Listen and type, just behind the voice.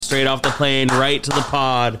straight off the plane, right to the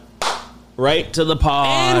pod. Right to the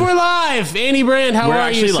pod. And we're live. Andy Brand, how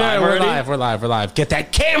are you, sir? Live We're live. Get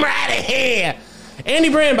that camera out of here. Andy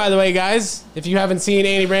Brand, by the way, guys, if you haven't seen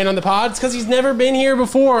Andy Brand on the pod, it's because he's never been here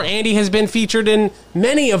before. Andy has been featured in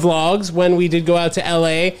many of vlogs. When we did go out to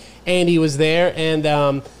L.A., Andy was there.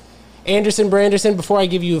 And Anderson Branderson, before I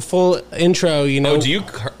give you a full intro, you know... Oh, do you,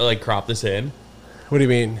 like, crop this in? What do you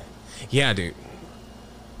mean? Yeah, dude.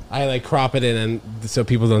 I, like, crop it in and so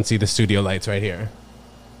people don't see the studio lights right here.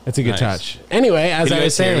 That's a good touch. Anyway, as I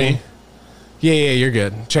was saying... Yeah, you're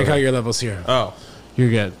good. Check out your levels here. Oh. You're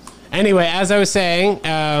good. Anyway, as I was saying,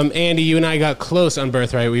 Andy, you and I got close on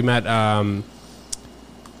Birthright. We met, I'd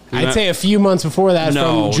say a few months before that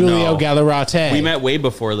from Giulio Gallerate. We met way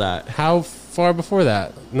before that. How far before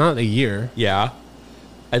that? Not a year. Yeah.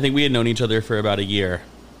 I think we had known each other for about a year.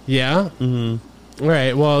 Yeah? Mm-hmm. All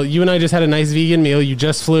right. Well, you and I just had a nice vegan meal. You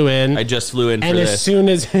just flew in. I just flew in for this. And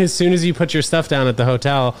as soon as you put your stuff down at the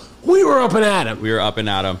hotel, we were up and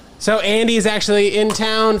at 'em. So Andy is actually in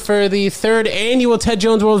town for the 3rd annual Ted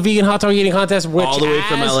Jones World Vegan Hot Dog Eating Contest, which all the way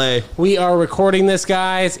from LA. We are recording this,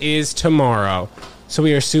 guys, is tomorrow. So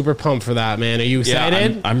we are super pumped for that, man. Are you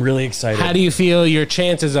excited? Yeah, I'm really excited. How do you feel your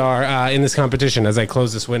chances are in this competition as I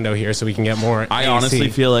close this window here so we can get more I AC? honestly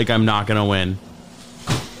feel like I'm not going to win.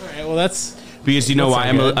 All right, well, that's... Because you know why?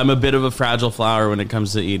 I'm a bit of a fragile flower when it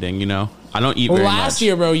comes to eating, you know? I don't eat very much. Last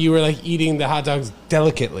year, bro, you were like eating the hot dogs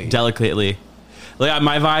delicately. Like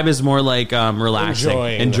my vibe is more like relaxing,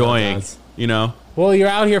 enjoying, you know? Well, you're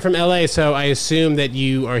out here from LA, so I assume that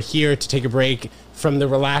you are here to take a break from the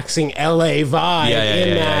relaxing LA vibe.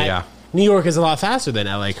 Yeah. New York is a lot faster than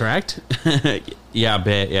LA, correct? Yeah, a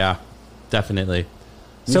bit, yeah. Definitely.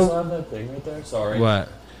 So, you still have that thing right there? Sorry. What?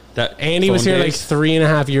 That Andy was here like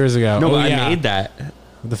 3.5 years ago. No, I made that.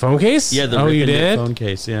 The phone case? Yeah, you did? phone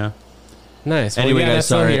case, yeah. Nice. Well, anyway, yeah, guys, that's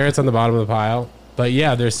still here. It's on the bottom of the pile. But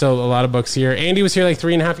yeah, there's still a lot of books here. Andy was here like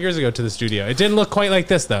 3.5 years ago to the studio. It didn't look quite like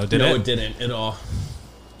this, though, did it? No, it didn't at all.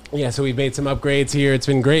 Yeah, so we've made some upgrades here. It's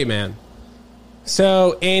been great, man.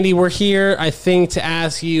 So, Andy, we're here, I think, to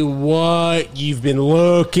ask you what you've been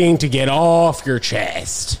looking to get off your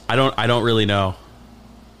chest. I don't really know.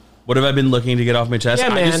 What have I been looking to get off my chest?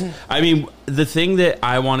 Yeah, man. I mean, the thing that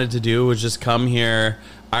I wanted to do was just come here.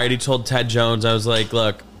 I already told Ted Jones, I was like,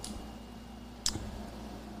 look,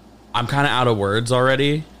 I'm kind of out of words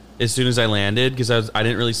already as soon as I landed because I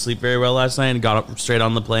didn't really sleep very well last night and got up straight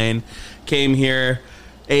on the plane, came here,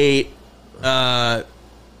 ate.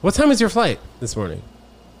 What time was your flight this morning?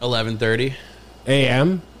 11:30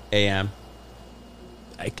 a.m.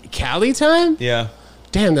 Cali time? Yeah.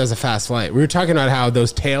 Damn, that was a fast flight. We were talking about how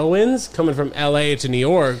those tailwinds coming from LA to New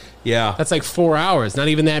York. Yeah. That's like 4 hours. Not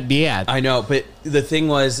even that bad. I know, but the thing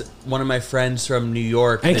was, one of my friends from New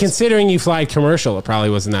York... And considering you fly commercial, it probably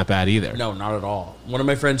wasn't that bad either. No, not at all. One of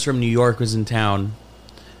my friends from New York was in town,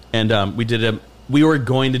 and we were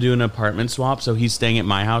going to do an apartment swap, so he's staying at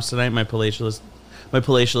my house tonight, my palatial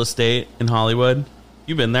estate in Hollywood.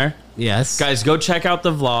 You've been there? Yes. Guys, go check out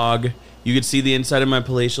the vlog. You could see the inside of my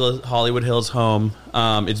palatial Hollywood Hills home.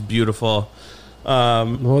 It's beautiful.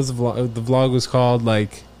 What was the vlog? The vlog was called,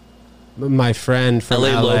 like, my friend from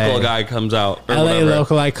LA. Local guy comes out. LA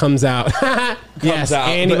local guy comes out. Yes, out,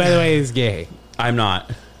 Andy, by the way, is gay. I'm not.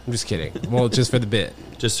 I'm just kidding. Well, just for the bit.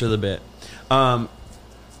 Just for the bit. But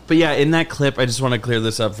yeah, in that clip, I just want to clear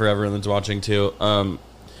this up for everyone that's watching too.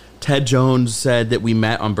 Ted Jones said that we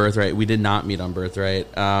met on Birthright. We did not meet on Birthright.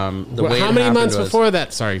 How many months before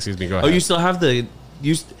that? Sorry, excuse me. Go ahead. Oh, you still have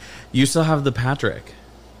the Patrick.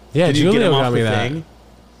 Yeah, Did you Julio get him off got me the that. thing?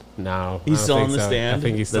 No, He's still on the stand. I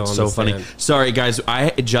think he's still That's on the so funny. stand. Sorry, guys.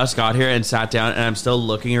 I just got here and sat down, and I'm still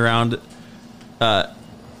looking around. How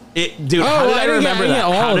did I remember that?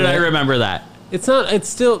 How did I remember that? It's not. It's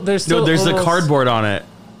still. There's still. No, there's almost, the cardboard on it.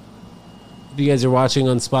 If you guys are watching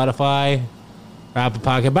on Spotify, or Apple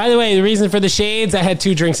Podcast. By the way, the reason for the shades, I had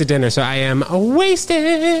 2 drinks at dinner, so I am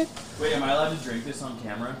wasted. Wait, am I allowed to drink this on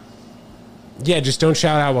camera? Yeah, just don't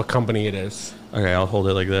shout out what company it is. Okay, I'll hold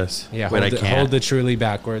it like this. Yeah, wait, I can't. Hold the truly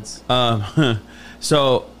backwards.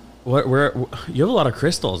 So you have a lot of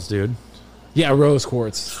crystals, dude. Yeah, rose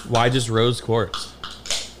quartz. Why just rose quartz?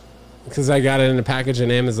 Because I got it in a package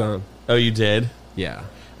on Amazon. Oh, you did? Yeah.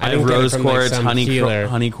 I have rose quartz,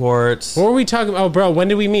 honey quartz. What were we talking about? Oh, bro, when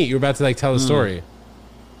did we meet? You were about to tell the story.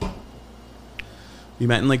 We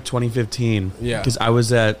met in 2015. Yeah. Because I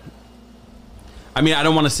was at... I mean, I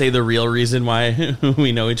don't want to say the real reason why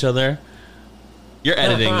we know each other. You're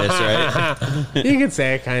editing this, right? You could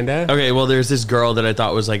say it, kind of. Okay, well, there's this girl that I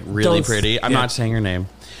thought was really pretty. I'm not saying her name.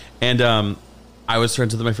 And I was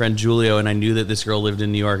friends with my friend Giulio, and I knew that this girl lived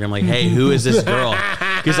in New York. I'm like, hey, who is this girl?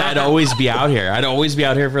 because I'd always be out here. I'd always be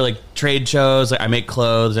out here for like trade shows. Like, I make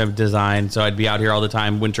clothes, I have design, so I'd be out here all the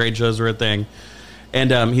time when trade shows were a thing.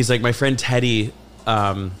 And he's like, my friend Teddy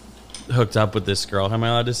hooked up with this girl. Am I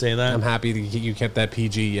allowed to say that? I'm happy that you kept that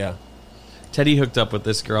PG. Yeah. Teddy hooked up with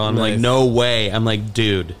this girl. I'm Nice. like, no way. I'm like,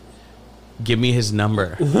 dude, give me his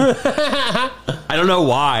number. I don't know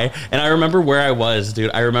why. And I remember where I was,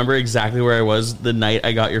 dude. I remember exactly where I was the night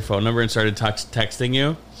I got your phone number and started texting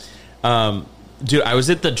you. Dude, I was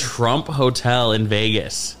at the Trump Hotel in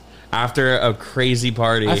Vegas after a crazy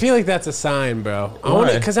party. I feel like that's a sign, bro.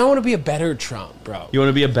 Why? Because I want to be a better Trump, bro. You want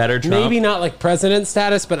to be a better Trump? Maybe not like president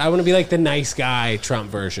status, but I want to be like the nice guy Trump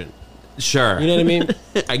version. Sure. You know what I mean?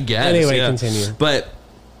 I guess. Anyway, yeah. continue. But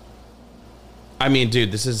I mean,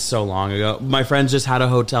 dude, this is so long ago. My friends just had a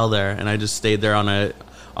hotel there, and I just stayed there on a You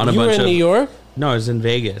bunch were in of. New York? No, I was in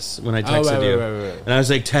Vegas when I texted right, you, right. and I was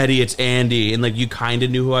like, "Teddy, it's Andy," and like you kind of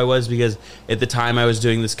knew who I was because at the time I was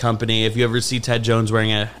doing this company. If you ever see Ted Jones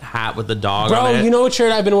wearing a hat with a dog on Bro, it, you know what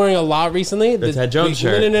shirt I've been wearing a lot recently? The Ted Jones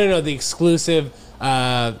shirt. No. The exclusive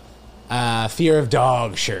Fear of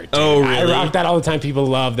Dog shirt. Dude. Oh, really? I rock that all the time. People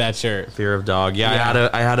love that shirt. Fear of Dog. Yeah, Yeah.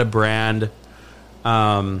 I had a brand,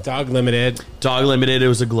 Dog Limited. Dog Limited. It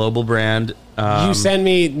was a global brand. You sent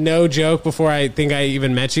me, no joke, before I think I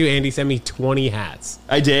even met you, Andy sent me 20 hats.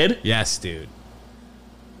 I did. Yes, dude.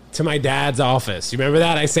 To my dad's office. You remember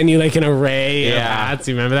that? I sent you like an array of Yeah. hats.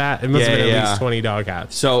 You remember that? It must have been Yeah, at yeah. least 20 dog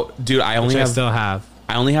hats. So, dude, I only Which I have still have.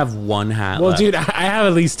 one hat. Well, left. dude, I have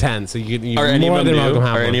at least 10, so you Are any more of them than new? welcome to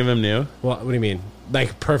have Are one. any of them new? What do you mean?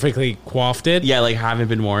 Like perfectly coiffed? Yeah, like haven't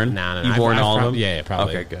been worn. No. You've I've- worn I've all of prob- them. Yeah,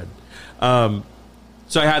 probably. Okay, good.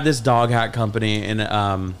 So I had this dog hat company, and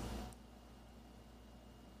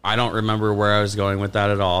I don't remember where I was going with that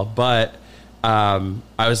at all. But I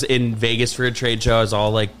was in Vegas for a trade show. I was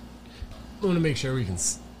all like, I want to make sure we can.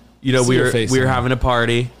 you know, See we your were face we were on it. having a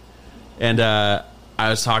party, and I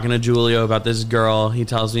was talking to Julio about this girl. He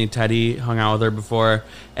tells me Teddy hung out with her before,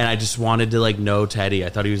 and I just wanted to like know Teddy. I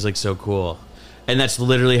thought he was like so cool. And that's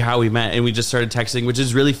literally how we met, and we just started texting, which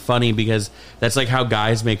is really funny because that's like how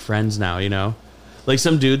guys make friends now, you know? Like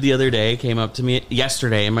some dude the other day came up to me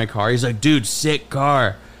yesterday in my car. He's like, "Dude, sick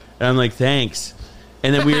car." And I'm like, "Thanks."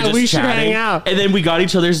 And then we were just We should chatting. hang out. And then we got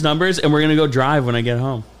each other's numbers, and we're going to go drive when I get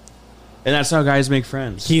home. And that's how guys make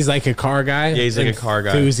friends. He's like a car guy. Yeah, he's like a car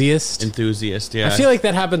guy. Enthusiast. Enthusiast, yeah. I feel like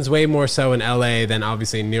that happens way more so in LA than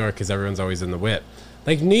obviously in New York because everyone's always in the whip.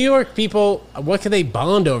 Like New York people, what can they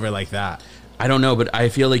bond over like that? I don't know, but I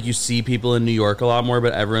feel like you see people in New York a lot more,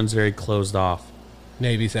 but everyone's very closed off.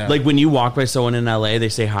 Maybe so. Like when you walk by someone in LA, they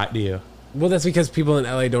say hi to you. well, that's because people in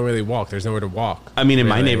LA don't really walk. There's nowhere to walk. I mean, in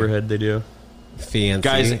my Really. neighborhood, they do. Fancy.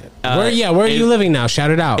 Guys, where are if- you living now?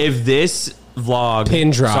 Shout it out. If this vlog, Pin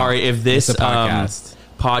drop. sorry, if this It's a podcast.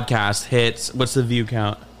 podcast hits, what's the view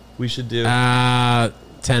count? We should do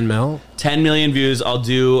 10 mil. 10 million views. I'll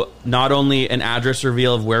do not only an address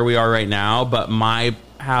reveal of where we are right now, but my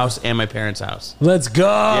house and my parents' house. Let's go.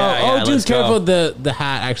 yeah, Dude, let's careful. go. The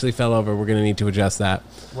hat actually fell over. We're going to need to adjust that.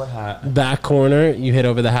 What hat? Back corner, you hit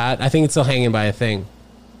over the hat. I think it's still hanging by a thing.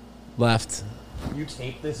 Left. You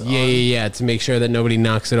tape this Yeah, to make sure that nobody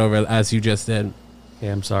knocks it over as you just did. Okay,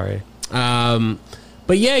 I'm sorry.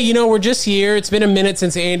 But yeah, we're just here. It's been a minute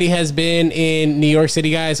since Andy has been in New York City,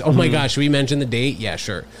 guys. Oh my gosh, should we mention the date? Yeah,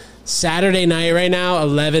 sure. Saturday night right now,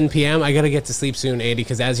 11 p.m. I got to get to sleep soon, Andy,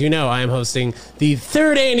 because as you know, I am hosting the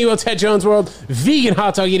 3rd annual Ted Jones World Vegan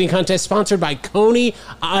Hot Dog Eating Contest sponsored by Coney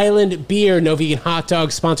Island Beer. No vegan hot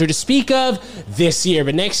dog sponsor to speak of this year,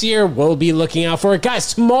 but next year we'll be looking out for it.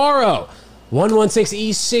 Guys, tomorrow, 116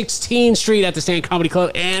 East 16th Street at the Stand Comedy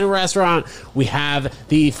Club and Restaurant, we have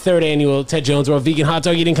the 3rd annual Ted Jones World Vegan Hot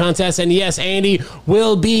Dog Eating Contest. And yes, Andy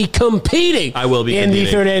will be competing. I will be in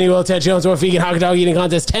competing. the 3rd annual Ted Jones World Vegan Hot Dog Eating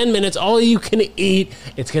Contest. 10 minutes, all you can eat.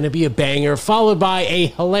 It's going to be a banger, followed by a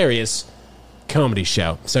hilarious comedy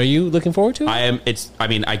show. So are you looking forward to it?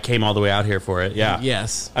 I came all the way out here for it. Yeah.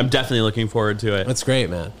 Yes. I'm definitely looking forward to it. That's great,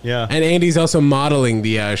 man. Yeah. And Andy's also modeling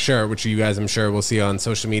the shirt, which you guys, I'm sure, will see on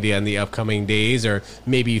social media in the upcoming days, or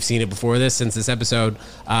maybe you've seen it before this, since this episode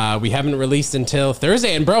we haven't released until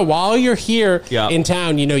Thursday. And, bro, while you're here Yeah. in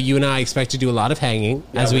town, you and I expect to do a lot of hanging,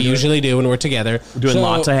 as we're we doing- usually do when we're together. We're doing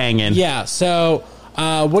lots of hanging. Yeah, so...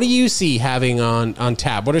 what do you see having on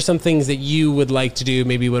tap? What are some things that you would like to do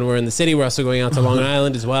maybe when we're in the city? We're also going out to Long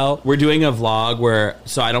Island as well. We're doing a vlog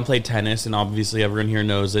so I don't play tennis, and obviously everyone here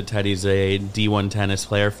knows that Teddy's a D1 tennis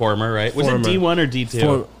player, former, right? Was Former. it D1 or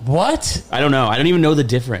D2? What? I don't know. I don't even know the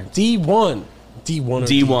difference. D1. D1 or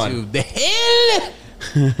D1. D2. The hell?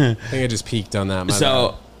 I think I just peaked on that. My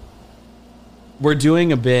So bad. we're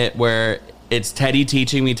doing a bit where It's Teddy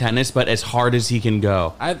teaching me tennis, but as hard as he can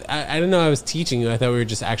go. I didn't know I was teaching you. I thought we were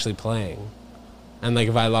just actually playing. And like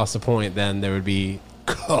if I lost a point, then there would be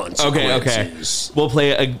consequences. Okay. We'll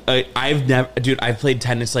play I've played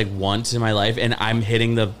tennis like once in my life, and I'm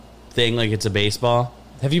hitting the thing like it's a baseball.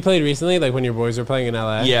 Have you played recently, like when your boys were playing in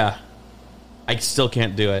LA? Yeah. I still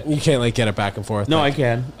can't do it. You can't like get it back and forth. No, like, I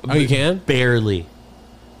can. Oh, you can? Barely.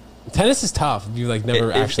 Tennis is tough if you like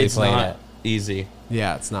never actually it's played not it. Easy.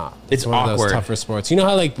 Yeah, it's not. It's one of awkward. those tougher sports. You know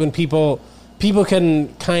how like when people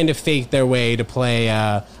can kind of fake their way to play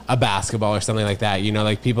a basketball or something like that. You know,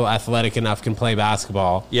 like people athletic enough can play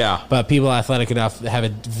basketball. Yeah. But people athletic enough have a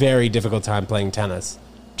very difficult time playing tennis.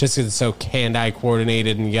 Just because it's so hand-eye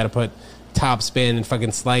coordinated and you got to put top spin and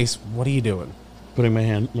fucking slice. What are you doing? Putting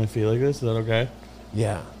my feet like this, is that okay?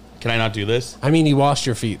 Yeah. Can I not do this? I mean, you washed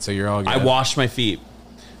your feet, so you're all good. I washed my feet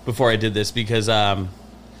before I did this because I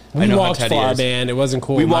We know walked how Teddy far, is. man. It wasn't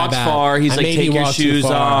cool. We My walked bad. far. He's I like, made take you your walk too shoes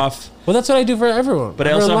far. off. Well, that's what I do for everyone. But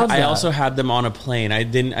Everyone loves I that. also had them on a plane. I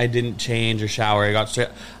didn't change or shower. I got straight.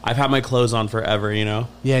 I've had my clothes on forever. You know.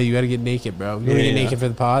 Yeah, you got to get naked, bro. You want to get Yeah. naked for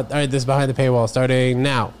the pod? All right, this is behind the paywall starting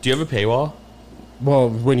now. Do you have a paywall? Well,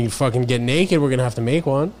 when you fucking get naked, we're going to have to make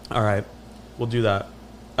one. All right, we'll do that.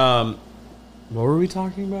 What were we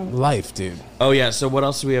talking about? Life, dude. Oh yeah. So what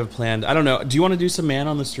else do we have planned? I don't know. Do you want to do some man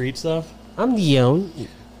on the street stuff? I'm Dion.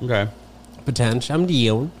 Okay. Potential. I'm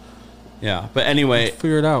Dion. Yeah. But anyway,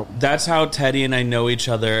 Figure it out. that's how Teddy and I know each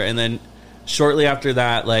other. And then shortly after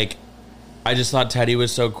that, like, I just thought Teddy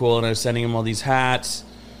was so cool, and I was sending him all these hats,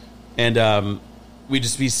 and we'd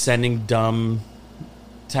just be sending dumb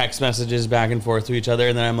text messages back and forth to each other.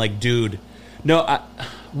 And then I'm like, dude, no,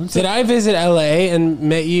 Did I visit LA and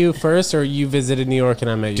met you first, or you visited New York and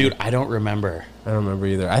I met you? dude, I don't remember. I don't remember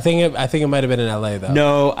either. I think it might have been in LA though.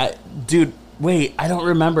 No, dude, wait, I don't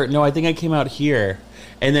remember. No, I think I came out here,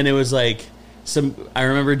 and then it was like I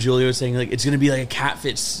remember Julia was saying like it's gonna be like a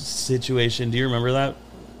catfish situation. Do you remember that?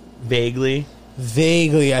 Vaguely.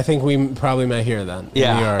 Vaguely, I think we probably met here then. in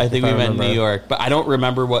Yeah, New York, I think if we met in remember. New York, but I don't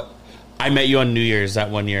remember what. I met you on New Year's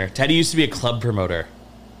that one year. Teddy used to be a club promoter.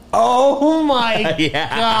 Oh my Yeah.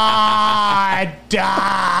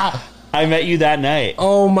 god! I met you that night.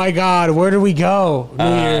 Oh my god! Where did we go? New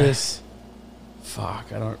Year's. Fuck,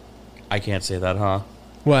 I can't say that, huh?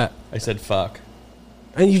 What? I said fuck.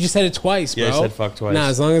 And you just said it twice, bro. Yeah, I said fuck twice. Nah,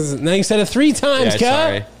 as long as now you said it 3 times, Yeah, cut.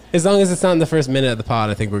 sorry. As long as it's not in the first minute of the pod,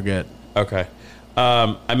 I think we're good. Okay.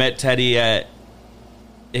 I met Teddy at.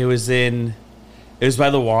 It was by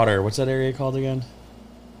the water. What's that area called again?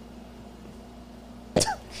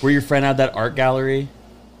 Where your friend had that art gallery?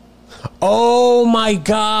 Oh my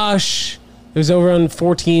gosh! It was over on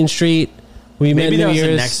 14th Street. We Maybe met that New was the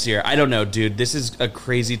Year's. next year. I don't know, dude. This is a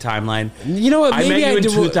crazy timeline. You know what? I met Maybe you in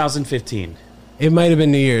did- 2015. It might have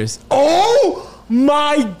been New Year's. Oh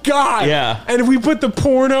my god! Yeah. And we put the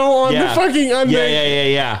porno on Yeah. the fucking on the.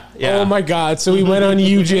 Yeah. Oh my god! So we went on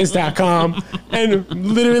UJizz.com and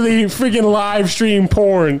literally freaking live stream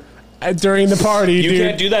porn during the party. You dude.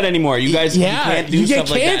 can't do that anymore. You guys, you can't do you get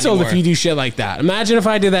stuff like that canceled if anymore. you do shit like that. Imagine if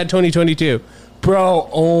I did that 2022, bro.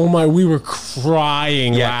 Oh my, we were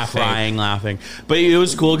crying, laughing. laughing. But it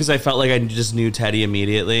was cool because I felt like I just knew Teddy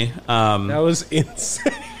immediately. That was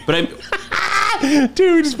insane, But I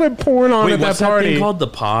dude. We just put porn on wait, at what's that that party. thing called? The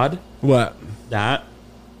pod? What? That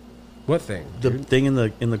What thing? the thing in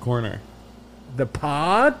the corner? The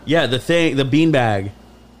pod? Yeah, the thing, the beanbag.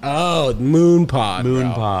 Oh, moon pod. Moon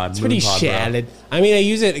bro. pod, It's moon pretty pod, bro. shallow. I mean, I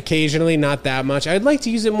use it occasionally, not that much. I'd like to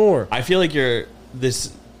use it more. I feel like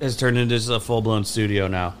this has turned into a full blown studio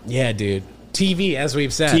now. Yeah, dude. TV, as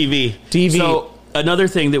we've said. TV. So another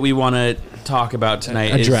thing that we want to talk about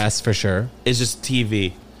tonight Address for sure. is just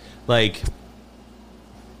TV. Like,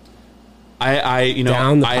 I you know,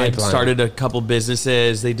 Down the I had pipeline. started a couple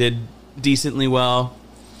businesses. They did decently well.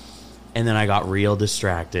 And then I got real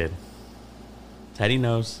distracted. Teddy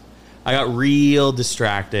knows. I got real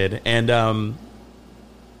distracted. And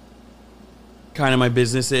kind of my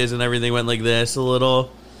businesses and everything went like this a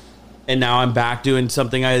little. And now I'm back doing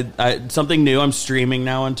something something new. I'm streaming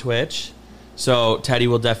now on Twitch. So Teddy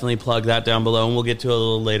will definitely plug that down below, and we'll get to it a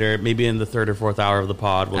little later, maybe in the 3rd or 4th hour of the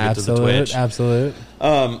pod. We'll get to the Twitch. Absolute.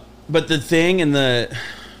 But the thing and the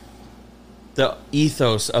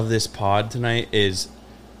ethos of this pod tonight is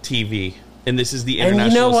TV, and this is the international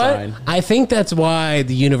And you know what? sign. I think that's why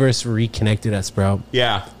the universe reconnected us, bro.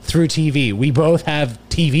 Yeah, Through TV. We both have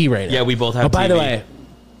TV right now. Yeah, we both have Oh, by the TV. way,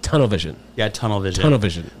 tunnel vision. yeah, tunnel vision. Tunnel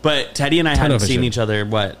vision. But Teddy and I Tunnel hadn't seen vision. each other.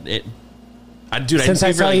 Dude, Since I didn't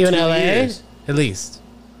see saw for you like in 2 LA, years. at least.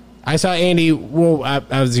 I saw Andy, well,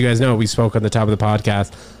 as you guys know, we spoke on the top of the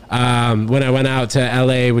podcast. When I went out to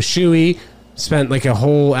LA with Shuey, spent like a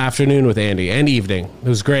whole afternoon with Andy and evening. It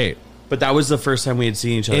was great. But that was the first time we had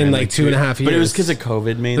seen each other In like 2.5 years. But it was because of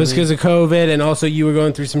COVID mainly. It was because of COVID, and also you were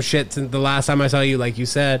going through some shit since the last time I saw you, like you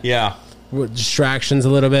said. Yeah. With distractions a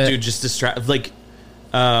little bit. Dude, just like,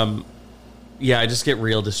 yeah, I just get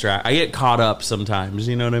real distracted. I get caught up sometimes,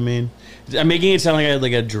 you know what I mean? I'm making it sound like I had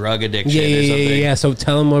like a drug addiction or something. Yeah. So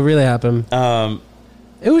tell them what really happened.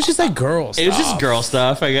 It was just like girl stuff. It was just girl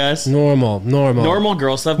stuff, I guess. Normal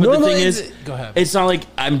Girl stuff. But the thing is, go ahead. It's not like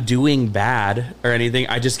I'm doing bad or anything.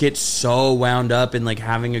 I just get so wound up in like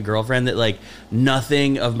having a girlfriend that like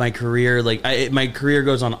nothing of my career, like my career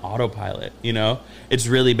goes on autopilot, you know? It's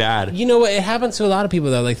really bad. You know what? It happens to a lot of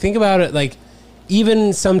people though. Like think about it, like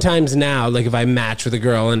even sometimes now, like if I match with a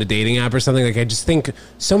girl in a dating app or something, like I just think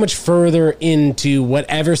so much further into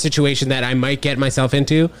whatever situation that I might get myself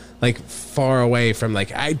into, like far away from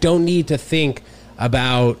like, I don't need to think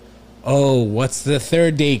about, oh, what's the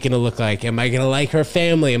third date going to look like? Am I going to like her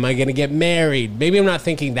family? Am I going to get married? Maybe I'm not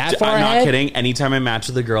thinking that far ahead. I'm not kidding. Anytime I match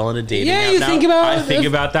with a girl in a dating app now, I think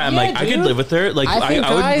about that. I'm like, I could live with her. Like,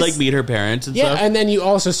 I would like meet her parents and stuff. Yeah, and then you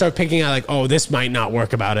also start picking out like, oh, this might not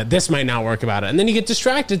work about it. This might not work about it. And then you get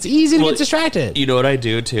distracted. It's easy to get distracted. You know what I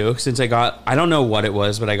do too? Since I don't know what it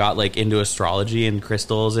was, but I got like into astrology and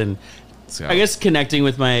crystals and I guess connecting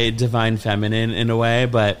with my divine feminine in a way,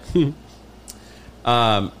 but... dude,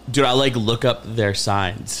 I like look up their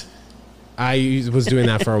signs. I was doing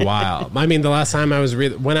that for a while. I mean, the last time I was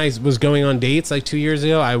when I was going on dates like 2 years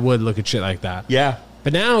ago, I would look at shit like that. Yeah,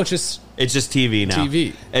 but now it's just TV now.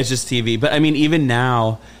 It's just TV. But I mean, even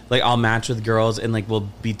now, like I'll match with girls and like we'll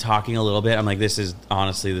be talking a little bit. I'm like, this is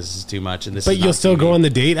too much. And this. But you'll still go on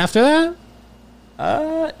the date after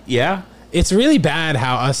that? Yeah. It's really bad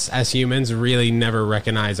how us as humans really never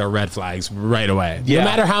recognize our red flags right away. Yeah. No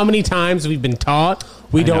matter how many times we've been taught,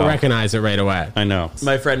 we don't recognize it right away. I know.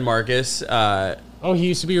 My friend Marcus. He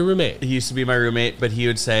used to be your roommate. He used to be my roommate, but he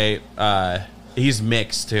would say he's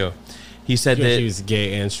mixed too. He said that he was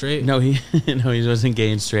gay and straight. No, he wasn't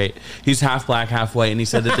gay and straight. He's half black, half white, and he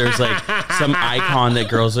said that there's like some icon that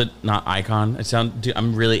girls would not icon.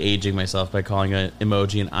 I'm really aging myself by calling an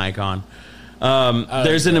emoji an icon.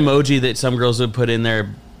 There's an emoji that some girls would put in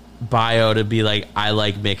their bio to be like, I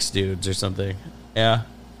like mixed dudes or something. Yeah.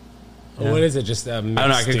 What is it? Just a mixed I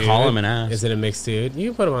don't know. I could call him an ass. Is it a mixed dude? You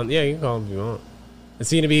can put him on. Yeah, you can call him if you want.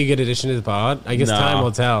 Is he going to be a good addition to the pod? I guess time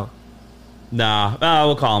will tell. Nah.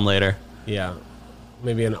 We'll call him later. Yeah.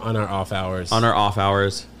 Maybe on our off hours. On our off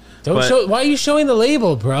hours. Don't show. Why are you showing the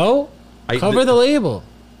label, bro? Cover the label.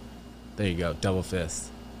 There you go. Double fist.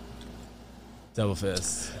 Double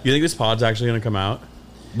fist. You think this pod's actually going to come out?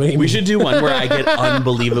 We should do one where I get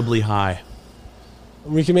unbelievably high.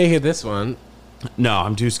 We can make it this one. No,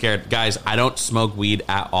 I'm too scared. Guys, I don't smoke weed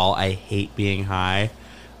at all. I hate being high.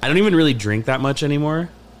 I don't even really drink that much anymore.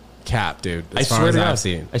 Cap, dude. I swear to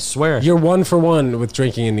God. I swear. You're 1 for 1 with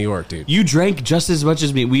drinking in New York, dude. You drank just as much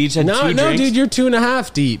as me. We each had two drinks. No, dude, you're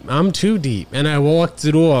 2.5 deep. I'm 2 deep. And I walked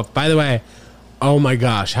it off. By the way, oh my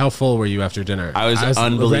gosh, how full were you after dinner? I was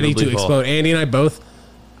unbelievably ready to explode. Andy and I both.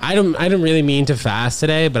 I didn't really mean to fast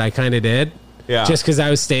today, but I kind of did. Yeah. Just because I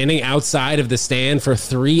was standing outside of the stand for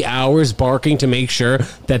 3 hours barking to make sure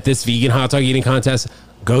that this vegan hot dog eating contest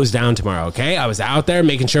goes down tomorrow. Okay, I was out there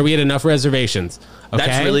making sure we had enough reservations. Okay?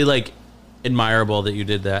 That's really like admirable that you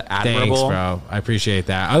did that. Admirable. Thanks, bro. I appreciate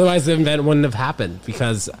that. Otherwise, the event wouldn't have happened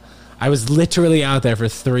because I was literally out there for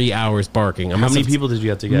 3 hours barking. How many people did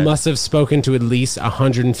you have to get? Must have spoken to at least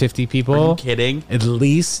 150 people. Are you kidding? At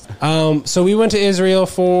least. So we went to Israel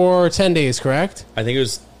for 10 days, correct? I think it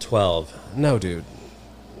was 12. No, dude.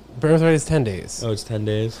 Birthright is 10 days. Oh, it's 10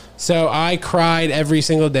 days? So I cried every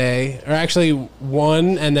single day. Or actually,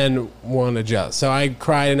 one and then one adjust. So I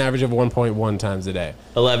cried an average of 1.1 times a day.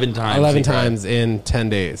 11 times. 11 times in 10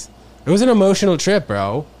 days. It was an emotional trip,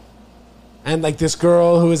 bro. And like this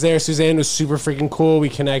girl who was there, Suzanne, was super freaking cool. We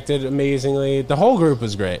connected amazingly. The whole group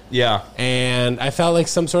was great. Yeah. And I felt like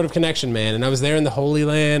some sort of connection, man. And I was there in the Holy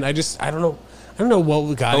Land. I don't know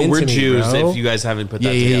what got into me, we're Jews, bro. If you guys haven't put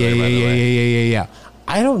that together, by the way. Yeah.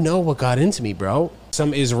 I don't know what got into me, bro.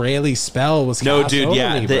 Some Israeli spell was cast over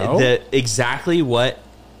me, bro. Exactly what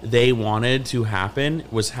they wanted to happen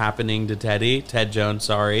was happening to Ted Jones,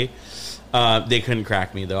 sorry. They couldn't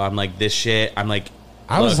crack me, though. I'm like, this shit, I'm like...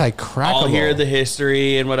 I was like, crackable. I'll hear the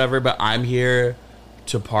history and whatever, but I'm here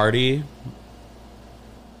to party.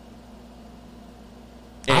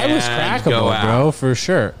 I was crackable, bro, for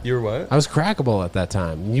sure. You were what? I was crackable at that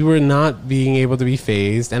time. You were not being able to be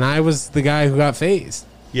phased, and I was the guy who got phased.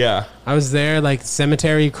 Yeah. I was there, like,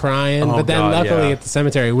 cemetery crying, but then luckily at the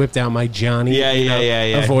cemetery, whipped out my Johnny.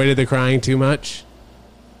 Yeah. Avoided the crying too much.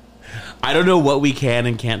 I don't know what we can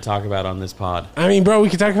and can't talk about on this pod. I mean, bro, we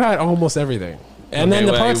can talk about almost everything. And then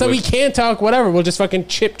the parts that we can't talk, whatever, we'll just fucking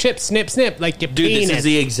chip, snip, like your penis. This is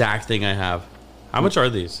the exact thing I have. How much are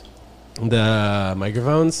these? The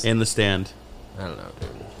microphones? And the stand. I don't know, dude.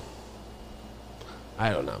 I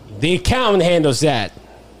don't know. The accountant handles that.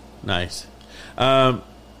 Nice. But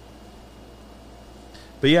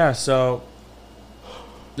yeah, so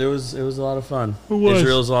it was a lot of fun.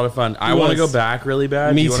 Israel was a lot of fun. I want to go back really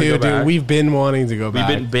bad. Me too, dude. We've been wanting to go back.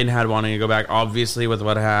 We've been wanting to go back, obviously, with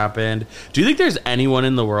what happened. Do you think there's anyone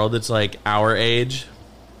in the world that's like our age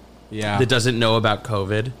that doesn't know about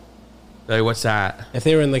COVID? Like, what's that? If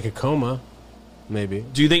they were in like a coma, maybe.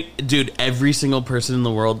 Do you think, dude, every single person in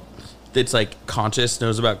the world that's like conscious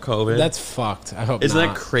knows about COVID? That's fucked. I hope Isn't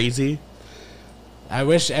that crazy? I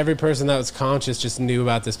wish every person that was conscious just knew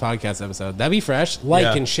about this podcast episode. That'd be fresh.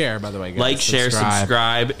 And share, by the way, guys. Like, share,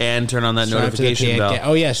 subscribe, and turn on that notification bell.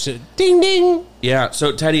 Oh, yeah. Ding, ding. Yeah.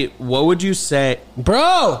 So, Teddy, what would you say?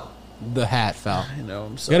 Bro! The hat fell. I know.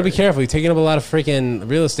 I'm sorry. You gotta be careful. You're taking up a lot of freaking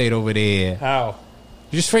real estate over there. How?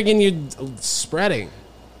 You're spreading.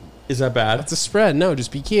 Is that bad? That's a spread. No,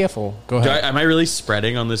 just be careful. Go ahead. Am I really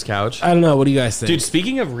spreading on this couch? I don't know. What do you guys think? Dude,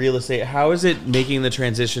 speaking of real estate, how is it making the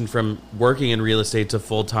transition from working in real estate to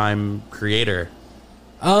full-time creator?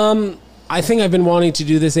 I think I've been wanting to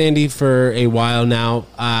do this, Andy, for a while now.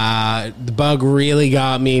 The bug really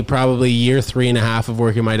got me probably year 3.5 of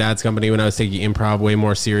working at my dad's company when I was taking improv way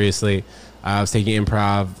more seriously. I was taking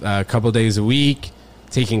improv a couple days a week,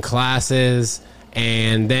 taking classes,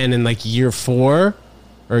 and then in like year 4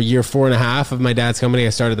 or year 4.5 of my dad's company, I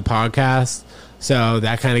started the podcast. So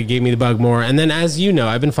that kind of gave me the bug more. And then, as you know,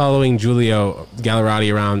 I've been following Giulio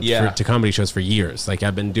Gallerati around to comedy shows for years. Like,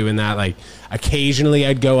 I've been doing that. Like, occasionally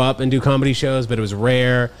I'd go up and do comedy shows, but it was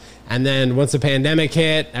rare. And then once the pandemic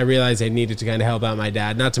hit, I realized I needed to kind of help out my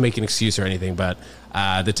dad. Not to make an excuse or anything, but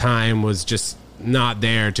the time was just not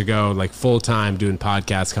there to go, like, full-time doing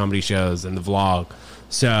podcasts, comedy shows, and the vlog.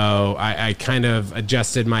 So I kind of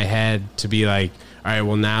adjusted my head to be like, all right,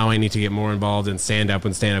 well, now I need to get more involved in stand-up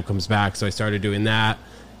when stand-up comes back. So I started doing that.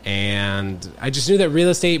 And I just knew that real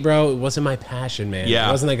estate, bro, it wasn't my passion, man. Yeah.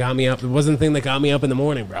 It wasn't that got me up. It wasn't the thing that got me up in the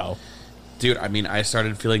morning, bro. Dude, I mean, I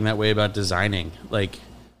started feeling that way about designing. Like,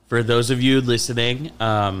 for those of you listening,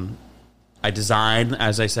 I design,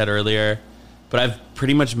 as I said earlier, but I've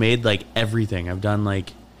pretty much made, like, everything. I've done,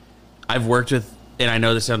 like, I've worked with, and I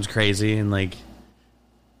know this sounds crazy, and, like,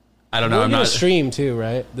 I don't know. We're I'm going not to stream, too,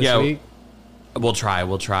 right, this week? We'll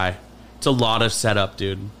try. It's a lot of setup,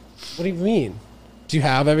 dude. What do you mean? Do you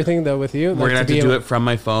have everything, though, with you? We're going to have to do it from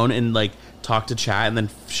my phone and, like, talk to chat and then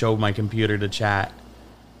show my computer to chat.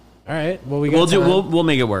 All right. Well, we'll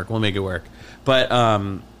make it work. We'll make it work. But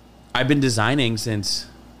I've been designing since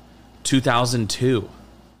 2002.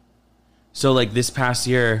 So, like, this past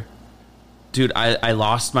year, dude, I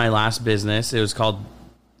lost my last business. It was called,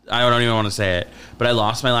 I don't even want to say it, but I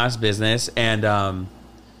lost my last business, and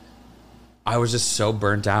I was just so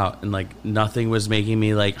burnt out, and, like, nothing was making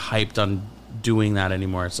me, like, hyped on doing that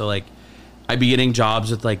anymore. So, like, I'd be getting jobs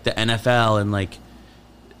with, like, the NFL, and, like,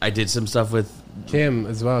 I did some stuff with Kim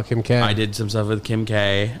as well, Kim K. I did some stuff with Kim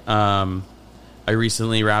K. I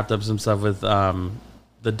recently wrapped up some stuff with the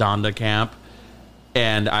Donda camp,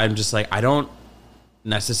 and I'm just like, I don't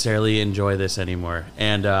necessarily enjoy this anymore.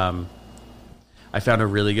 And I found a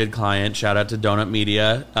really good client. Shout out to Donut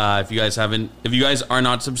Media. If you guys are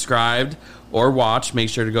not subscribed or watch, make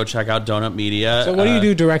sure to go check out Donut Media. So what do you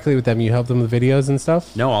do directly with them? You help them with videos and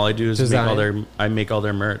stuff? No, all I do is make all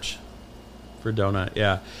their merch for Donut.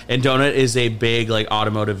 Yeah. And Donut is a big, like,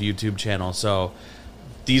 automotive YouTube channel. So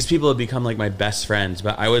these people have become, like, my best friends,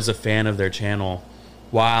 but I was a fan of their channel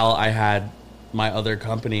while I had my other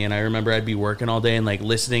company. And I remember I'd be working all day and, like,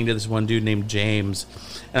 listening to this one dude named James,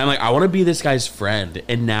 and I'm like, I want to be this guy's friend,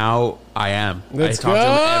 and now I am. Let's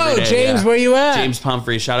go, James. Yeah. Where you at? James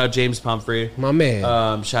Pumphrey. Shout out James Pumphrey, my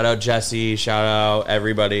man. Shout out Jesse. Shout out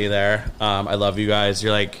everybody there. I love you guys.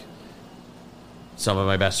 You're, like, some of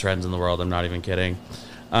my best friends in the world. I'm not even kidding.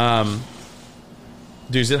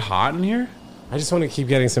 Dude, is it hot in here? I just want to keep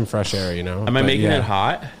getting some fresh air, you know. Am I making it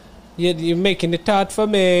hot? Yeah, you're making it hot for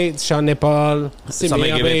me. It's Sean Nepal.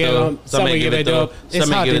 Somebody give it up. It's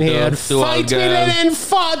hot in here. Fight me then,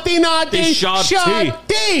 farty naughty.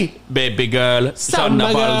 Shotty. Baby girl. Sean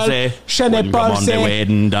Nepal say. Sean Nepal say.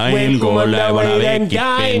 When come on the wedding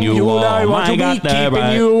dime, you know I want to be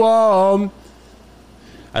keeping you warm.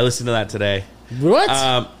 I listened to that today. What?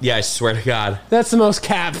 Yeah, I swear to God. That's the most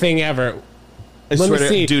cap thing ever. Let me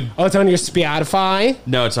see. Dude. Oh, it's on your Spotify?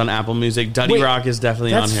 No, it's on Apple Music. Duddy Rock is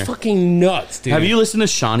definitely on here. That's fucking nuts, dude. Have you listened to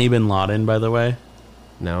Shawnee Bin Laden, by the way?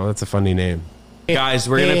 No, that's a funny name. Guys,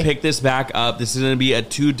 we're going to pick this back up. This is going to be a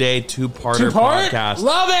 2-day, two-parter Two-part? podcast.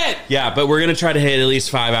 Love it! Yeah, but we're going to try to hit at least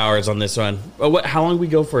 5 hours on this one. How long do we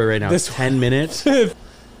go for right now? This 10 minutes? This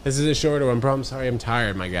is a shorter one, bro. I'm sorry, I'm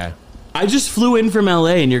tired, my guy. I just flew in from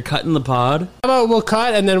LA and you're cutting the pod? How about we'll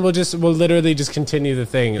cut and then we'll literally just continue the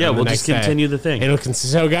thing. Yeah, we'll just continue the thing.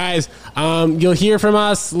 So, guys, you'll hear from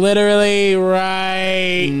us literally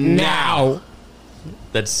right now.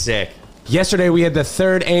 That's sick. Yesterday, we had the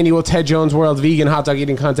 3rd annual Ted Jones World Vegan Hot Dog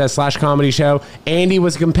Eating Contest / comedy show. Andy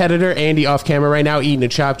was a competitor. Andy off camera right now eating a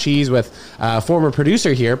chopped cheese with former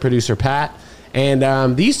producer here, producer Pat.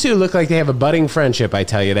 And these two look like they have a budding friendship, I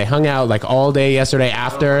tell you. They hung out like all day yesterday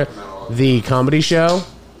after the comedy show.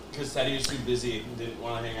 Because Teddy was too busy and didn't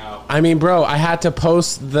want to hang out. I mean, bro, I had to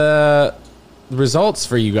post the results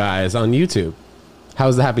for you guys on YouTube.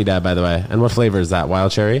 How's the Happy Dad, by the way? And what flavor is that?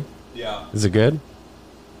 Wild cherry? Yeah. Is it good?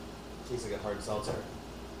 Tastes like a hard seltzer.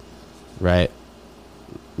 Right.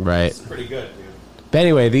 It's pretty good, dude. But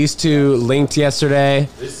anyway, these two linked yesterday,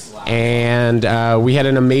 and we had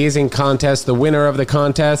an amazing contest. The winner of the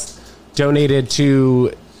contest donated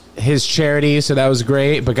to his charity, so that was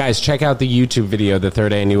great. But guys, check out the YouTube video, the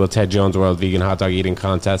 3rd annual Ted Jones World Vegan Hot Dog Eating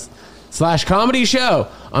Contest / comedy show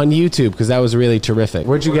on YouTube, because that was really terrific.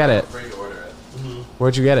 Where'd you get it?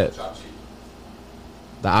 Where'd you get it?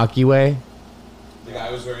 The Aki way? The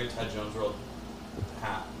guy was wearing a Ted Jones World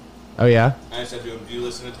hat. Oh, yeah? And I said to him, do you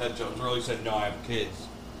listen to Ted Jones World? He said, no, I have kids.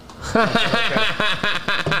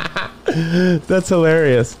 That's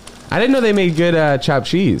hilarious. I didn't know they made good chopped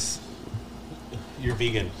cheese. You're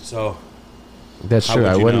vegan, so... That's How true.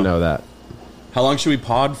 would I you wouldn't know? know that. How long should we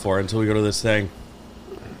pod for until we go to this thing?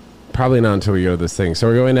 Probably not until we go to this thing. So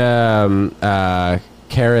we're going to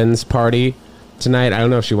Karen's party tonight. I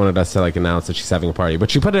don't know if she wanted us to like announce that she's having a party,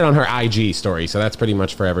 but she put it on her IG story, so that's pretty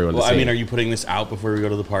much for everyone to see. I mean, are you putting this out before we go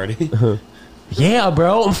to the party? Yeah,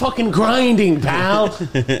 bro. I'm fucking grinding, pal.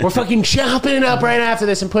 We're fucking chopping it up right after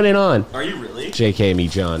this and putting it on. Are you really? JK, me,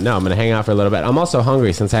 John. No, I'm going to hang out for a little bit. I'm also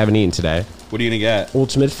hungry since I haven't eaten today. What are you going to get?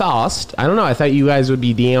 Ultimate Fast. I don't know. I thought you guys would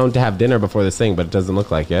be down to have dinner before this thing, but it doesn't look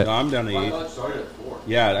like it. No, I'm down to eat.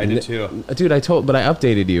 Yeah, I did too. Dude, I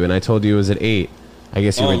updated you, and I told you it was at 8. I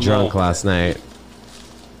guess you were drunk last night.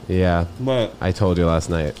 Yeah. What? I told you last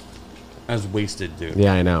night. I was wasted, dude.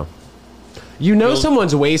 Yeah, I know. You know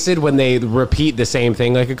someone's wasted when they repeat the same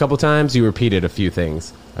thing like a couple times. You repeated a few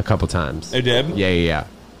things a couple times. I did? Yeah.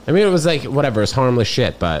 I mean, it was like, whatever, it's harmless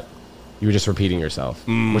shit, but you were just repeating yourself,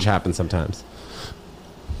 which happens sometimes.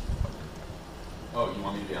 Oh, you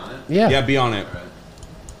want me to be on it? Yeah. Yeah, be on it.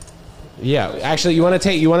 Yeah. Actually, you want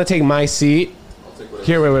to take my seat? I'll take whatever.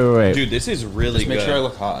 Here, wait. Dude, this is really Just make good. sure I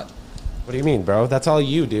look hot. What do you mean, bro? That's all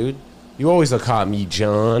you, dude. You always look hot, me,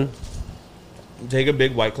 John. Take a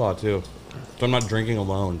big White Claw, too. So I'm not drinking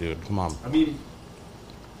alone, dude. Come on. I mean,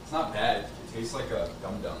 it's not bad. It tastes like a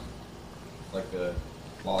Dum Dum. Like the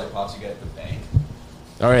lollipops you get at the bank.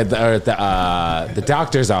 Or at the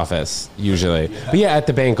doctor's office, usually. Yeah. But yeah, at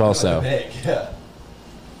the bank also. Yeah.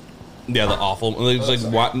 Yeah, the awful. It's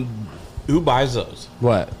like, what? Who buys those?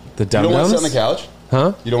 What? The You don't want dum-dums? to sit on the couch?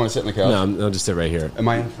 Huh? You don't want to sit on the couch? No, I'll just sit right here. Am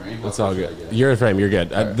I in frame? It's What all should I good. get? You're in frame. You're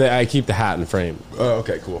good. All right. I keep the hat in frame. Oh,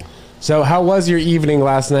 okay, cool. So how was your evening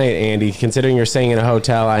last night, Andy? Considering you're staying in a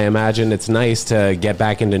hotel, I imagine it's nice to get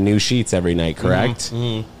back into new sheets every night, correct?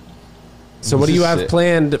 Mm-hmm. So what do This you is have sick.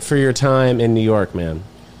 planned for your time in New York, man?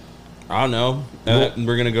 I don't know.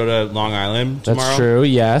 We're going to go to Long Island tomorrow. That's true,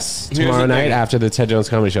 yes. Here's Tomorrow the night thing. after the Ted Jones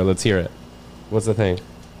Comedy Show. Let's hear it. What's the thing?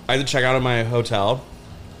 I had to check out of my hotel.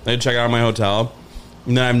 And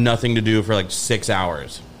then I have nothing to do for like 6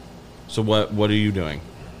 hours. So what are you doing?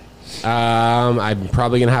 I'm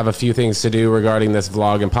probably going to have a few things to do regarding this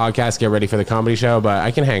vlog and podcast, get ready for the comedy show, but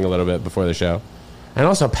I can hang a little bit before the show. And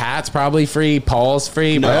also, Pat's probably free, Paul's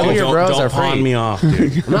free, but all your bros don't are pawn free. me off,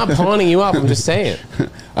 dude. I'm not pawning you off, I'm just saying.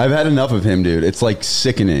 I've had enough of him, dude. It's like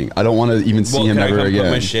sickening. I don't want to even see Well, him can I ever come again.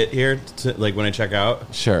 put my shit here, like when I check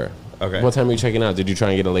out? Sure. Okay. What time are you checking out? Did you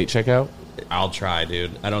try and get a late checkout? I'll try,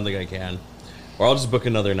 dude. I don't think I can. Or I'll just book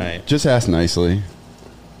another night. Just ask nicely.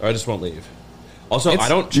 Or I just won't leave. Also, It's- I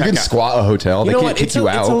don't You check can out. squat a hotel. They You know can't what? kick It's you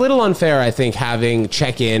a out. little unfair, I think, having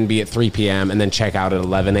check-in be at 3 p.m. and then check out at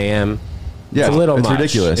 11 a.m. yeah, it's a little it's much.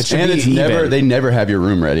 ridiculous. It should And be it's never. even. They never have your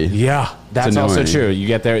room ready. Yeah, that's also annoying. true. You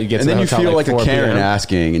get there, you get And to then the you hotel feel like a 4 Karen p.m.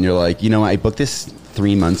 asking, and you're like, you know, I booked this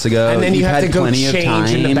 3 months ago. And then you You've have to had go plenty of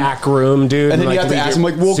change in the time. back room, dude. And then you have to leave ask your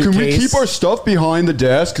him, like, well, can we suitcase. keep our stuff behind the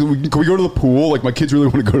desk? Can we go to the pool? Like, my kids really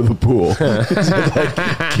want to go to the pool. So,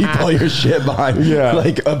 like, keep all your shit behind. Yeah.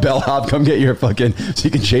 Like, a bellhop, come get your fucking, so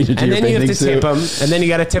you can change it to And your then you have to bathing tip suit. them. And then you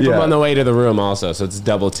got to tip them Yeah. on the way to the room also. So it's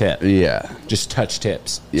double tip. Yeah. Just touch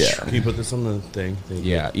tips. Yeah. Can you put this on the thing? Thank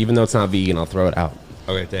you. Yeah. Even though it's not vegan, I'll throw it out.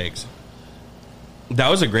 Okay, thanks. That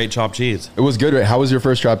was a great chopped cheese. It was good, right? How was your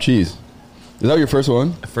first chopped cheese? Is that your first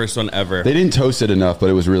one? First one ever. They didn't toast it enough, but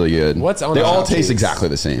it was really good. What's on They the all chopped taste cheese? exactly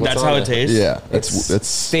the same. That's What's how on it it? tastes? Yeah. It's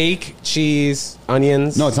steak, cheese,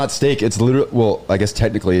 onions. No, it's not steak. It's literally, well, I guess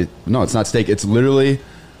technically, no, it's not steak. It's literally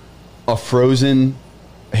a frozen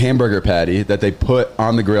hamburger patty that they put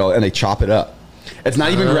on the grill and they chop it up. It's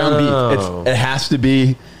not even ground Oh. beef. It has to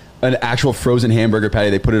be an actual frozen hamburger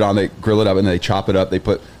patty. They put it on, they grill it up, and they chop it up. They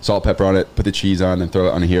put salt, pepper on it, put the cheese on, and throw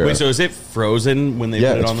it on a hero. Wait, so is it frozen when they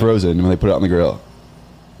yeah, put it it's on frozen when they put it on the grill.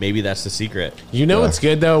 Maybe that's the secret. You know Yeah. what's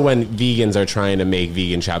good though when vegans are trying to make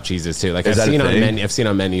vegan chopped cheeses too. Like Is I've that a seen on thing? I've seen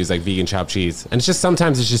on menus like vegan chopped cheese, and it's just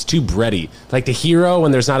sometimes it's just too bready. Like the hero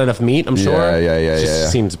when there's not enough meat, I'm sure. Yeah, it just yeah.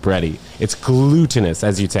 seems bready. It's glutinous,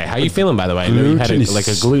 as you'd say. How you feeling by the way? I know you had Glutinous. like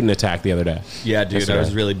a gluten attack the other day. Yeah, dude, Yesterday. I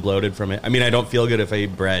was really bloated from it. I mean, I don't feel good if I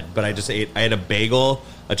eat bread, but I had a bagel,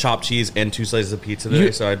 a chopped cheese, and 2 slices of pizza today.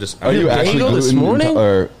 So I just Are you bagel actually this gluten morning?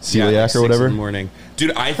 or yeah, celiac like or 6 in whatever? the morning,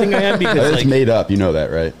 dude. I think I am because It's like, made up. You know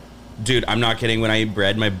that, right? dude, I'm not kidding. When I eat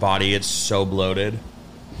bread, my body gets so bloated,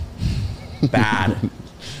 bad.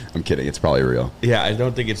 I'm kidding. It's probably real. Yeah, I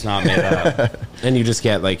don't think it's not made up. And you just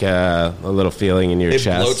get like a little feeling in your It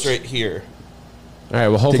chest. bloats right here. All right.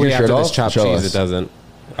 Well, hopefully your shirt after this off? chopped Show cheese, us. it doesn't.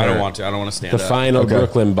 I don't want to. I don't want to stand The up. final Okay.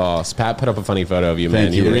 Brooklyn boss. Pat put up a funny photo of you, man.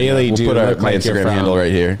 Thank you. really We'll do put look my like you're Instagram from- handle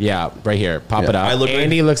right here. Yeah, right here. Pop Yeah. it up. I look like-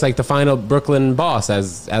 Andy looks like the final Brooklyn boss,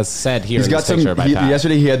 as said here He's in got this some. picture by Pat.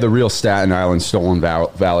 Yesterday, he had the real Staten Island stolen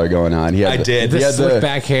valor going on. He had I the, did. He The had slick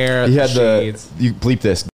back hair, He had shades. the. You bleep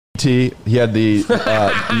this. He had the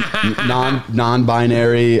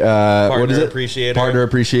non-binary what is it? appreciator. Partner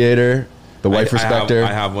appreciator. The wife I have- respecter.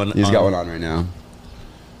 I have one He's got on. one on right now.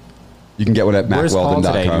 You can get one at Where's Paul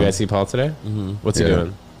today? Do you MacWeldon.com. guys see Paul today? Mm-hmm. What's he Yeah.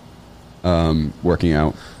 doing? Working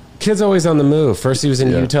out. Kid's always on the move. First he was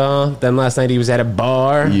in Yeah. Utah. Then last night he was at a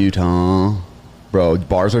bar. Utah. Bro,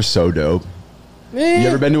 bars are so dope. Eh, You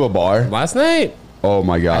ever been to a bar? last night? Oh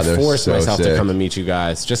my god, I they're forced so myself to sick. come and meet you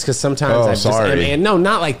guys just because sometimes Oh, I just sorry. and no,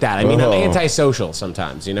 not like that. I mean, Oh. I'm antisocial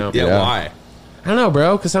sometimes. You know? Yeah, Yeah. why? I don't know,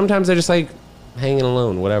 bro. Because sometimes I just like hanging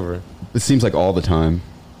alone. Whatever. It seems like all the time.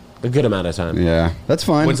 A good amount of time. Yeah, that's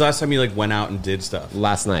fine. When's the last time you like went out and did stuff?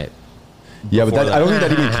 Last night. Yeah, but before that, I don't think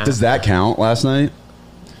that even does that count. Last night.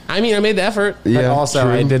 I mean, I made the effort, but Yeah, also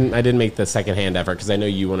true. I didn't make the second hand effort because I know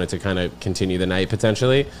you wanted to kind of continue the night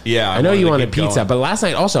potentially. Yeah, I know wanted you to wanted keep pizza, going. but last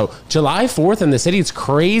night also July 4th in the city, it's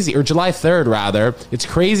crazy, or July 3rd rather. It's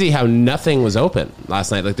crazy how nothing was open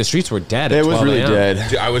last night. Like the streets were dead. At It was 12 really a.m. dead.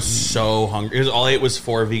 Dude, I was so hungry. Because all I ate was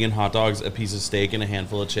 4 vegan hot dogs, a piece of steak, and a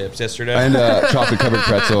handful of chips yesterday. And chocolate covered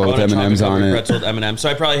pretzel Oh, with and a M&Ms on chocolate-covered it. pretzel with M&Ms. So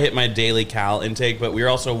I probably hit my daily cal intake, but we were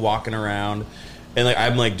also walking around, and like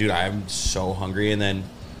I'm like, dude, I'm so hungry. And then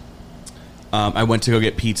I went to go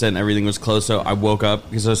get pizza, and everything was closed. So I woke up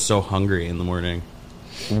because I was so hungry in the morning.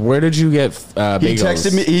 Where did you get bagels? He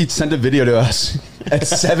texted me. He sent a video to us at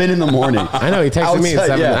 7 in the morning. I know he texted me at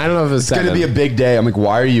 7. I don't know if it was it's 7. going to be a big day. I'm like,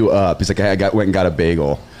 why are you up? He's like, went and got a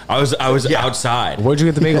bagel. I was outside. Where'd you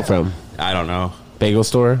get the bagel from? I don't know. Bagel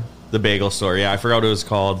store. The bagel store. Yeah, I forgot what it was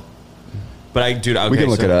called. But okay, We can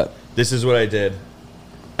look so it up. This is what I did.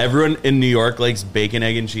 Everyone in New York likes bacon,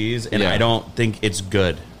 egg, and cheese, and Yeah. I don't think it's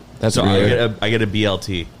good. That's so weird. I get a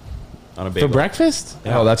BLT on a For bagel. breakfast?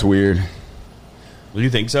 Oh, that's weird. Do you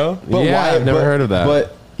think so? Yeah, I've never heard of that.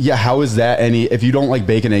 But yeah, how is that any? If you don't like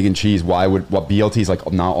bacon, egg, and cheese, why would BLT is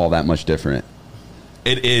like not all that much different?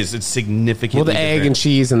 It is. It's significantly Well, the egg different. and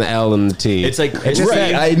cheese and the L and the T. It's like It's just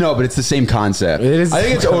Right, like I know, but it's the same concept. It is I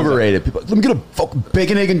think it's the same concept. overrated. People, let me get a fucking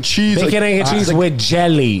bacon, egg, and cheese. bacon, like, egg, and cheese like, with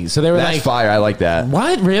jelly. So they were that's like, fire. I like that.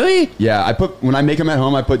 what? Really? Yeah, I put when I make them at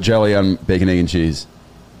home, I put jelly on bacon, egg, and cheese.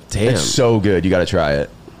 Damn. It's so good. You got to try it.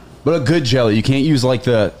 But a good jelly. You can't use like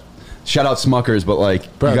the shout out Smuckers, but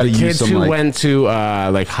like Bro, you got to the use kids some who like went to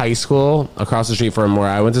like high school across the street from where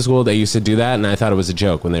I went to school, they used to do that, and I thought it was a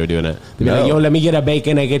joke when they were doing it. They'd be No. like, "Yo, let me get a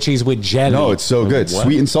bacon, egg, and cheese with jelly." no, it's so good. What?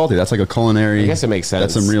 Sweet and salty. That's like a culinary. I guess it makes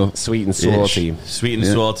sense. That's some real sweet and salty. sweet and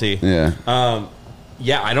Yeah. salty. Yeah.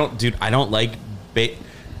 Yeah, I don't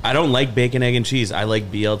like bacon, egg, and cheese. I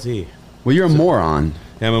like BLT. Well, you're a moron.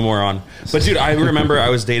 Yeah, I'm a moron. But dude, I remember I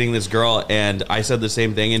was dating this girl, and I said the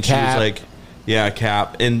same thing, and she Cap. was like, "Yeah,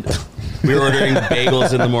 Cap." And We were ordering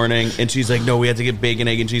bagels in the morning, and she's like, "No, we have to get bacon,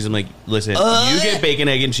 egg, and cheese." I'm like, "Listen, you get bacon,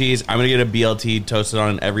 egg, and cheese. I'm gonna get a BLT toasted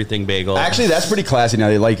on everything bagel." Actually, that's pretty classy now.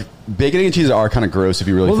 Like bacon, egg, and cheese are kind of gross if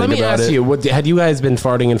you really Well, think let me about ask it. you: had you guys been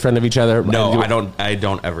farting in front of each other? no, I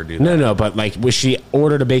don't ever do that. No, but like, was she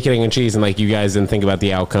ordered a bacon, egg, and cheese, and like you guys didn't think about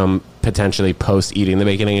the outcome potentially post eating the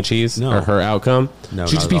bacon, egg, and cheese, No. or her outcome? No,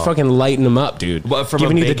 she'd not just at be all. fucking lighting them up, dude. What, from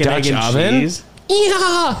Giving a you the bacon, egg, Dutch and oven. cheese?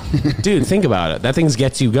 Yeah, dude, think about it. That thing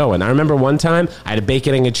gets you going. I remember one time I had a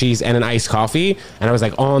bacon, egg, and cheese and an iced coffee, and I was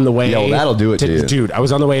like on the way. Yeah, well, that'll do it to you. Dude, I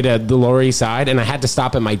was on the way to the Lower East Side, and I had to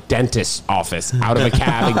stop at my dentist's office out of a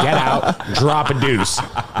cab and get out, drop a deuce.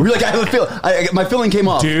 We're like, I have a feel. My feeling came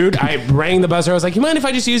off. Dude, I rang the buzzer. I was like, "You mind if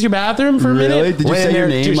I just use your bathroom for a Really? minute?" Did you Went say in your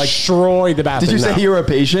there, name? Like- destroyed the bathroom. Did you say No. you were a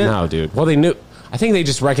patient? No, dude. Well, they knew. I think they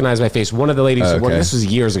just recognized my face. One of the ladies, Okay. this was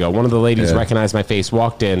years ago. One of the ladies Yeah. recognized my face,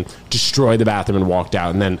 walked in, destroyed the bathroom, and walked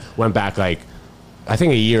out. And then went back like, I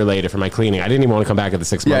think a year later for my cleaning. I didn't even want to come back at the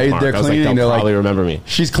 6 month Yeah, mark. they're I was cleaning, like, they're they'll like, probably remember me.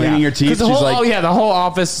 she's cleaning your teeth, 'Cause the she's whole, like- the whole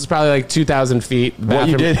office is probably like 2,000 feet. The What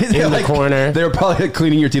you bathroom did in the like, corner. They were probably like,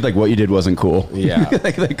 cleaning your teeth. Like what you did wasn't cool. Yeah.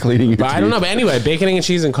 like cleaning your But teeth. I don't know. But anyway, bacon, egg, and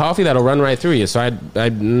cheese and coffee, that'll run right through you. So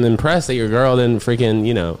I'm impressed that your girl didn't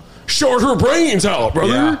freaking, short her brains out,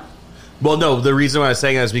 brother. Yeah. Well, no, the reason why I was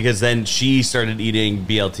saying that is because then she started eating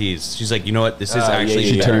BLTs. She's like, you know what? This is actually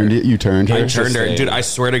yeah, You yeah. turned it. You turned her. I turned her. Interesting. Dude, I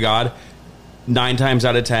swear to God, 9 times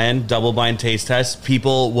out of 10, double blind taste test,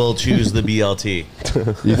 people will choose the BLT.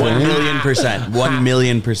 1,000,000%.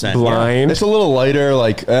 1,000,000%. Blind. It's a little lighter.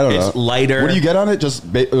 Like I don't know. It's lighter. What do you get on it? Just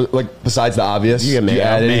like besides the obvious. You get Do mayo.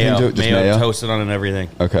 add anything to Mayo, it? Just mayo, mayo. toasted on and everything.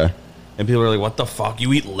 Okay. And people are like, what the fuck?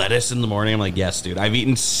 You eat lettuce in the morning? I'm like, yes, dude. I've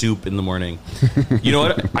eaten soup in the morning. You know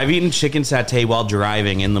what? I've eaten chicken satay while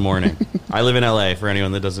driving in the morning. I live in LA, for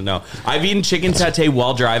anyone that doesn't know. I've eaten chicken satay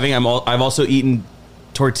while driving. I've also eaten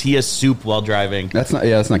tortilla soup while driving. That's not.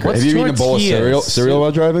 Yeah, that's not great. What's Have you eaten a bowl of tortillas? cereal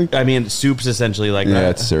while driving? I mean, soup's essentially like Yeah, that.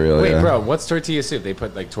 it's cereal. Wait, yeah. bro, what's tortilla soup? They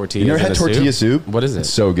put like tortillas. You never in had the tortilla soup? What is it? It's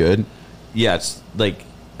so good. Yeah, it's like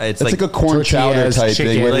It's like a corn Tortillas, chowder type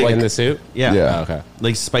chicken thing with like- like in the soup. yeah. Yeah. Oh, okay.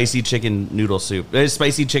 Like spicy chicken noodle soup.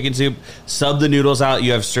 Spicy chicken soup. Sub the noodles out.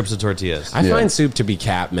 You have strips of tortillas. I Yeah. find soup to be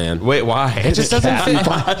cap, man. Wait, why? It just doesn't fit.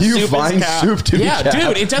 You Soup is find cap. soup to Yeah, be cap.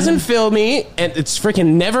 dude, it doesn't fill me, and it's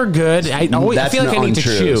freaking never good. I That's feel like I not need to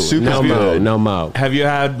untrue. chew. Soup no is mo, good. no mo. Have you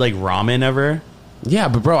had like ramen ever? Yeah,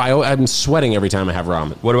 but bro, I'm sweating every time I have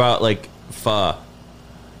ramen. What about like pho?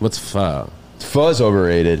 What's pho? Pho's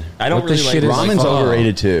overrated. I don't What the really like shit is Ramen's pho?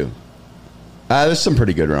 overrated too. There's some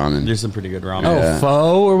pretty good ramen. There's some pretty good ramen. Oh, Yeah.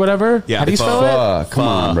 pho or whatever. Yeah, How do you pho. spell it? Come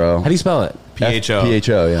on, bro. How do you spell it? PHO.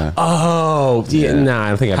 PHO, yeah. Oh, yeah. Yeah. Nah, I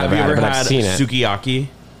don't think I've Have ever you had it, ever but I've had seen it. sukiyaki?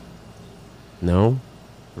 No,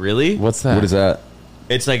 Really? what's that? What is that?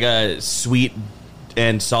 It's like a sweet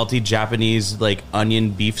and salty Japanese like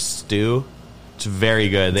onion beef stew. It's very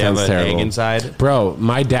good. They have Sounds an terrible. egg inside. Bro,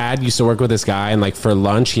 my dad used to work with this guy, and like for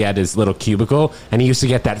lunch, he had his little cubicle, and he used to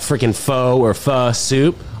get that freaking pho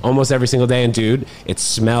soup almost every single day. And dude, it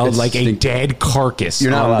smelled It's like a stink- dead carcass You're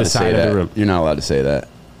not on allowed the to say side of the that. room. You're not allowed to say that.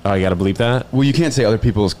 Oh, you got to bleep that. Well, you can't say other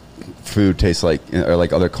people's food tastes like, or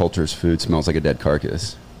like other cultures' food smells like a dead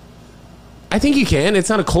carcass. I think you can. It's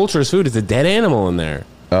not a culture's food. It's a dead animal in there.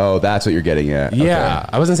 Oh, that's what you're getting at. Yeah, Okay.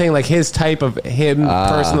 I wasn't saying like his type of him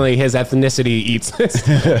personally, his ethnicity eats this.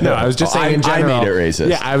 No, I was just saying in I general. made it racist.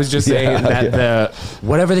 Yeah, I was just saying Yeah, that yeah. the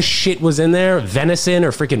whatever the shit was in there, venison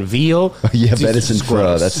or freaking veal. Yeah, it's venison just pho.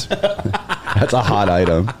 gross. That's a hot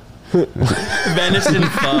item. Venison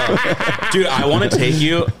pho. Dude, I want to take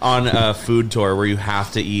you on a food tour where you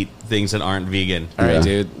have to eat things that aren't vegan. All right, Yeah.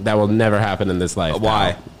 dude, that will never happen in this life.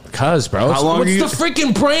 Why? Because, bro. How long what's are you- the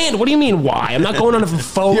freaking brand? What do you mean, why? I'm not going on a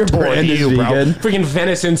phone Your tour brand to is you, bro. vegan. Freaking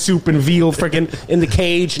venison soup and veal, freaking in the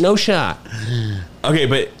cage. No shot. Okay,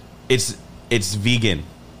 but it's vegan.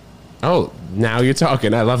 Oh, now you're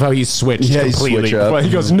talking. I love how he switched Yeah, he completely. switch up. But he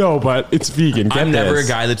goes, no, but it's vegan. Get I'm never this.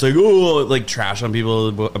 a guy that's like, oh, like trash on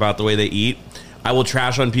people about the way they eat. I will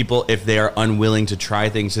trash on people if they are unwilling to try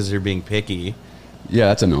things because they're being picky. Yeah,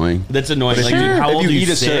 that's annoying. That's annoying. But Like, if you- dude, how if old you are you? eat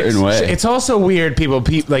a 6? certain way. It's also weird. People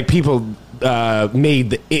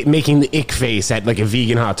made making the ick face at like a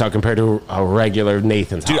vegan hot dog compared to a regular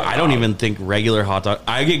Nathan's. Dude, hot I don't dog. even think regular hot dog.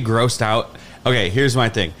 I get grossed out. Okay, here's my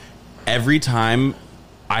thing. Every time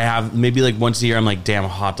I have, maybe like once a year, I'm like, damn, a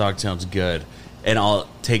hot dog sounds good. And I'll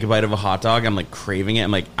take a bite of a hot dog. I'm like craving it.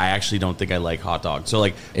 I'm like, I actually don't think I like hot dogs. So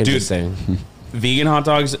like, dude, Interesting. vegan hot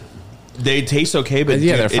dogs, they taste okay, but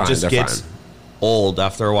Yeah, dude, they're it fine, just they're gets fine. old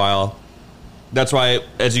after a while. That's why,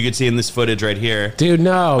 as you can see in this footage right here, Dude,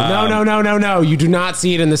 no. You do not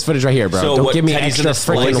see it in this footage right here, bro. So Don't what give me Teddy's extra gonna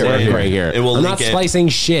slice freaking work it. right here. It will I'm link not it. slicing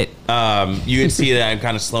shit. you can see that I'm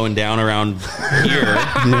kind of slowing down around here.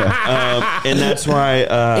 And that's why...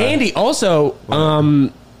 Andy, also,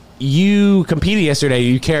 you competed yesterday.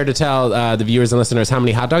 You care to tell the viewers and listeners how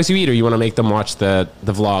many hot dogs you eat, or you want to make them watch the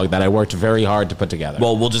vlog that I worked very hard to put together?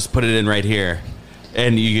 well, we'll just put it in right here.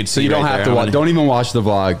 And you can see So you don't right have there to how watch. many- Don't even watch the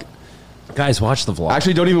vlog. Guys, watch the vlog.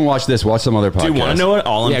 Actually, don't even watch this. Watch some other podcast. Do you want to know what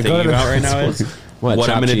all I'm Yeah, go thinking to the- about right now is? What, what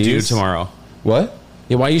I'm chopped going to do cheese? tomorrow. What?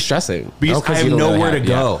 Yeah, why are you stressing? Because I 'cause have you don't nowhere to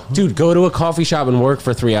go. yeah. Dude, go to a coffee shop and work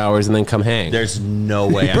for 3 hours and then come hang. There's no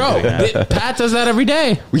way I'm Bro, doing that. Pat does that every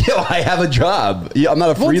day. Yeah, I have a job. Yeah, I'm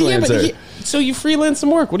not a Well, yeah, freelancer. so you freelance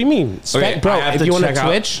some work. What do you mean? Okay, Bro, I have if to you want to check out-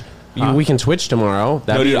 Twitch, we can Twitch tomorrow.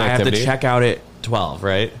 That'd No, be dude, an I have to activity. check out at 12,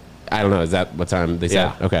 right? I don't know. Is that what time they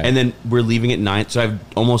said? Yeah. Okay. And then we're leaving at 9, so I have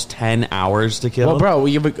almost 10 hours to kill. well, bro,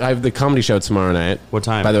 I have the comedy show tomorrow night. What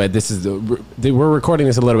time? By the way, we're recording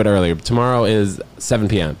this a little bit earlier. Tomorrow is 7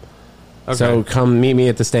 p.m. Okay. So come meet me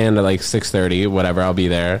at the stand at like 6:30, whatever. I'll be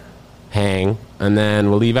there, hang, and then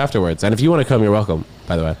we'll leave afterwards. And if you want to come, you're welcome.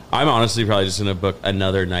 By the way, I'm honestly probably just going to book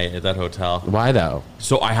another night at that hotel. why though?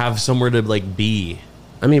 So I have somewhere to, like, be.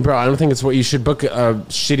 I mean, bro, I don't think it's what you should book a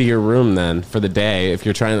shittier room then for the day if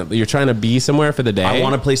you're trying to be somewhere for the day. I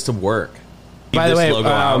want a place to work. By Keep the this way, logo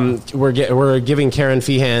out. we're giving Karen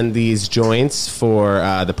Feehan these joints for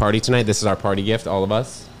the party tonight. This is our party gift, all of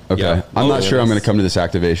us. Okay. Yeah. I'm Oh, not sure I'm yes. going to come to this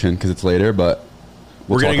activation because it's later, but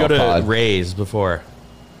We're going to talk go to off pod. Ray's before.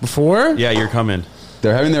 Before? Yeah, you're coming.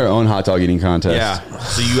 They're having their own hot dog eating contest. Yeah.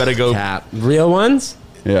 So you got to go. Cap. Real ones?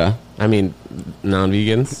 Yeah. I mean,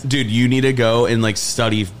 non-vegans. Dude, you need to go and, like,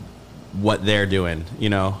 study what they're doing, you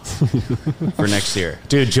know, for next year.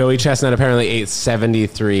 Dude, Joey Chestnut apparently ate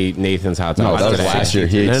 73 Nathan's hot No, dogs that was today. last year.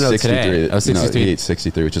 He ate No, 63. today. Oh, No, 63. he ate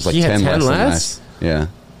 63, which is like He had 10 10 less than less? that. Yeah.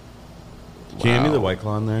 Can you hand me the White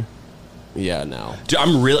Claw in there? Yeah, no. Dude,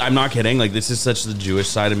 I'm not kidding. Like, this is such the Jewish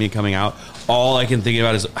side of me coming out. All I can think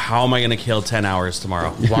about is how am I going to kill 10 hours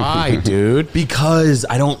tomorrow? Why, dude? Because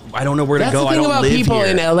I don't know where That's to go. the I thing don't about live people here.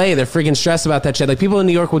 in LA. They're freaking stressed about that shit. Like, people in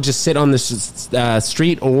New York will just sit on the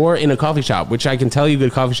street or in a coffee shop, which I can tell you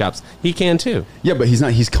good coffee shops. He can too. Yeah, but he's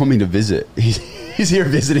not. He's coming to visit. He's here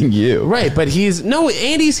visiting you. Right, but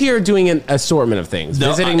Andy's here doing an assortment of things. No,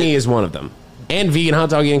 Visiting me is one of them. And vegan hot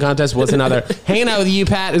dog eating contest was another. Hanging out with you,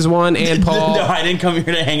 Pat, is one, and Paul. No, I didn't come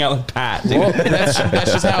here to hang out with Pat. Dude. Well, that's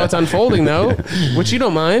just how it's unfolding, though. Which you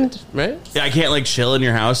don't mind, right? I can't, like, chill in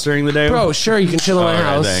your house during the day, Bro, sure, you can chill in my All right,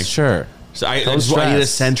 house. thanks. Sure. So I Don't just want you to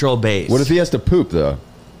stress. central base. What if he has to poop though?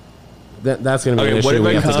 That's going to be Okay, an what issue if we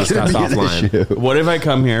I have to come- discuss It's gonna be an offline. issue. What if I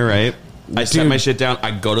come here, right? I set Dude. my shit down.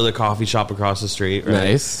 I go to the coffee shop across the street. Right?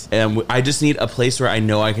 Nice. And I just need a place where I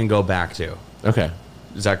know I can go back to. Okay,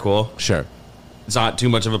 Is that cool? sure. It's not too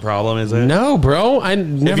much of a problem, is it? No, bro, I If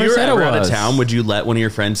never you were said it ever was. out of town, would you let one of your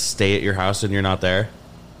friends stay at your house and you're not there?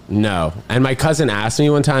 No. And my cousin asked me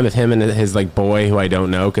one time if him and his like boy who I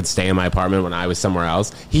don't know could stay in my apartment when I was somewhere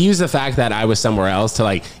else. He used the fact that I was somewhere else to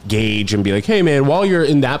like gauge and be like, "Hey man, while you're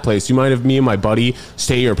in that place, you mind if me and my buddy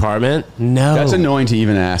stay at your apartment?" No. That's annoying to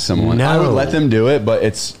even ask someone. No. I would let them do it,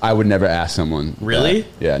 but I would never ask someone. Really? that.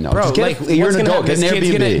 Yeah, no. Bro, Just get, like, you're what's an gonna adult. happen? Get an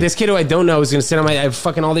This kid's Airbnb. this kid who I don't know is gonna sit on my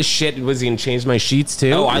fucking all this shit. Was he gonna change my sheets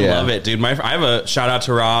too? Oh, I Yeah. love it, dude. I have a shout out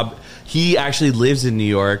to Rob. He actually lives in New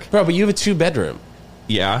York. Bro, but you have a 2-bedroom.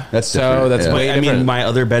 Yeah. That's So different. that's yeah. way- I mean, different. my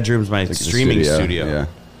other bedroom's my Like the streaming studio. Yeah.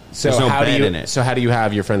 So There's no how bed do you? in it. So how do you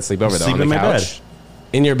have your friends sleep over though? Sleep On the in my couch?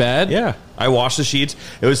 bed. In your bed? Yeah. I wash the sheets.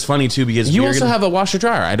 It was funny too because You we were also gonna- have a washer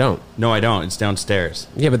dryer. I don't. No, I don't. It's downstairs.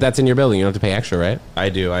 Yeah, but that's in your building. You don't have to pay extra, right? I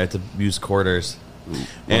do. I have to use quarters.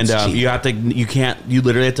 And That's cheap. you have to. You can't. You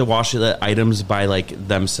literally have to wash the items by like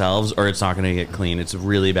themselves, or it's not going to get clean. It's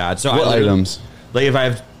really bad. So What I literally- items? Like if I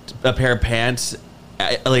have a pair of pants,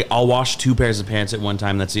 I'll wash 2 pairs of pants at one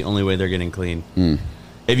time. That's the only way they're getting clean.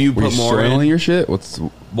 If you Were put you more soiling in, your shit? well,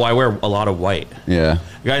 I wear a lot of white. Yeah.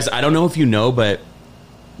 Guys, I don't know if you know, but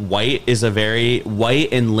white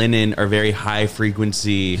and linen are very high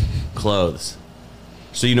frequency clothes.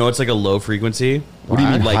 So you know it's like a low frequency. What do you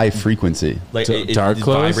mean Like- high frequency? Like So it dark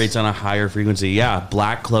clothes? vibrates on a higher frequency. Yeah,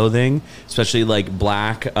 black clothing, especially like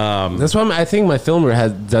black. That's why I think my filmer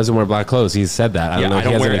doesn't wear black clothes. He's said that. I don't know. I He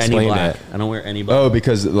don't hasn't wear any explained black. it. I don't wear any black. Oh,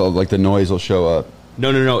 because like the noise will show up.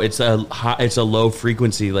 No. It's a low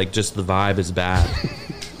frequency. Like just the vibe is bad.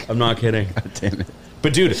 I'm not kidding. Damn it.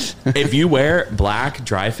 But dude, if you wear black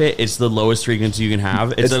dry fit, it's the lowest frequency you can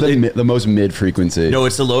have. It's the most mid frequency. No,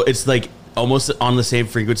 it's the low. It's like almost on the same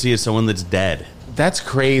frequency as someone that's dead. That's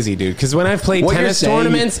crazy, dude. Because when I've played What you're tennis saying-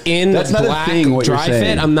 tournaments in that's not a black thing, what you're dry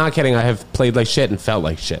saying. fit, I'm not kidding. I have played like shit and felt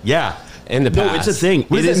like shit. Yeah. In the No, past. it's a thing.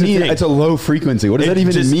 What It does is that mean? a thing. It's a low frequency. What does that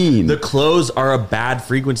even Just- mean? The clothes are a bad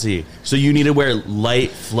frequency. So you need to wear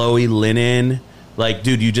light, flowy linen. Like,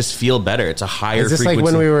 dude, you just feel better. It's a higher Is this frequency. like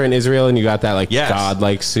when we were in Israel and you got that like Yes.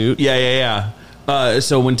 god-like suit? Yeah.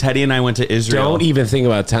 So when Teddy and I went to Israel. Don't even think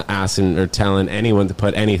about asking or telling anyone to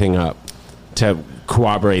put anything up to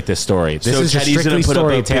corroborate this story. This So is just Teddy's strictly gonna put up a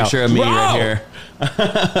story tale. picture of me Bro! right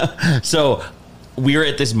here. So we were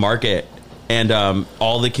at this market, and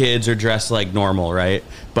all the kids are dressed like normal, right?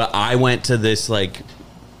 But I went to this like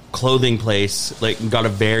clothing place, like got a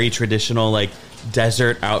very traditional like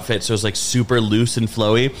desert outfit, so it was like super loose and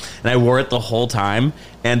flowy, and I wore it the whole time.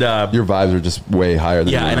 And Your vibes are just way higher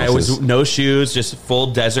than yeah, and I everyone was else's. no shoes, just full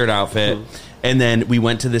desert outfit. And then we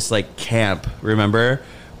went to this like camp. Remember,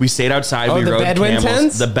 we stayed outside. Oh, we the rode Bedouin camels,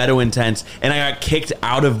 tents? the Bedouin tents, and I got kicked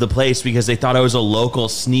out of the place because they thought I was a local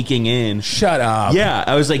sneaking in. Shut up. Yeah,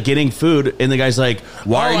 I was like getting food, and the guy's like,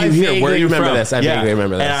 "Why Oh, are I you here? Where are vaguely you remember from?" this. I vaguely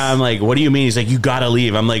remember this. And I'm like, "What do you mean?" He's like, "You gotta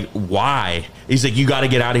leave." I'm like, "Why?" He's like, "You gotta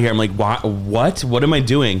get out of here." I'm like, "Why? What? What am I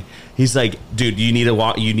doing?" He's like, "Dude, you need to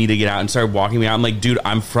walk. You need to get out." And started walking me out. I'm like, "Dude,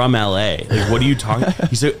 I'm from LA. Like, what are you talking?"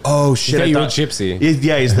 He's like, "Oh shit, thought I you were a thought-" gypsy.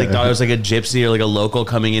 Yeah, he's like, thought I was like a gypsy or like a local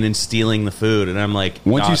coming in and stealing the food. And I'm like,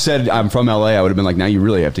 Once you "Nah." said I'm from LA, I would have been like, now you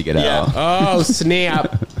really have to get Yeah. out. Oh,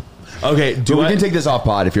 snap. Okay, But we can take this off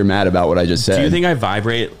pod if you're mad about what I just said. do you think I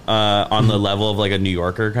vibrate on the level of like a New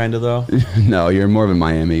Yorker kind of though? No, you're more of a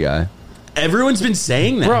Miami guy. Everyone's been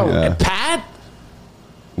saying that. Bro, Yeah. Pat,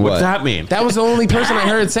 What's What? that mean? that was the only person I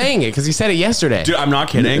heard saying it because he said it yesterday. Dude, I'm not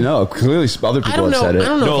kidding. No, clearly other people don't have know. said it. I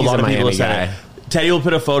don't know. No, if a he's lot a of people Miami have said guy. it. Teddy will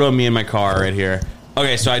put a photo of me in my car right here.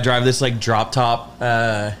 Okay, so I drive this like drop top.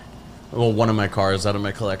 Well, one of my cars out of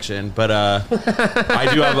my collection, but I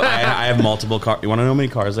do have. I have multiple cars. You want to know how many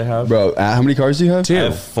cars I have? Bro, how many cars do you have? Two. I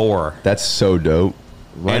have 4. That's so dope.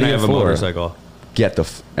 Why And do I you have a 4? motorcycle. Get the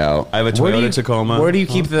out. I have a Where do Toyota you- Tacoma. Where do you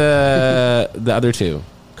keep the other two?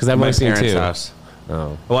 Because I've my only seen parents' two. house?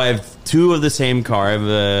 Oh. Well, I have 2 of the same car. I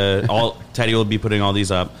have all. Teddy will be putting all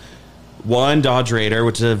these up. One Dodge Raider,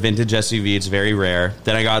 which is a vintage SUV. It's very rare.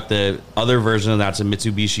 Then I got the other version of that's a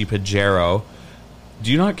Mitsubishi Pajero.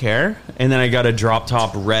 Do you not care? And then I got a drop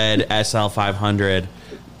top red SL 500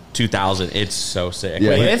 2000. It's so sick.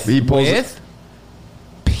 Yeah, With, he pulls with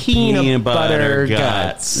peanut butter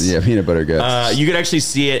guts. Yeah, peanut butter guts. You could actually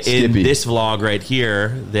see it in Skippy. this vlog right here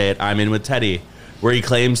that I'm in with Teddy, where he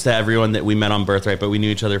claims to everyone that we met on Birthright, but we knew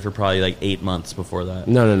each other for probably like 8 months before that.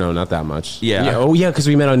 No, not that much. Yeah. Oh, yeah, because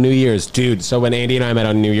we met on New Year's. Dude, so when Andy and I met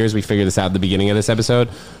on New Year's, we figured this out at the beginning of this episode.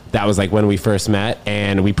 That was like when we first met,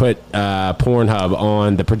 and we put Pornhub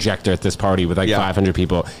on the projector at this party with like Yeah. 500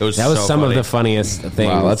 people. It was that was so some funny. of the funniest things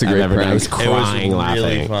Wow, that's a I've great ever done. I was prank. crying, It was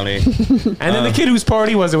really laughing. funny. And then the kid whose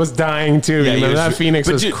party was it was dying too. Yeah, Remember he that was- Phoenix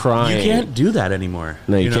but was dude, crying. You can't do that anymore.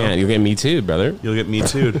 No, you know? can't. You'll get me too, brother. You'll get me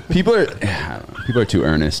too. people are too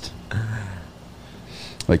earnest.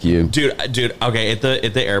 Like you. dude. Okay, at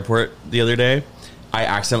the airport the other day, I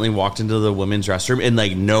accidentally walked into the women's restroom and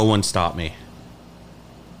like no one stopped me.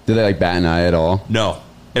 Did they like bat an eye at all? No,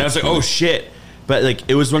 and I was like, oh shit! But like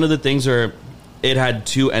it was one of the things where it had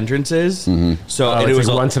 2 entrances, so Oh, and it's it was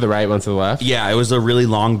like a- one to the right, one to the left. Yeah, it was a really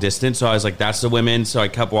long distance, so I was like, "That's the women." So I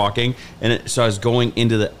kept walking, and so I was going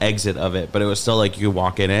into the exit of it, but it was still like you could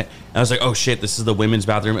walk in it. And I was like, "Oh shit, this is the women's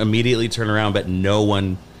bathroom." Immediately turn around, but no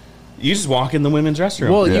one. You just walk in the women's restroom.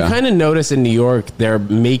 Well, you Yeah. kind of notice in New York, they're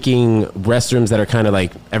making restrooms that are kind of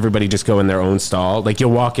like everybody just go in their own stall. Like you'll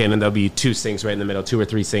walk in and there'll be 2 sinks right in the middle, 2 or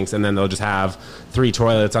 3 sinks, and then they'll just have 3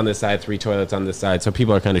 toilets on this side, 3 toilets on this side. So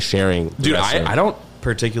people are kind of sharing. the dude, restroom. I don't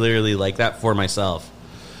particularly like that for myself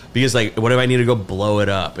because like, what if I need to go blow it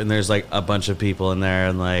up and there's like a bunch of people in there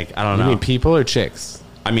and like I don't You know. mean people or chicks?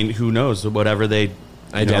 I mean, who knows? Whatever they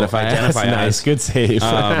Identify as. as. Nice, good save.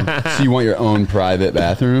 So you want your own private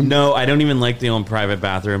bathroom? No, I don't even like the own private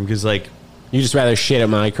bathroom because like. You just rather shit at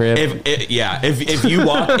my crib. If you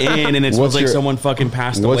walk in and it smells What's like your- someone fucking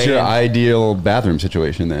passed away. What's your ideal bathroom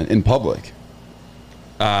situation then in public?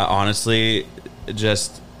 Honestly,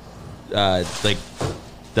 just like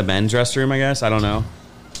the men's restroom, I guess. I don't know.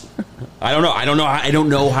 I don't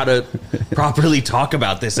know how to properly talk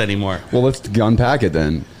about this anymore. Well, let's unpack it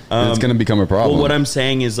then. It's going to become a problem. Well, what I'm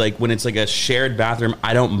saying is like when it's like a shared bathroom,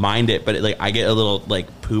 I don't mind it, but like I get a little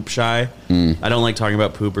like poop shy. I don't like talking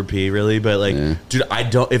about poop or pee really, but like, Yeah. dude, I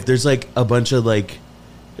don't. If there's like a bunch of like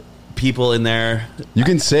people in there, You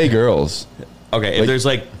can say girls. okay. If Like, there's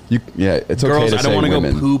like Yeah, it's okay girls, to I say don't want to go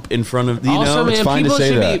women. poop in front of you also, know. man, fine to people say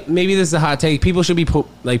should that. be. Maybe this is a hot take. People should be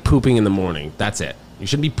pooping in the morning. That's it. You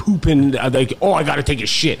shouldn't be pooping like, oh, I got to take a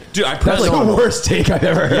shit. Dude, I That's like the worst take I've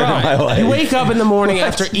ever heard in my life. You wake up in the morning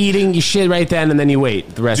after eating, you shit right then, and then you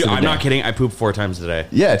wait the rest Dude, of the I'm day. not kidding. I poop 4 times a day.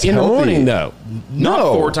 Yeah, it's In healthy. the morning, though. Not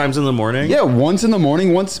No. 4 times in the morning. Yeah, once in the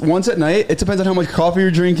morning, once at night. It depends on how much coffee you're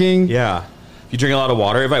drinking. Yeah. If you drink a lot of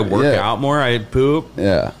water, if I work Yeah. out more, I poop.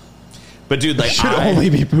 Yeah. But dude, like Should I only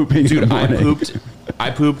be pooping. Dude, in the I morning.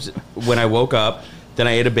 pooped when I woke up. Then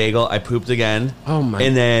I ate a bagel. I pooped again. Oh my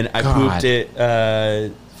And then I God. pooped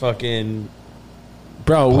at fucking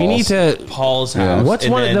Bro, we Paul's. need to. Paul's Yeah. house. What's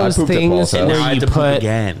and one of then those I pooped at things Paul's where house. now I have you to poop put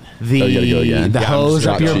again. the Oh, you gotta go again? the Yeah, hose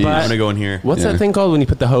I'm up your cheese. I'm butt? gonna go in here. What's Yeah. that thing called when you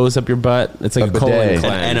put the hose up your butt? It's like A a colon bidet.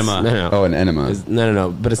 cleanse. An enema. No, no. Oh, an enema. No,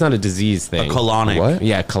 but it's not a disease thing. Colonic. What?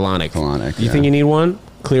 Yeah, colonic. Colonic, You yeah. think you need one?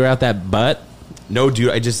 Clear out that butt? No, dude.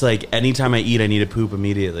 I just like anytime I eat, I need to poop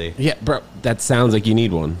immediately. Yeah, bro. That sounds like you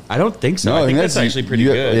need one. I don't think so. I think that's actually pretty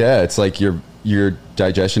good. Yeah, it's like your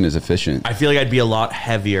digestion is efficient. I feel like I'd be a lot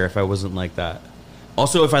heavier if I wasn't like that.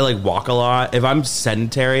 Also, if I like walk a lot, if I'm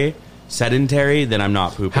sedentary, then I'm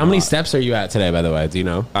not pooping. How a many lot. steps are you at today, by the way? Do you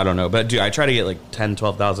know? I don't know, but dude, I try to get like 10,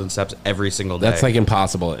 12,000 steps every single day. That's like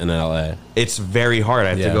impossible in LA. it's very hard. I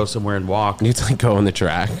have Yeah. to go somewhere and walk. You need to like go on the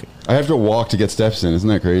track. I have to walk to get steps in. Isn't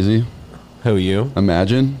that crazy? Who you?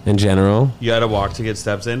 Imagine. In general? You got to walk to get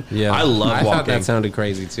steps in. I love I thought walking. that sounded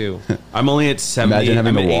crazy too. I'm only at 70. Imagine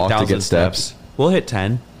having I'm to at walk to 8,000 get steps. We'll hit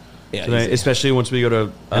 10. Yeah, Tonight, easy. especially once we go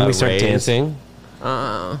to And we start Ray's. dancing.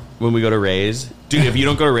 When we go to Ray's. Dude, if you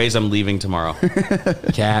don't go to Ray's, I'm leaving tomorrow.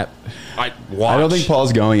 Cat. I watch. I don't think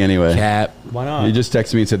Paul's going anyway. Cat. Why not? He just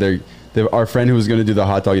texted me and said our friend who was going to do the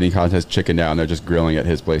hot dog eating contest chickened out and they're just grilling at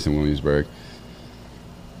his place in Williamsburg.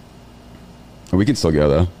 We can still go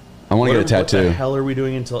though. I want to get a What the tattoo. hell are we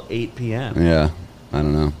doing until 8 p.m.? Yeah, I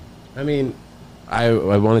don't know. I mean, I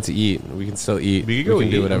wanted to eat. We can still eat. We could go can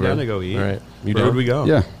eat. do I'm whatever. down to go eat. All right. You Where down? would we go?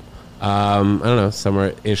 Yeah, I don't know.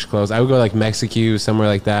 Somewhere ish close. I would go like Mexico, somewhere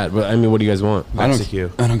like that. But I mean, what do you guys want? Mexico.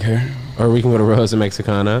 I don't care. Or we can go to Rosa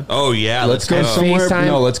Mexicana. Oh, yeah. Let's go go. somewhere. FaceTime?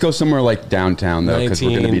 No, let's go somewhere like downtown though, because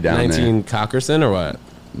we're going to be down 19 Cockerson or what? there.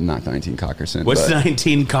 Not 19 Cockerson. What's but-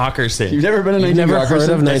 19 Cockerson? You've never been to 19 never Cockerson? heard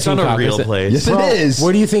of That's not 19 a real Cockerson? place. Yes, Bro, it is.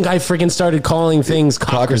 where do you think I freaking started calling things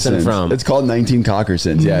Cockerson from? It's called 19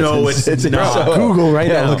 Cockersons. Yeah, No, it's not. Google right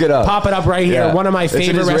yeah, now. Look it up. Pop it up right here. Yeah. One of my It's an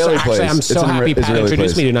favorite Israeli restaurants. Actually, place. I'm It's so an happy Pat Israeli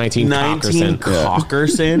introduced place. me to 19 19 Cockerson.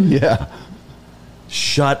 Cockerson? Yeah.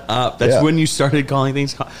 Shut up. That's Yeah. when you started calling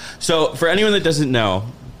things. So, for anyone that doesn't know,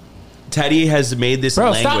 Teddy has made this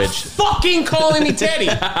Bro, language. stop fucking calling me Teddy.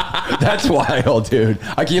 That's wild, dude.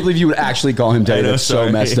 I can't believe you would actually call him Teddy. I know, That's sorry.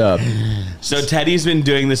 so messed up. So Teddy's been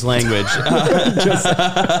doing this language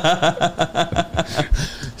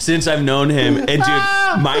since I've known him. And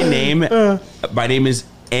dude, my name is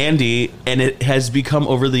Andy, and it has become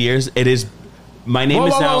over the years. It is my name Whoa,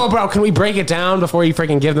 is whoa, now. whoa, bro. Can we break it down before you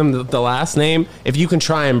freaking give them the last name? If you can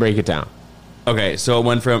try and break it down. Okay, so it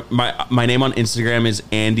went from my name on Instagram is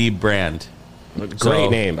Andy Brand. Great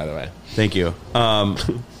name, by the way. Thank you.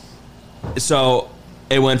 So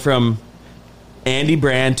it went from Andy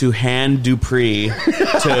Brand to Han Dupree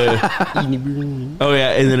to oh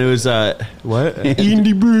yeah, and then it was what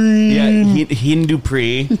Indy Breen. yeah Hin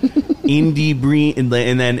Dupree, Indy Breen, and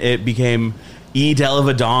then it became E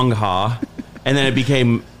Delavadongha, and then it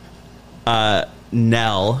became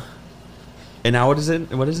Nell, and now what is it?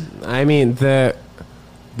 I mean, the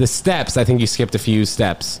steps, I think you skipped a few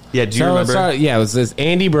steps. Yeah, do you remember? It was this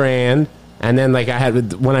Andy Brand. And then, like,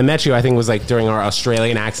 when I met you, I think it was like during our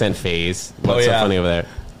Australian accent phase. What's so yeah. funny over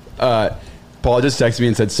there? Paul just texted me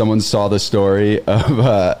and said someone saw the story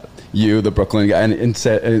of you, the Brooklyn guy, and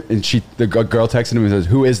said, and the girl texted him and says,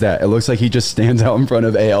 "Who is that? It looks like he just stands out in front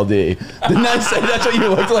of ALD." Didn't I say that's what you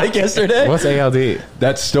looked like yesterday? What's ALD?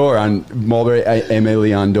 That store on Mulberry Aimé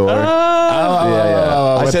Leon Door. Yeah.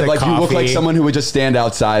 I with said the like you look like coffee. someone who would just stand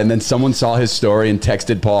outside, and then someone saw his story and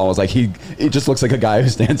texted Paul. And was like, he just looks like a guy who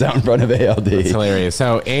stands out in front of ALD. It's hilarious.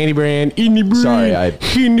 So Andy Brand, Indy Breen, Sorry,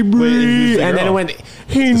 Hindi who's Breen, the and then it girl? went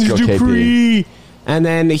Hindi girl, KP. Dupree, and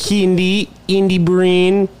then Hindi, Indy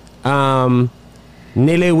Breen, Nilewe,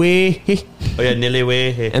 Oh yeah,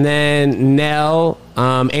 Niliwe. and then Nell,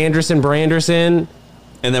 Anderson Branderson.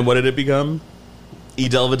 And then what did it become? E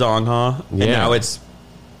Delavadongha, and Yeah. now it's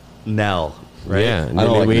Nell, right? Yeah, I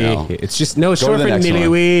don't like Nell. Nilewe. It's just no, it's Go to short the for next one.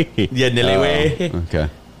 Nilewe. Yeah, Niliwe. Okay.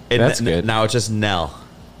 And That's good. Now it's just Nell.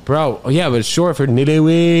 Bro, yeah, but it's short for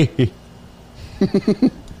Nilewe.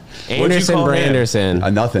 Anderson call him?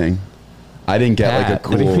 Branderson. Nothing. I didn't get like a Pat,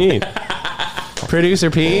 cool. What do you mean?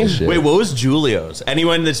 Producer P? Shit. Wait, what was Julio's?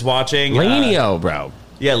 Anyone that's watching? Lanio, bro.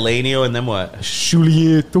 Yeah, Lanio, and then what?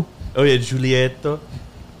 Julieto. Oh yeah, Giulietto.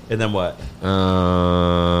 And then what?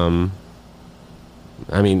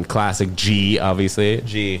 I mean, classic G, obviously.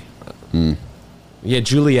 G. Yeah,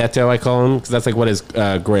 Giulietto, I call him, because that's like what his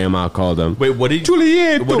grandma called him. Wait, what did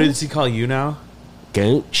Giulietto. What does he call you now?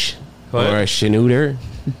 Gooch. What? Or a Schnooter.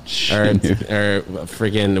 or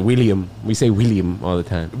freaking William. We say William all the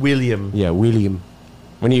time. William. Yeah, William.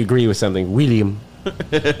 When you agree with something, William.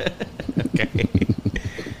 Okay.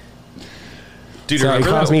 Dude, So he remember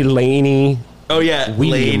calls that- me Laney. Oh yeah,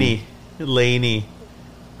 William. Laney.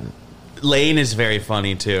 Lane is very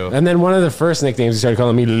funny too. And then one of the first nicknames he started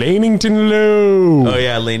calling me Lanington Low. Oh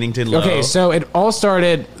yeah, Lanington Low. Okay, so it all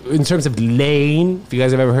started in terms of Lane. If you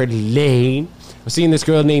guys have ever heard Lane, I was seeing this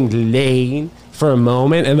girl named Lane for a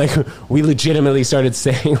moment, and like we legitimately started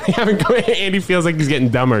saying, Andy feels like he's getting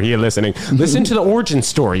dumber here listening. Listen to the origin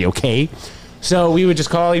story, okay? So we would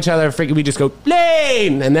just call each other, we just go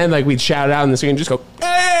Lane, and then like we'd shout out on the screen, just go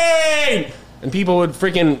Lane. And people would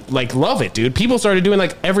freaking like love it, dude. People started doing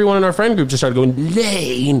like everyone in our friend group just started going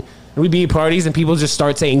Lane. And we'd be at parties and people just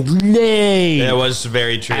start saying Lane. Yeah, it was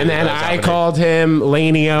very true. And then That was I happening. called him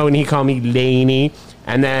Laneo and he called me Laney.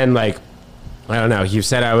 And then like I don't know, you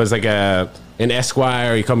said I was like an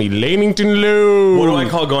Esquire, he called me Lanington Lou. What do I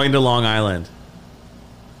call going to Long Island?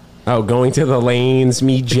 Oh, going to the lanes,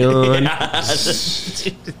 me John.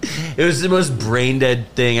 It was the most brain dead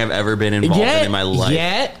thing I've ever been involved in my life.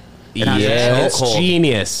 Yeah, has a it's chokehold.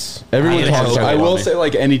 genius. Everyone I talks. know. I will say,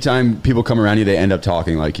 like, anytime people come around you, they end up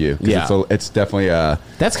talking like you. 'Cause Yeah. it's definitely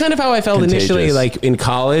That's kind of how I felt Contagious. initially, like in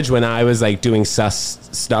college when I was like doing sus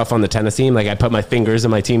stuff on the tennis team. Like I put my fingers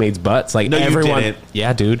in my teammates' butts. Like No, you everyone, didn't.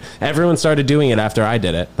 yeah, dude. Everyone started doing it after I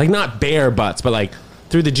did it. Like not bare butts, but like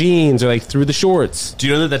through the jeans or like through the shorts, Do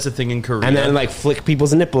you know that that's a thing in Korea? and then like flick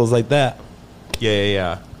people's nipples like that.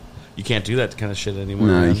 yeah. You can't do that kind of shit anymore.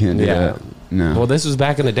 no, man. you can't do Yeah. that. No. Well, this was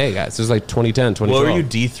back in the day, guys. This was like 2010, 2012. What were you,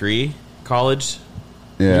 D3 college?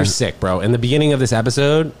 yeah. You're sick, bro. In the beginning of this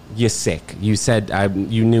episode, you're sick. You said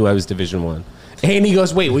you knew I was Division 1. And he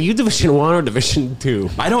goes, wait, were you Division 1 or Division 2?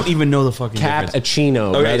 I don't even know the fucking difference.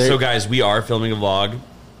 Cappuccino, Okay, brother. so guys, we are filming a vlog.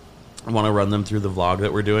 I want to run them through the vlog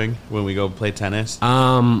that we're doing when we go play tennis.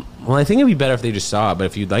 Well, I think it'd be better if they just saw it, but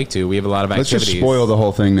if you'd like to, we have a lot of Let's activities. just spoil the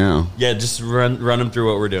whole thing now. Yeah, just run them through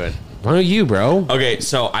what we're doing. Why don't you, bro? Okay,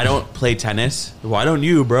 so I don't play tennis. Why don't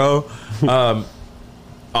you, bro?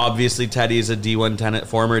 Obviously, Teddy is a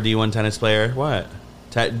former D1 tennis player. What?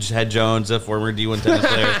 Ted Jones, a former D1 tennis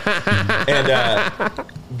player.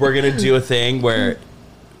 And we're going to do a thing where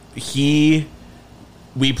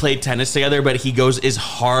we play tennis together, but he goes as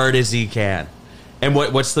hard as he can. And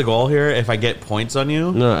what's the goal here? If I get points on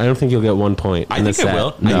you? No, I don't think you'll get 1 point. I in the think I set.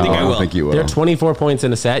 will. No, I think I will. don't think you will. There are 24 points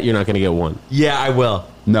in a set. You're not going to get 1. Yeah, I will.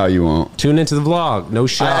 No, you won't. Tune into the vlog. No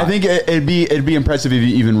shot. I think it'd be impressive if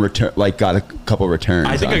you even got a couple returns.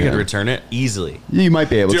 I think on I could him. return it easily. You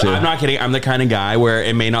might be able Dude, to. I'm not kidding. I'm the kind of guy where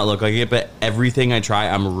it may not look like it, but everything I try,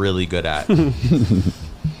 I'm really good at.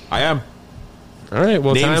 I am. All right,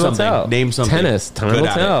 well, Name time will something. tell. Name something. Tennis. Time Good will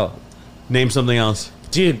at tell. Name something else.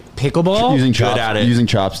 Dude, pickleball? using at it. using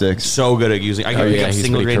chopsticks. So good at using. I can Oh, pick yeah, up he's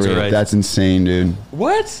single pretty grains of Korean. rice. That's insane, dude.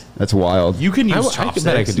 What? That's wild. You can use I bet I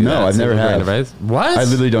chopsticks. could do No, that. I've never Single grain have. of rice. What? I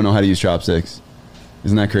literally don't know how to use chopsticks.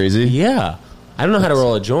 Isn't that crazy? Yeah. I don't know how to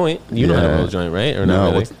roll a joint. You know how to Yeah. roll a joint, right? Or No.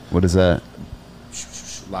 not really? What is that?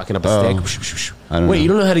 Locking up a Oh. stick. I don't Wait, know. you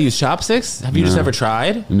don't know how to use chopsticks? Have you just No. never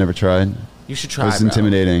tried? I've never tried. You should try. It's bro.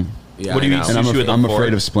 intimidating. Yeah, What do you I eat know. And Sushi with a I'm fork?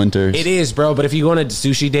 afraid of splinters. It is, bro. But if you go on a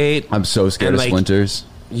sushi date, I'm so scared And, of like, splinters.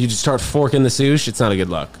 you just start forking the sushi. It's not a good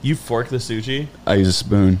look. You fork the sushi? I use a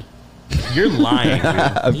spoon. You're lying, dude.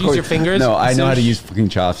 Of Use your fingers? No, I know how to Sushi? use fucking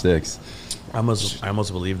chopsticks. I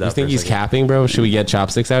almost believe that. You think for a he's second. capping, bro? Should we get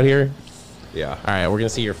chopsticks out here? Yeah. All right, we're gonna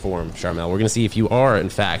see your form, Charmel. We're gonna see if you are, in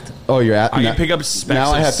fact. Oh, you're at. I can pick up specks Now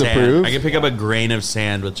of I have sand. to prove. I can pick up a grain of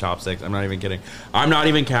sand with chopsticks. I'm not even kidding. I'm not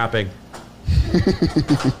even capping.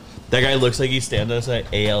 That guy looks like he stands us at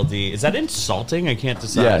ALD. Is that insulting? I can't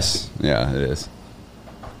decide. Yes. Yeah, it is.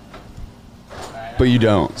 But you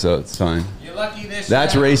don't, so it's fine. You're lucky this.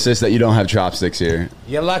 That's racist that you don't have chopsticks here.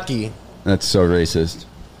 You're lucky. That's so racist.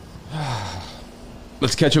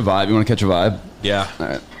 Let's catch a vibe. You want to catch a vibe? Yeah. All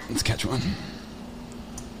right, let's catch one.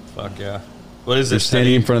 Fuck yeah. What is You're this?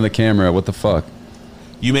 standing in front of the camera. What the fuck?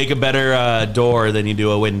 You make a better door than you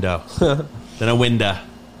do a window. Than a window.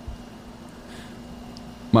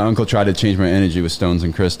 My uncle tried to change my energy with stones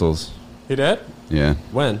and crystals. You did? Yeah,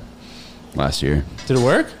 When? last year. Did it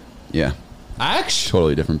work? Yeah, Actually,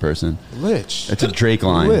 totally different person. Lich. It's a Drake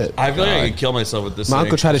line. Lit. I feel like I could kill myself with this My thing.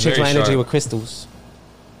 uncle tried to It's change very my energy sharp. with crystals.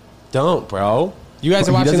 Don't, bro. You guys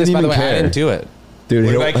are He watching doesn't this, by the way. even I care. didn't do it. Dude,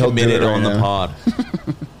 What if I he'll do committed it right on the now. pod?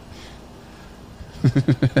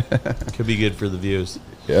 Could be good for the views.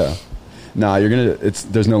 Yeah. Nah, you're gonna.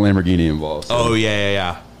 There's no Lamborghini involved. So. Oh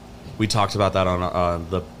yeah. We talked about that on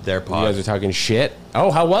their You pod. guys are talking shit. Oh,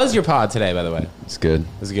 how was your pod today, by the way? It's good.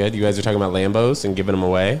 Was it good? You guys are talking about Lambos and giving them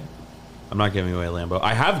away. I'm not giving away a Lambo.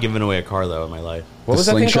 I have given away a car though in my life. What The was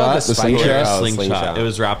that thing called? slingshot? The Spider? slingshot? Oh, Slingshot. It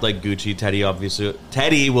was wrapped like Gucci. Teddy obviously.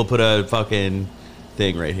 Teddy will put a fucking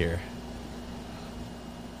thing right here.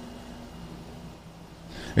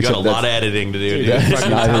 You got a lot of editing to do, dude. Dude, That's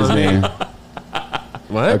not his name.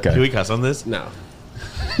 What? Okay. Can we cuss on this? No.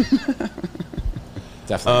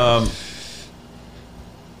 Definitely. not.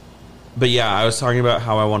 But yeah, I was talking about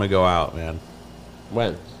how I want to go out, man.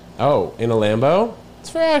 When? Oh, in a Lambo? It's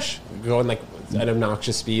fresh. Going like at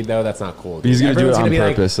obnoxious speed though. That's not cool. He's gonna do it Everyone's on be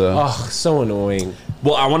like, purpose, though. Oh, so annoying.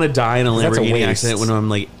 Well, I want to die in a That's a Lamborghini waste. accident when I'm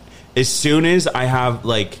like, as soon as I have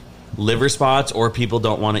like liver spots or people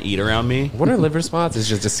don't want to eat around me. What are liver spots? It's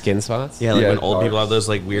just skin spots. Yeah, like Yeah, when old people ours. have those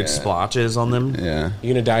like weird Yeah. splotches on them. Yeah.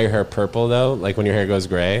 You gonna dye your hair purple though? Like when your hair goes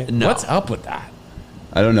gray? No. What's up with that?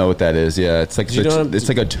 I don't know what that is. Yeah, it's like You know- it's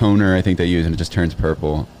like a toner I think they use and it just turns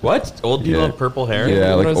purple. What? Old people Yeah. have purple hair? Yeah,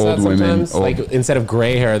 You like notice old that women. sometimes? Old, Like instead of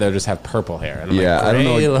gray hair, they'll just have purple hair. And I'm Yeah, like, I don't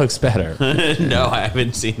know gray what- looks better. No, I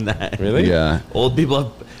haven't seen that. Really? yeah. Old people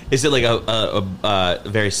have. Is it like a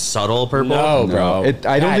very subtle purple? No, No, bro. I don't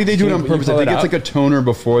God, think they do it on you purpose. I pull think it it's up? like a toner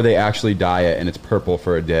before they actually dye it, and it's purple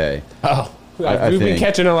for a day. Oh, I we've been think.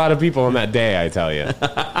 catching a lot of people on that day. I tell you,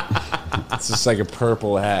 it's just like a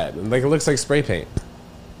purple head, and like it looks like spray paint.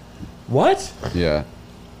 What? Yeah.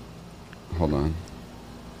 Hold on.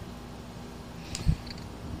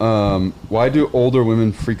 Why do older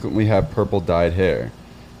women frequently have purple dyed hair?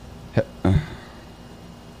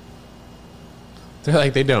 They're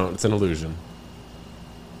like they don't. It's an illusion.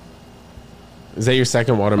 Is that your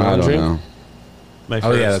second I watermelon don't drink? know. My Oh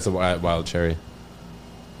first. yeah, that's a wild cherry.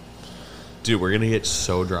 Dude, we're gonna get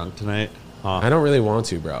so drunk tonight. Huh? I don't really want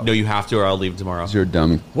to, bro. No, you have to, or I'll leave tomorrow. You're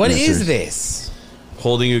dumb. What is answers. this?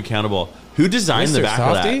 Holding you accountable. Who designed the Mr. back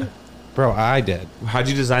Softy? of Bro, I did. that? How'd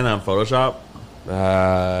you design that on Photoshop?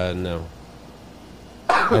 No.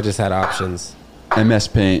 I just had options. MS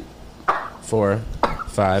Paint. 4,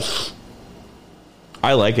 5.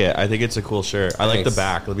 I like it. I think it's a cool shirt. I like the Thanks.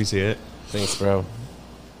 back. Let me see it. Thanks, bro.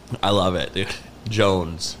 I love it, dude.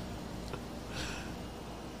 Jones.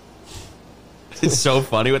 It's so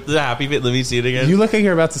funny with the happy fit. Let me see it again. You look like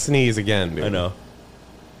you're about to sneeze again, dude. I know.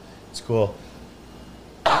 It's cool.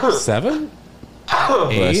 7?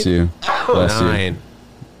 Bless 8? you. Bless you. 9.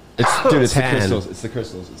 It's dude. It's 10. the crystals. It's the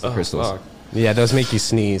crystals. It's the crystals. Fuck. Yeah, those make you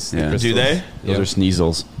sneeze. Yeah. Do they? Those are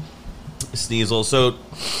sneezels. Sneasel. So,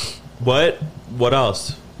 what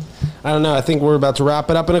else? I don't know. I think we're about to wrap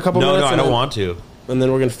it up in a couple No, minutes. no, I and don't then- want to. And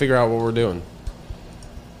then we're going to figure out what we're doing.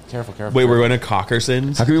 Careful. Wait, we're going to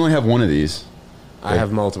Cockerson's? How come we only have one of these? I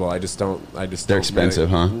have multiple. I just don't. They're don't expensive,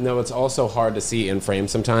 huh? No, it's also hard to see in frame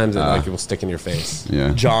sometimes, and like it will stick in your face.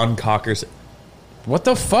 Yeah. John Cockerson. What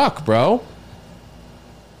the fuck, bro?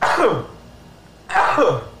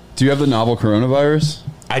 Do you have the novel coronavirus?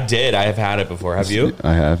 I did. I have had it before. Have you?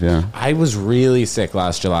 I have. Yeah. I was really sick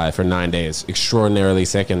last July for 9 days, extraordinarily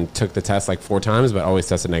sick, and took the test like 4 times, but always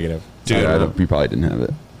tested negative. Dude, We probably didn't have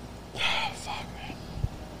it.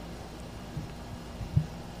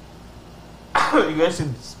 you guys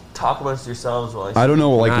can talk amongst yourselves while I don't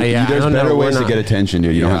know. Like, yeah, I there's don't better know. We're ways to not- get attention,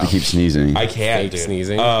 dude. You don't have to keep sneezing. I can't, Fake dude.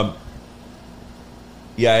 sneezing.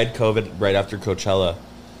 Yeah, I had COVID right after Coachella.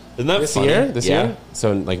 Isn't that This funny? year? This Yeah. year?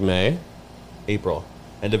 So like May? April,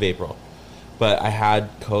 end of April. But I had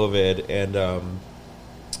COVID and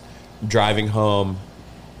driving home.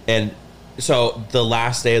 And so the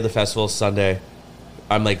last day of the festival, Sunday,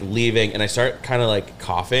 I'm like leaving and I start kind of like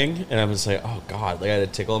coughing. And I'm just like, oh God, like I had a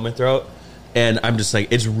tickle in my throat. And I'm just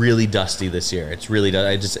like, it's really dusty this year. It's really,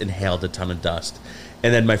 I just inhaled a ton of dust.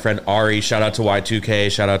 And then my friend Ari, shout out to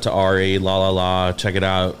Y2K, shout out to Ari, la la la, check it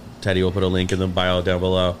out. Teddy will put a link in the bio down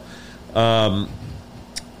below.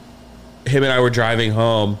 Him and I were driving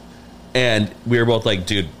home, and we were both like,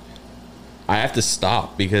 dude, I have to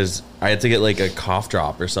stop because I had to get like a cough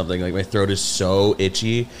drop or something. Like my throat is so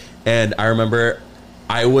itchy. And I remember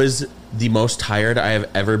I was the most tired I have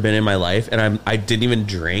ever been in my life, and I didn't even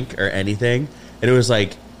drink or anything. And it was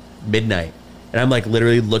like midnight. And I'm like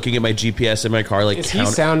literally looking at my GPS in my car, like Is he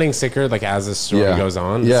sounding sicker like as the story Yeah. goes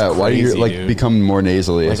on? Yeah. It's Why do you crazy, like dude. become more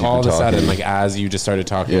nasally like as you've all of been a sudden, talking? like as you just started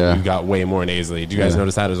talking, Yeah. you got way more nasally. Do you guys Yeah.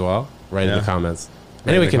 notice that as well? Right in Yeah. the comments.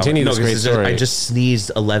 Anyway, continue No, this 'cause great it's just- story. I just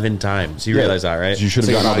sneezed 11 times. You realize that, right? You should have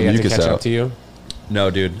so gotten all you the had to mucus catch up out. to you. No,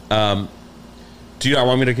 dude. Do you not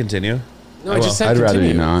want me to continue? No, I just said I'd rather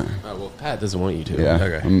continue. you not. Oh, well, Pat doesn't want you to. Yeah.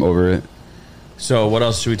 Okay. I'm over it. So what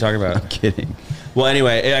else should we talk about? Kidding. Well,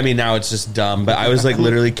 anyway, I mean, now it's just dumb, but I was like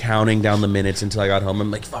literally counting down the minutes until I got home.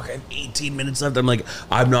 I'm like, fuck, I have 18 minutes left. I'm like,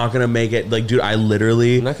 I'm not gonna make it. Like, dude, I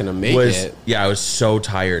literally I'm not gonna make was, it. Yeah, I was so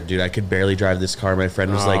tired, dude. I could barely drive this car. My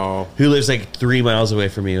friend was Oh. like, who lives like 3 miles away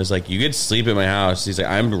from me, was like, you could sleep at my house. He's like,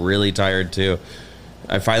 I'm really tired too.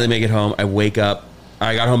 I finally make it home. I wake up.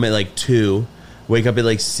 I got home at like 2. Wake up at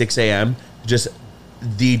like 6 a.m.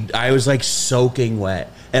 I was like soaking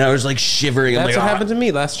wet. And I was like shivering. I'm That's like, what "Ah." happened to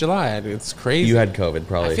me last July. It's crazy. You had COVID,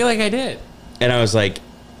 probably. I feel like I did. And I was like,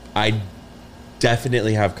 I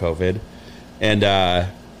definitely have COVID. And then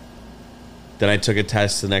I took a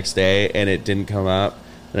test the next day, and it didn't come up.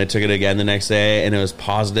 And I took it again the next day, and it was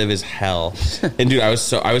positive as hell. And dude, I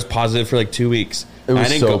was positive for like 2 weeks. It was I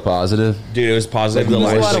didn't so go, positive. dude. It was positive. Like, you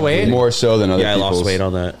lost a lot of weight? More so than other Yeah, I people's. lost weight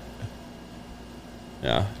on that.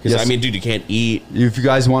 Yeah, because Yes. I mean, dude, you can't eat. If you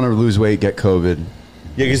guys want to lose weight, get COVID.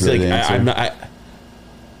 Yeah, because That's really like the answer.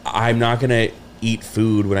 I'm not gonna eat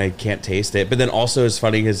food when I can't taste it. But then also it's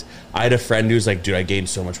funny because I had a friend who's like, dude, I gained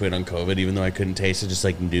so much weight on COVID, even though I couldn't taste it. Just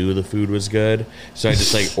like knew the food was good, so I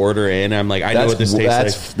just like order in. I'm like, I know what this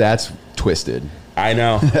tastes like. That's twisted. I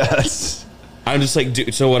know. That's I'm just like,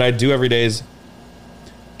 dude. So what I do every day is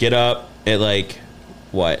get up at like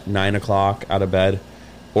 9 o'clock out of bed,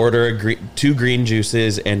 order 2 green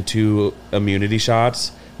juices and 2 immunity shots,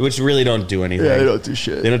 which really don't do anything. yeah, they don't do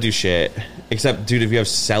shit. They don't do shit. Except, dude, if you have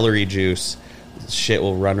celery juice, shit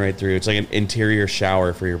will run right through. It's like an interior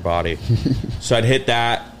shower for your body. So I'd hit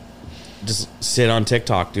that, just sit on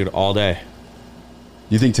TikTok, dude, all day.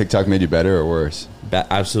 You think TikTok made you better or worse? That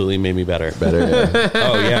absolutely made me better. Better. Yeah.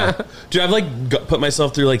 Oh, yeah. Dude, I've like put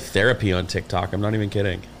myself through like therapy on TikTok. I'm not even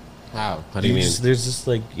kidding. How? How do you mean? There's just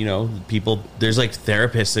like, people, there's like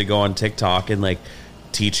therapists that go on TikTok and like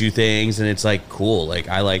teach you things, and it's like cool. Like,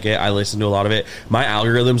 I like it. I listen to a lot of it. My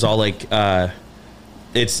algorithm's all like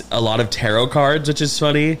it's a lot of tarot cards, which is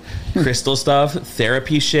funny, crystal stuff,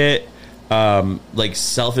 therapy shit, like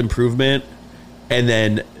self-improvement, and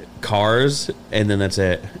then cars, and then that's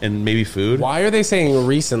it, and maybe food. Why are they saying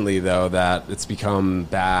recently, though, that it's become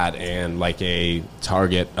bad and like a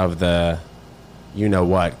target of the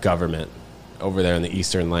you-know-what government over there in the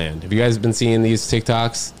Eastern land? Have you guys been seeing these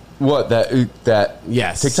TikToks? What that?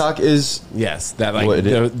 Yes. TikTok is. Yes, that like What,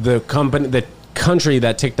 the company, the country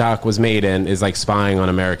that TikTok was made in is like spying on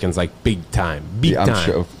Americans like big time. Big Yeah, time. I'm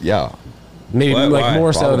sure. Yeah. Maybe What? like Why?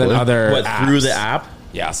 more so than Probably. other What, apps. through the app?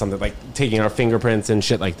 Yeah, something like taking our fingerprints and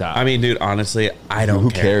shit like that. I mean, dude, honestly, I don't Who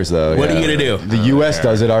care. cares though? What Yeah. are you gonna do? The U.S.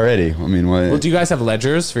 does it already. I mean, what? well, do you guys have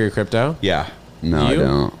ledgers for your crypto? Yeah. No, I you?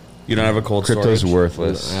 don't. You don't have a cold Crypto's storage?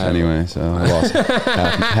 worthless I don't anyway, so I lost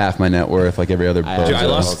half my net worth, like every other. I- Dude, I bozo.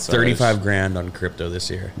 lost Cold storage. 35 grand on crypto this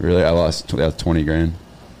year. Really, I lost 20 grand,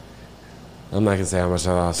 I'm not gonna say how much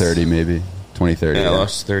I lost. 30 maybe, 20, 30. Yeah, I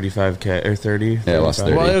lost 35K or 30. Yeah, I lost 35.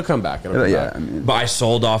 30. Well, it'll come back. It'll come Yeah, back. I mean. But I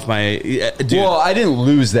sold off my dude. Well, I didn't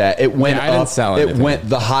lose that. It went Yeah, I didn't up. sell it anything. went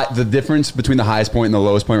the difference between the highest point and the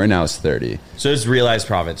lowest point right now is 30. so it's realized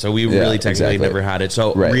profit. So we really technically exactly. never had it.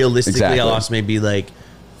 So Right, realistically, I exactly. lost maybe like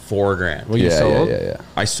 4 grand. Well, you Yeah, sold? yeah.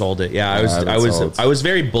 I sold it. Yeah, I haven't sold. I was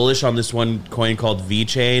very bullish on this one coin called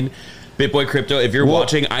VeChain. BitBoy Crypto, if you're Well-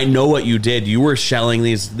 watching, I know what you did. You were shilling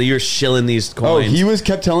these Oh, coins. he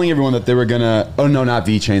kept telling everyone that they were gonna. Oh no, not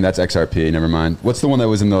VeChain. That's XRP. Never mind. What's the one that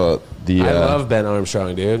was in the? I love Ben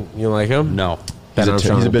Armstrong, dude. You like him? No. Ben He's a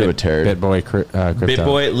Armstrong. he's a bit of a turd. BitBoy crypto.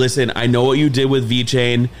 BitBoy, listen, I know what you did with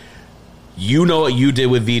VeChain. You know what you did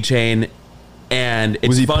with VeChain. And it's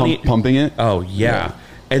Was he funny. pumping it? Oh, yeah.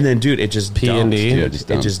 And then, dude, it just P&D? dumped. Yeah, just It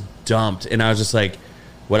dumped. just dumped. And I was just like,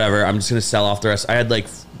 whatever, I'm just going to sell off the rest. I had like,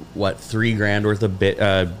 3 grand worth of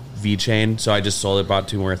VeChain. So I just sold it, bought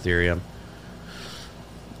 2 more Ethereum.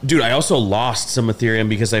 Dude, I also lost some Ethereum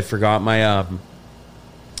because I forgot my...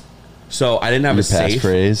 So I didn't have Your a safe.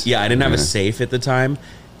 passphrase? Yeah, I didn't have a Yeah. safe at the time.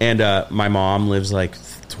 And my mom lives like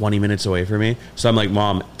 20 minutes away from me. So I'm like,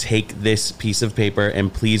 Mom, take this piece of paper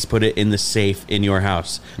and please put it in the safe in your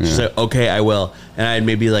house. She's like, okay, I will. And I had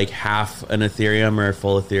maybe like half an Ethereum or a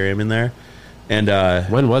full Ethereum in there. And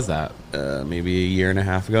When was that? maybe a year and a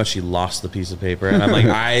half ago, she lost the piece of paper. And I'm like,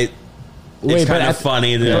 it's Wait, but kind of at-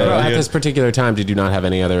 funny. At this particular time, did you not have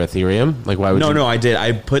any other Ethereum? Like, why would you? No, I did.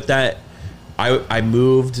 I put that... I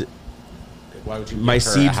moved... Why would you My give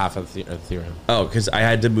her seed- a half of Ethereum? Oh, because I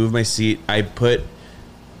had to move my seat. I put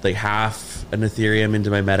like half an Ethereum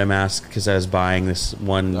into my MetaMask because I was buying this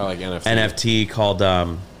one Oh, like NFT. NFT called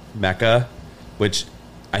Mecca, which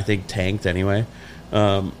I think tanked anyway.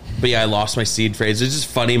 But yeah, I lost my seed phrase. It's just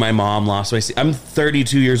funny. My mom lost my seed. I'm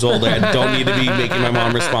 32 years old. I don't need to be making my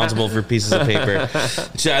mom responsible for pieces of paper.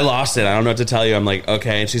 I lost it. I don't know what to tell you. I'm like,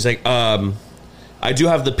 okay. And she's like, I do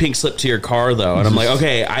have the pink slip to your car though, and I'm like,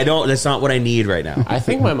 okay, that's not what I need right now. I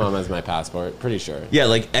think my mom has my passport. Pretty sure. Yeah,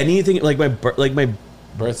 like anything, like my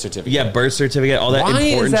Birth certificate. yeah, birth certificate, all that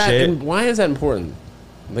important shit. Why is that important?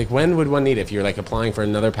 Like, when would one need it? If you're like applying for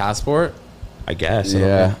another passport? I guess. I don't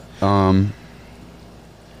Yeah. know.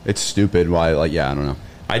 It's stupid. Why? Like, yeah, I don't know.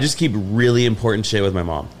 I just keep really important shit with my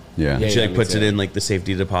mom. Yeah. Yeah, She like me puts it too. in like the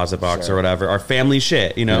safety deposit box Sure. or whatever. Our family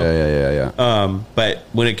shit, you know. Yeah. But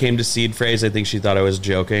when it came to seed phrase, I think she thought I was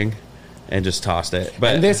joking, and just tossed it.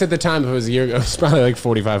 But And this at the time, if it was a year ago, it was probably like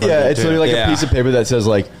 4,500. Yeah, it's too. literally like Yeah. a piece of paper that says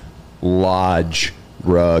like Lodge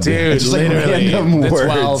Rug. Dude, It's just, like, literally random the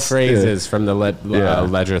 12 words. phrases from the Yeah.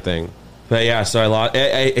 ledger thing. But yeah, so I lost.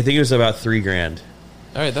 I think it was about $3,000.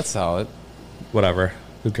 All right, that's solid. Whatever.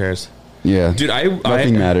 Who cares, Yeah, dude?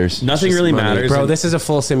 Nothing matters. Nothing Just really money. matters, Bro, this is a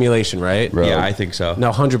full simulation, right? Bro. Yeah, I think so.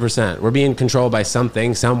 No, 100%. We're being controlled by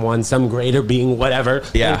something, someone, some greater being, whatever.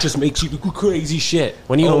 Yeah. And it just makes you do crazy shit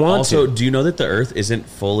when you don't want also, to. do you know that the Earth isn't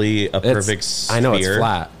fully a It's- perfect sphere? I know it's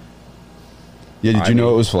flat. Yeah, did I you know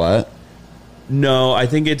mean- it was flat? No, I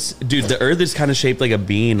think it's dude. The Earth is kind of shaped like a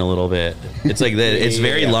bean a little bit. It's like that. It's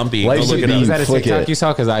very Yeah. lumpy. Life's Go look a it bean. up. Is that a Flick TikTok it. you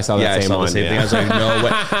saw? Because I saw that Yeah, I same saw one. the same thing. yeah. I was like, no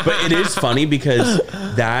way. But it is funny because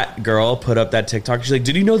that girl put up that TikTok. She's like,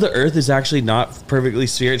 did you know the Earth is actually not perfectly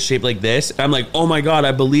sphere? It's shaped like this. And I'm like, oh my God,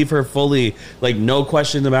 I believe her fully. Like, no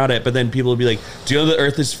question about it. But then people will be like, do you know the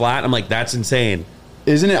Earth is flat? I'm like, that's insane.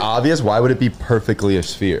 Isn't it obvious? Why would it be perfectly a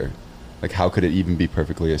sphere? Like, how could it even be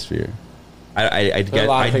perfectly a sphere? I There are get a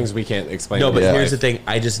lot of I- things we can't explain. No, but Yeah. here's the thing.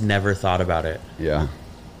 I just never thought about it. Yeah.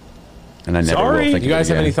 And I never Sorry. will think You of it guys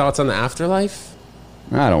have again. any thoughts on the afterlife?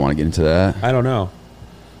 I don't want to get into that. I don't know.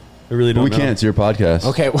 I really But don't we know. can't. It's your podcast.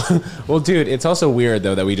 Okay, well, dude, it's also weird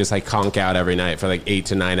though that we just like conk out every night for like 8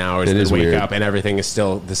 to 9 hours It and is then wake weird. up and everything is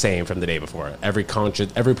still the same from the day before. Every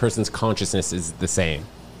person's consciousness is the same.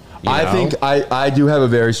 You I know? think I do have a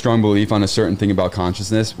very strong belief on a certain thing about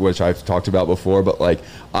consciousness, which I've talked about before. But like,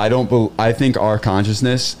 I think our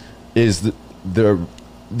consciousness is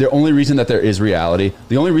the only reason that there is reality.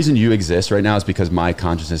 The only reason you exist right now is because my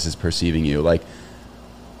consciousness is perceiving you. Like,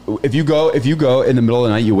 if you go in the middle of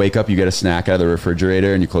the night, you wake up, you get a snack out of the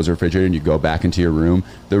refrigerator, and you close the refrigerator, and you go back into your room.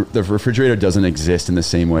 The refrigerator doesn't exist in the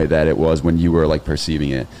same way that it was when you were like perceiving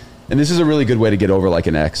it. And this is a really good way to get over like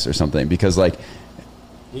an ex or something, because like.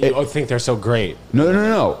 you think they're so great.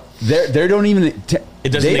 No. They don't even. It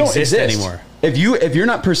doesn't they don't exist anymore. If you're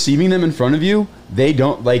not perceiving them in front of you, they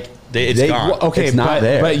don't like. It's gone. Okay, it's not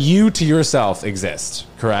there. but you to yourself exist,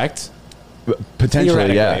 correct?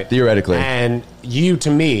 Potentially, yeah, theoretically. And you to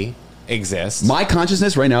me exist. My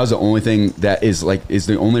consciousness right now is the only thing that is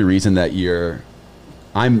the only reason that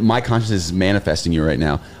my consciousness is manifesting you right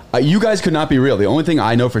now. You guys could not be real. The only thing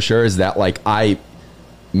I know for sure is that like I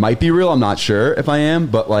might be real. I'm not sure if I am,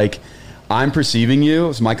 but like I'm perceiving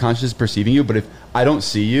you. So my consciousness is perceiving you. But if I don't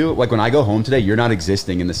see you, like when I go home today, you're not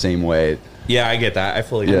existing in the same way. Yeah, I get that. I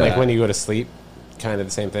fully get Yeah. that. like when you go to sleep, kind of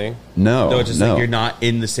the same thing. No, No, it's just like you're not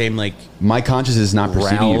in the same like. My consciousness is not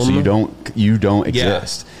perceiving you, so Realm? you don't Yeah.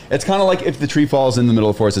 exist. It's kind of like if the tree falls in the middle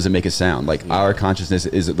of the forest, does it make a sound? Like our consciousness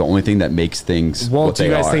is the only thing that makes things. Well, what do you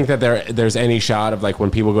they guys are. think that there's any shot of like when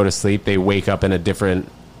people go to sleep, they wake up in a different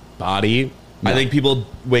body? I think people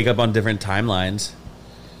wake up on different timelines,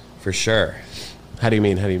 for sure. How do you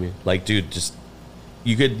mean? Like, dude, just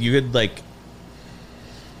you could like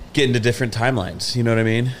get into different timelines. You know what I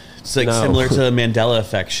mean? It's like No. similar to the Mandela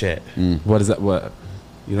effect shit. What is that? What?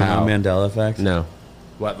 You don't How? know Mandela effect? No.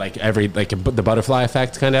 What, like the butterfly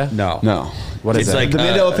effect, kind of? No. What is It's that? like The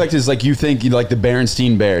Mandela effect is like you think like the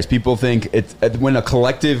Berenstain Bears. People think it's when a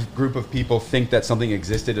collective group of people think that something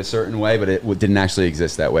existed a certain way, but it didn't actually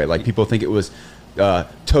exist that way. Like people think it was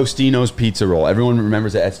Tostino's pizza roll. Everyone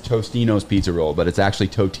remembers it as Tostino's pizza roll, but it's actually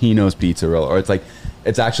Totino's pizza roll, or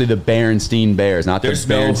it's actually the Berenstain Bears, not There's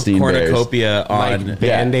the no Berenstain Bears. cornucopia on. Like Yeah,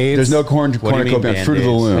 Band-Aids? there's no do you mean cornucopia on Fruit of the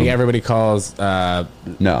Band-Aids? Loom. Like everybody calls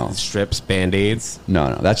No, strips Band-Aids.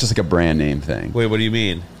 no, that's just like a brand name thing. Wait, what do you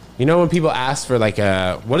mean? You know when people ask for like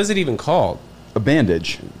what is it even called? A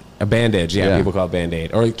bandage. A bandage, yeah, Yeah. people call it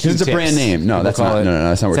Band-Aid. Or it's a Q-tips. brand name. No, People that's call not- it- no,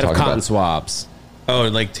 that's not what we're instead of talking cotton about. swabs. Oh,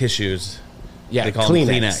 like tissues. Yeah, They call them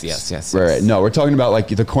Kleenex. Kleenex. Yes. Right. No, we're talking about like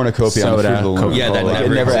the cornucopia on the Soda, Fruit of the Loom. Coca-Cola. Yeah, that Like, never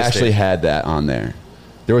it never existed. actually had that on there.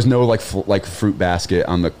 There was no like fruit basket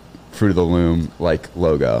on the Fruit of the Loom like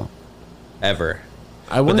logo. Ever.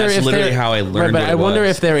 I wonder that's if literally there- how I learned Right, but what I it wonder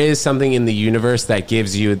was. if there is something in the universe that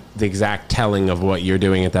gives you the exact telling of what you're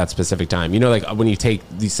doing at that specific time. You know, like when you take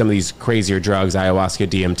some of these crazier drugs, ayahuasca,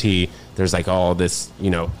 DMT, there's like all this,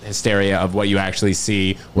 hysteria of what you actually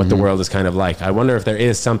see, what the world is kind of like. I wonder if there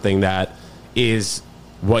is something that is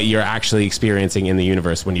what you're actually experiencing in the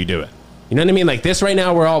universe when you do it. You know what I mean? Like this right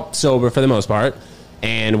now, we're all sober for the most part,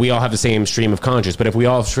 and we all have the same stream of conscious. But if we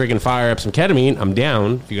all friggin' fire up some ketamine, I'm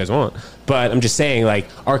down if you guys want. But I'm just saying, like,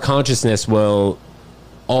 our consciousness will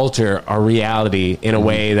alter our reality in a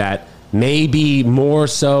way that may be more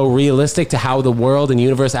so realistic to how the world and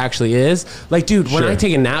universe actually is. Like, dude, when I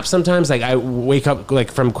take a nap sometimes, like, I wake up, like,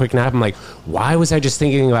 from a quick nap, I'm like, why was I just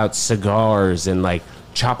thinking about cigars and, like,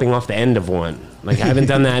 chopping off the end of one? Like, I haven't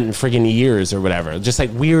done that in friggin' years or whatever. Just,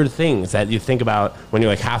 like, weird things that you think about when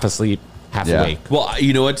you're, like, half asleep, half awake. Well,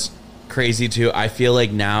 you know what's crazy, too? I feel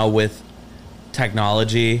like now with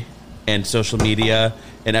technology and social media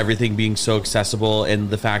and everything being so accessible, and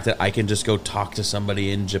the fact that I can just go talk to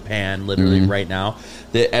somebody in Japan literally right now,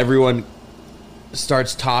 that everyone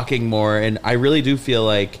starts talking more. And I really do feel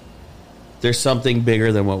like there's something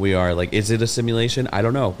bigger than what we are. Like, is it a simulation? I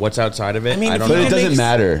don't know. What's outside of it? I mean, I don't But know. it doesn't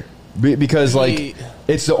matter because like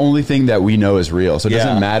it's the only thing that we know is real. So it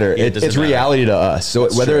doesn't matter. Yeah, it doesn't it's matter. reality to us. So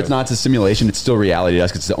whether it's not a simulation, it's still reality to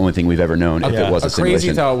us. 'Cause it's the only thing we've ever known. If it was a crazy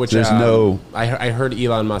simulation, thought, which there's no. I heard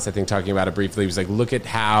Elon Musk, I think, talking about it briefly. He was like, look at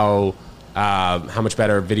how much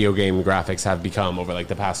better video game graphics have become over like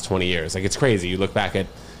the past 20 years. Like, it's crazy. You look back at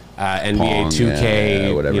NBA Pong,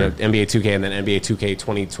 2K, whatever. you know, NBA 2K, and then NBA 2K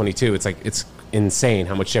 2022. It's like, it's insane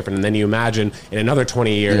how much different. And then you imagine in another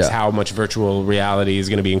 20 years how much virtual reality is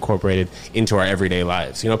going to be incorporated into our everyday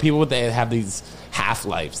lives. You know, people they have these half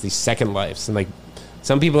lives, these second lives, and like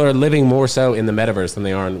some people are living more so in the metaverse than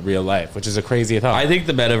they are in real life, which is a crazy thought. I think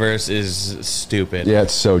the metaverse is stupid. Yeah,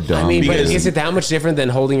 it's so dumb. I mean, but because- is it that much different than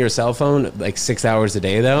holding your cell phone like 6 hours a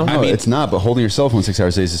day, though? no, it's not. But holding your cell phone 6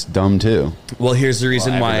 hours a day is just dumb too. Well, here's the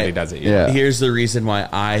reason Well, why. everybody does it. Yeah. Here's the reason why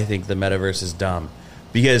I think the metaverse is dumb.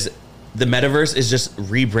 Because the metaverse is just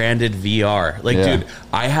rebranded VR. Like, Yeah. dude,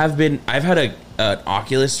 I've had an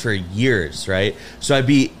Oculus for years, right? So I'd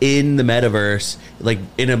be in the metaverse, like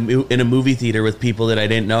in a movie theater with people that I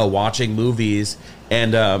didn't know, watching movies,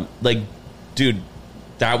 and like, dude,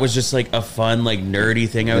 that was just like a fun, like nerdy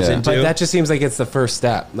thing I was Yeah. into. But that just seems like it's the first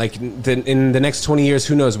step. Like in the next 20 years,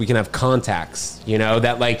 who knows? We can have contacts. You know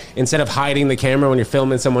that like instead of hiding the camera when you're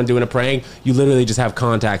filming someone doing a prank, you literally just have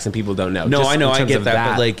contacts and people don't know. No, Just I know, in I terms get of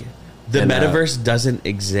that, but like the and, metaverse doesn't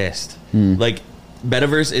exist. Like,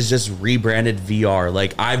 metaverse is just rebranded VR.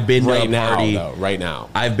 Like, I've been right to a now, party. though, right now.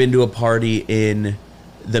 I've been to a party in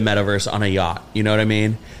the metaverse on a yacht. You know what I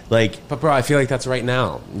mean? Like, But bro, I feel like that's right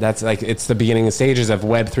now. That's like it's the beginning stages of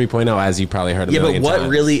Web 3.0, as you probably heard. yeah, but million what times.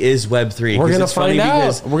 really is Web 3? We're 'Cause gonna it's funny find out.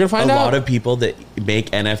 because We're gonna find a out. lot of people that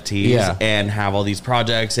make NFTs Yeah. and have all these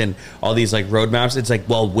projects and all these like roadmaps. It's like,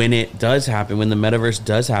 well, when it does happen, when the metaverse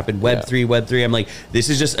does happen, Web 3, I'm like, this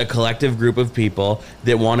is just a collective group of people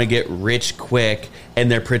that want to get rich quick,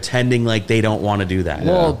 and they're pretending like they don't want to do that.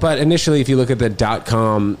 Well, but initially, if you look at the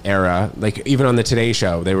 .com era, like even on the Today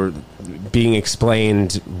Show, they were being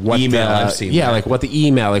explained what Email, the, I've seen yeah, that. like what the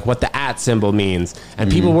email, like what the @ symbol means, and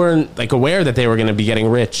people weren't like aware that they were going to be getting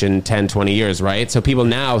rich in 10, 20 years, right? So people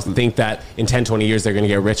now think that in 10, 20 years they're going to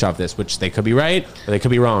get rich off this, which they could be right or they could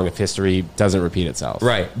be wrong if history doesn't repeat itself.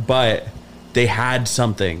 Right, but they had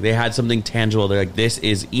something. They had something tangible. They're like, this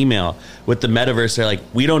is email. With the metaverse, they're like,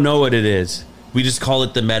 we don't know what it is. We just call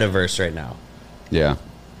it the metaverse right now. Yeah.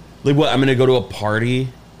 Like, what? I'm going to go to a party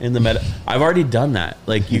in the meta. I've already done that.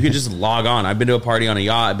 Like, you could just log on. I've been to a party on a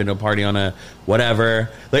yacht. I've been to a party on a whatever.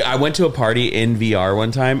 Like, I went to a party in VR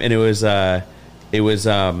one time, and it was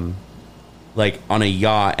like on a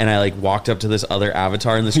yacht, and I like walked up to this other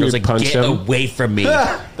avatar, and this You girl's like, punched get him? away from me.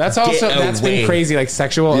 That's Get also that's away. been crazy, like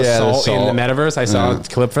sexual Yeah, the assault in the assault. metaverse. I saw Yeah. a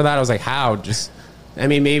clip for that. I was like, how? Just, I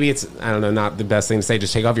mean, maybe it's I don't know, not the best thing to say.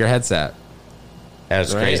 Just take off your headset.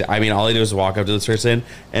 That's Right. crazy. I mean, all I did was walk up to this person,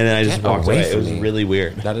 and then I just Get walked away away. It from was me. really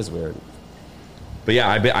weird. That is weird. But yeah,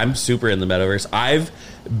 I'm super in the metaverse. I've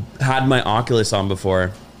had my Oculus on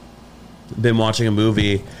before. Been watching a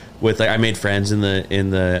movie with like I made friends in the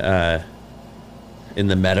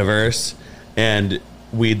metaverse, and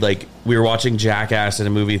we were watching Jackass in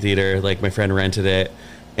a movie theater. Like, my friend rented it,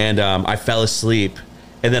 and I fell asleep.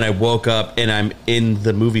 And then I woke up and I'm in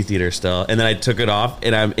the movie theater still. And then I took it off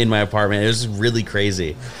and I'm in my apartment. It was really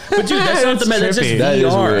crazy. But dude, that's not the That's That's just trippy. VR. That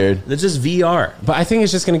is weird. That's just VR. But I think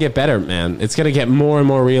it's just going to get better, man. It's going to get more and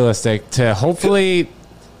more realistic to hopefully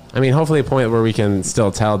a point where we can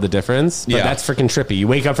still tell the difference. But Yeah. that's freaking trippy. You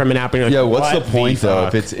wake up from a nap and you're like, Yeah, what's what the point though?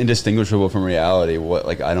 fuck? If it's indistinguishable from reality, what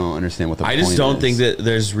like I don't understand what the I point just don't is. think that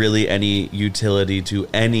there's really any utility to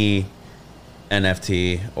any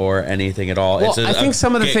NFT or anything at all. Well, I think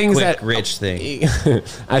some of the get things quick that rich thing.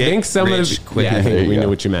 I Get think some rich of the quick. yeah, I There think you we go. knew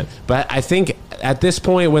what you meant. But I think at this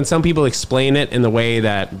point, when some people explain it in the way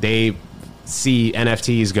that they see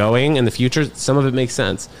NFTs going in the future, some of it makes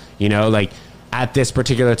sense. You know, like at this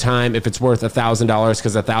particular time, if it's worth $1,000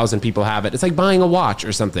 because 1,000 people have it, it's like buying a watch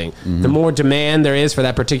or something. The more demand there is for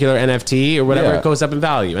that particular NFT or whatever, Yeah. it goes up in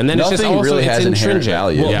value. And then Nothing it's just also really it's has inherent intrinsic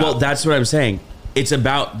value. Well, Yeah. well, that's what I'm saying. It's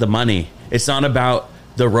about the money. It's not about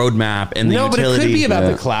the roadmap and the No, but utility. it could be about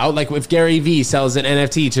Yeah. the clout. Like if Gary Vee sells an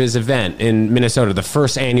NFT to his event in Minnesota, the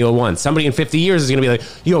first annual one, somebody in 50 years is going to be like,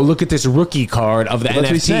 yo, look at this rookie card of the That's what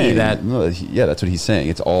he's NFT saying. that... Yeah, that's what he's saying.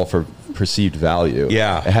 It's all for perceived value.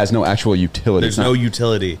 Yeah. It has no actual utility. There's no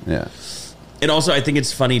utility. Yeah. And also, I think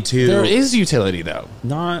it's funny too. There is utility, though.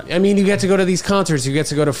 not. I mean, you get to go to these concerts, you get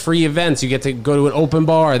to go to free events, you get to go to an open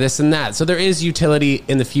bar, this and that. So there is utility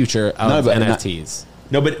in the future of No, but NFTs.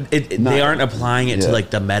 No, but they Not- aren't applying it to yeah. like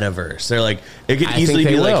the metaverse. They're like, it could I easily think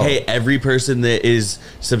be they like, will. hey, every person that is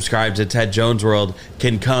subscribed to Ted Jones World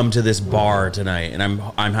can come to this bar tonight, and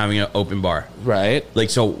I'm having an open bar. Right. Like,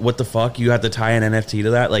 so what the fuck? You have to tie an NFT to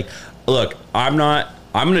that? Like, look, I'm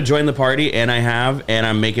going to join the party, and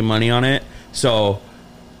I'm making money on it. So,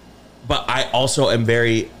 but I also am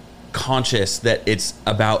very conscious that it's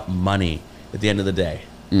about money at the end of the day.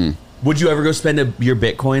 Would you ever go spend your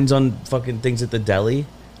Bitcoins on fucking things at the deli?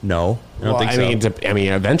 No, I don't Well, think so. I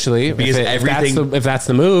mean, eventually, Because if that's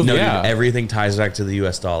the move, No, yeah. dude, everything ties back to the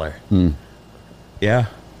US dollar. Yeah.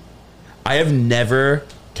 I have never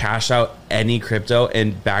cashed out any crypto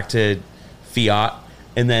and back to fiat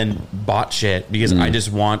and then bought shit because I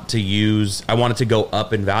just want it to go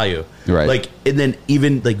up in value. Right. Like, and then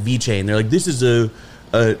even like VeChain, they're like, this is a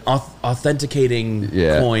authenticating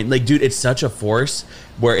coin. Like, dude, it's such a force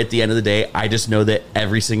where at the end of the day, I just know that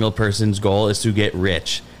every single person's goal is to get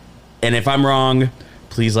rich. And if I'm wrong,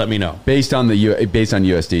 please let me know. Based on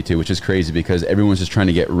USD too, which is crazy because everyone's just trying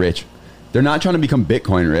to get rich. They're not trying to become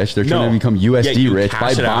Bitcoin rich. They're trying No. to become Yeah, USD you rich by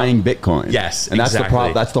cash it out. buying Bitcoin. Yes, and that's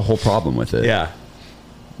exactly. That's the whole problem with it. Yeah.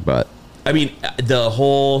 But I mean, the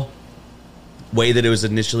whole way that it was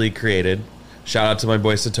initially created, shout out to my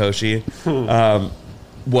boy Satoshi,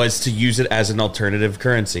 was to use it as an alternative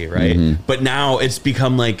currency, right? But now it's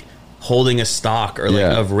become like holding a stock or like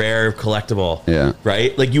Yeah. a rare collectible, Yeah.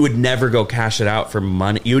 right? Like you would never go cash it out for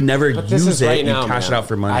money. You would never But this use is it right and now, cash man. it out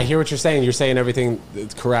for money. I hear what you're saying. You're saying everything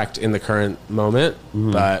that's correct in the current moment,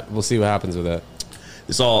 but we'll see what happens with it.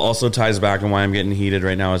 This all also ties back and why I'm getting heated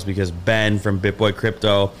right now is because Ben from BitBoy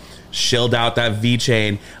Crypto shilled out that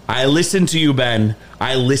VeChain. I listened to you, Ben.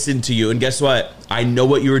 I listened to you. And guess what? I know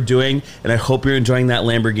what you were doing, and I hope you're enjoying that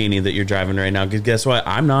Lamborghini that you're driving right now. Because guess what?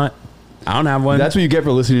 I'm not. I don't have one. that's what you get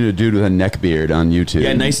for listening to a dude with a neck beard on YouTube.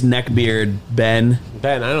 yeah, nice neck beard, Ben.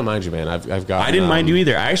 Ben, I don't mind you, man. I've got. I didn't mind you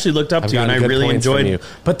either. I actually looked up I've to you, and I gotten good really points from enjoyed you.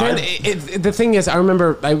 But then the thing is, I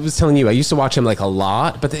remember I was telling you I used to watch him like a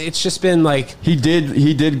lot, but it's just been like He did call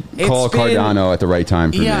It's been- Cardano at the right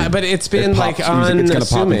time for me. Yeah, but it's been, It like, popped. He was it's gonna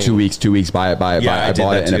pop in unassuming. 2 weeks, buy it, buy it. Yeah, I did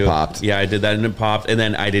bought that it and too. it popped. Yeah, I did that and it popped, and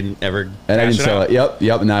then I didn't ever. And I cash didn't sell out. it.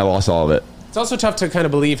 Yep, and I lost all of it. it's also tough to kind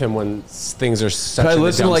of believe him when things are such. But I in the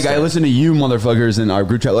listen dumpster. to you motherfuckers in our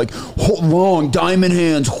group chat like hold long diamond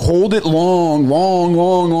hands, hold it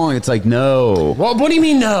long. It's like no. Well, what do you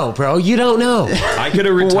mean no, bro? You don't know. I could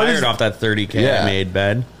have What retired is- off that 30K Yeah. I made,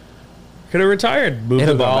 Ben. Could have retired. Moved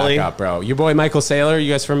It'll to go Bali. back up, bro. Your boy Michael Saylor.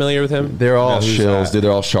 You guys familiar with him? They're all No, who's shills, that? dude.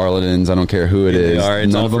 They're all charlatans. I don't care who it Yeah, they is. are.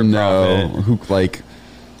 It's None all of for them know profit. who like.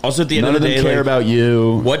 Also, at the end None of of the them day, care like, about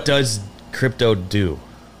you. what does crypto do?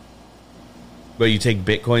 But you take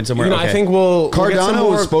Bitcoin somewhere. You know, okay. I think we'll get some Cardano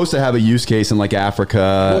more, was supposed to have a use case in like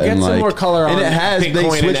Africa. We'll get and some like, more color and on it has. Bitcoin They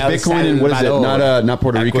and switched El Bitcoin and what is it? Salvador. Not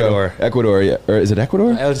Puerto Rico. Ecuador. Yeah, or is it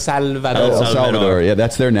Ecuador? El Salvador. El El Salvador. Salvador. Yeah,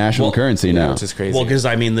 that's their national Well, currency now. which is crazy. Well, because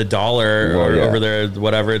I mean, the dollar Well, or yeah. over there,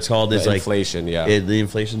 whatever it's called, is The like inflation, yeah. The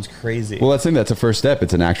inflation's crazy. Well, that's a first step.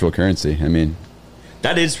 It's an actual currency. I mean,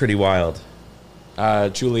 that is pretty wild.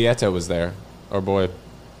 Julieta was there. Our boy.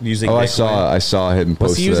 Using I Bitcoin. saw him post.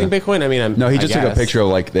 Was he using Bitcoin? I mean, No, he I just took a guess. picture of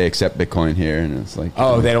like they accept Bitcoin here, and it's like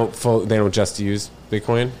Oh, they don't just use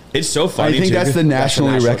Bitcoin. It's so I funny. think too, that's the 'cause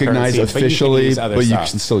nationally national recognized currency, but you can officially, use other but you stuff.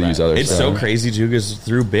 can still use Right. other It's stuff. so crazy too because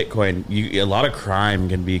through Bitcoin, a lot of crime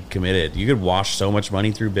can be committed. You could wash so much money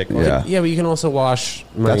through Bitcoin. Yeah. Yeah, but you can also wash.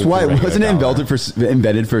 Money That's why through wasn't it regular dollar.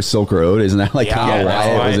 invented for Silk Road? Isn't that like Yeah, how that's why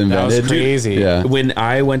why- it was that was invented? crazy. Yeah. When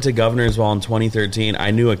I went to Governor's Ball in 2013, I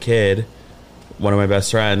knew a kid, one of my best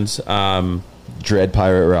friends. Dread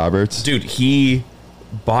Pirate Roberts. Dude, he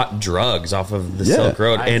bought drugs off of the Yeah. Silk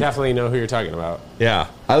Road, I and definitely know who you're talking about. yeah,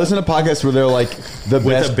 I listen to podcasts where they're like the With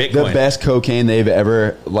best, a Bitcoin. the best cocaine they've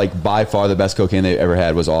ever like by far the best cocaine they've ever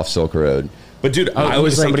had was off Silk Road. but dude, Oh, I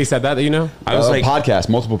was somebody like, said that you know. I was like, podcast.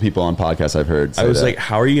 Multiple people on podcasts I've heard. I say was that. like,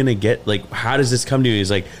 how are you gonna get like? How does this come to you? He's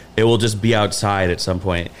like, it will just be outside at some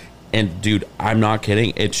point. And dude, I'm not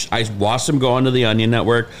kidding. I watched him go onto the Onion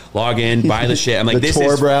Network, log in, buy the shit. I'm like, The this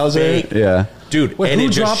Tor is browser? fake. Yeah. Dude. Wait, and who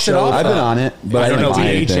it just drops it showed off? I've been on it, but I don't know, buy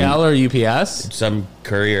anything. DHL or UPS? some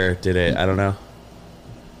courier did it. I don't know.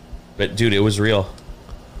 But dude, it was real.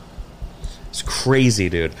 It's crazy,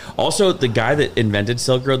 dude. Also, the guy that invented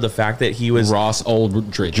Silk Road, the fact that he was Ross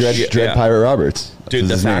Aldridge. Dread Yeah. Pirate Roberts. dude, the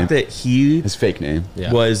That's his fact name. that he his fake name.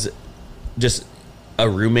 Yeah. was just a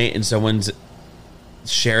roommate in someone's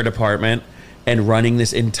shared apartment and running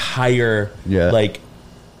this entire Yeah. like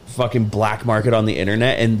fucking black market on the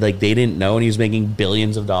internet, and like they didn't know, and he was making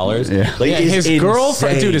billions of dollars. Yeah. Like Yeah, it's his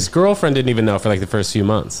girlfriend, insane. dude, his girlfriend didn't even know for like the first few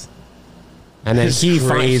months. And then It's he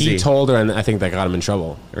crazy. told her, and I think that got him in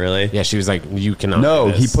trouble. Really? Yeah, she was like, "You cannot." No,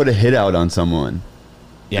 do he this." put a hit out on someone.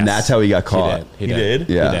 Yes. and that's how he got caught. He He did. did?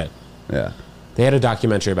 Yeah. He did. Yeah. They had a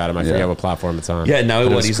documentary about him. I Yeah. forget what platform it's on. Yeah. Now But it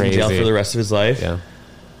what? was He's in jail crazy. for the rest of his life. Yeah,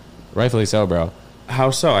 rightfully so, bro.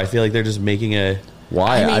 How so? I feel like they're just making a.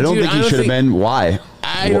 Why? I mean, I don't dude, think I he don't should have think- been. Why?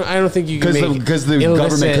 I don't think you can make Because the illicit-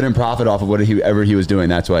 government couldn't profit off of whatever he was doing.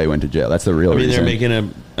 That's why he went to jail. That's the real I mean, reason. they're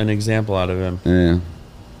making an example out of him. Yeah.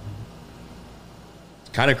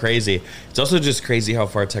 Kind of crazy. It's also just crazy how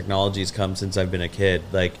far technology's come since I've been a kid.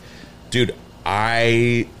 Like, dude,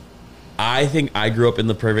 I think I grew up in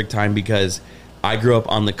the perfect time because I grew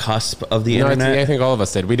up on the cusp of the You know, internet. I think all of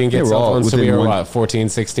us did. We didn't get Yeah, we're cell all phones until we within were, one- what, 14,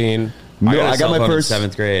 16? No, I got, I a got cell my phone first. in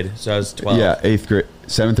 7th grade, so I was 12. Yeah, 8th grade,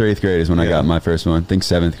 7th or 8th grade is when I Yeah. got my first one. I think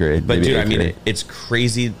 7th grade. But maybe dude, I 8th mean, grade. it's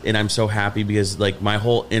crazy, and I'm so happy because like my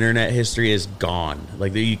whole internet history is gone.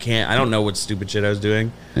 Like you can't. I don't know what stupid shit I was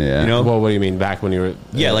doing. Yeah. You know. Well, what do you mean? Back when you were...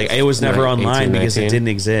 yeah, like it was never like online 18, because it 19? didn't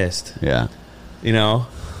exist. Yeah. You know.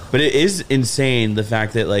 But it is insane the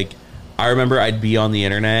fact that like I remember I'd be on the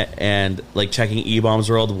internet and like checking E-Bombs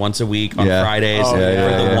World once a week on Yeah. Fridays Oh, for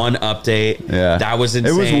yeah, the yeah. one update. Yeah. That was It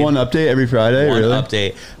insane. was one update every Friday, One really?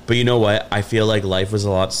 update. But you know what? I feel like life was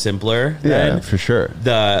a lot simpler Yeah, then. for sure.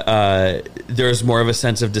 There's more of a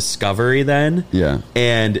sense of discovery then. Yeah.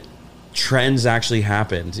 And trends actually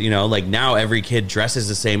happened. You know, like now every kid dresses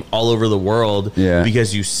the same all over the world Yeah.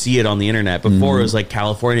 because you see it on the internet. Before it was like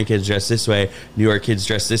California kids dress this way, New York kids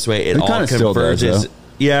dress this way. It all kinda still does, converges. though.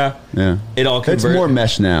 Yeah. Yeah. It all It's converges. more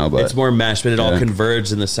mesh now, but It's more mesh, but it all Yeah.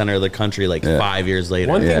 converged in the center of the country like Yeah. 5 years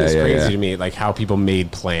later. One thing Yeah, that's yeah, crazy yeah. to me, like how people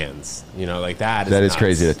made plans. You know, like that is that is nuts.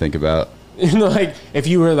 crazy to think about. You know, like if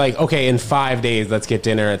you were like, okay, in 5 days, let's get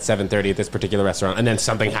dinner at 7:30 at this particular restaurant, and then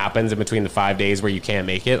something happens in between the 5 days where you can't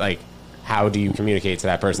make it, like how do you communicate to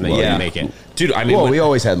that person that you Yeah. didn't make it? Dude, I mean, Well, when- we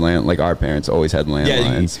always had like our parents always had yeah,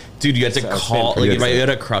 landlines. dude, you had to So it's call. been Like, pretty if I good. had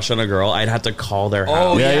a crush on a girl, I'd have to call their house.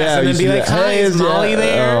 Oh, yes, and then you be see like, that. "Hi, is Molly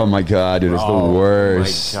there?" Oh my god, dude, it's the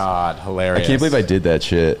worst. Oh my god, hilarious! I can't believe I did that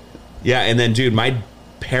shit. Yeah, and then, dude, my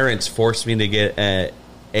parents forced me to get a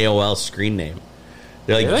AOL screen name.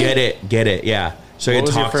 They're like, Really? get it, yeah. So I What could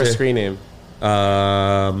was your talk first to, screen name?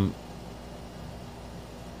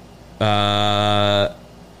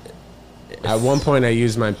 At one point, I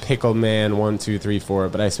used my Pickle Man 1 2 3 4,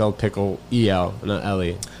 but I spelled pickle EL, not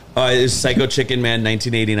LE. it was Psycho Chicken Man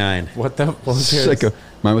 1989. What the? What was yours? It's like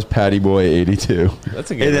mine was Patty Boy 82, That's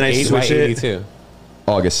a good. And then one. I 8 by switch it. 82.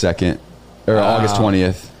 August 2nd or August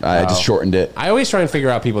 20th. I just shortened it. I always try and figure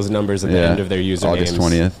out people's numbers at the end of their usernames. August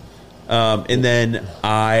 20th. And then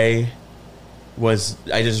I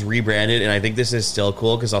just rebranded, and I think this is still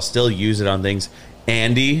cool because I'll still use it on things.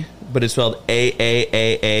 Andy, but it's spelled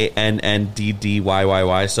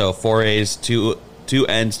AAAANNDDYYY. So 4 A's, 2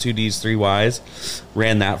 N's, 2 D's, 3 Y's.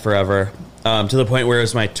 Ran that forever to the point where it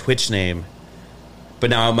was my Twitch name. But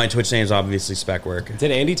now my Twitch name is obviously Speckwork. Did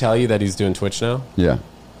Andy tell you that he's doing Twitch now? Yeah.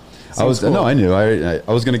 I was cool. no, I knew. I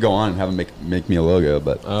was gonna go on and have him make me a logo,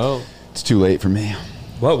 but Oh, it's too late for me.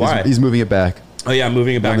 What? Why? He's moving it back. Oh yeah, I'm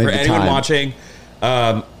moving it back. Don't For make the anyone time. watching,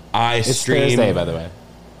 I it's stream. Thursday, by the way.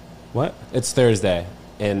 What? It's Thursday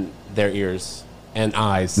in their ears and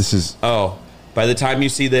eyes. This is Oh, by the time you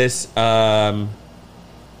see this,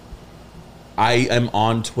 I am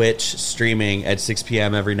on Twitch streaming at 6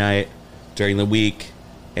 p.m. every night during the week,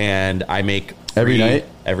 and I make Every night?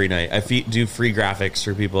 Every night, I do free graphics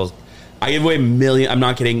for people. I give away I'm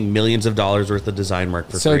not kidding, millions of dollars worth of design work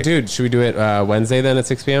for So, free. dude, should we do it Wednesday then at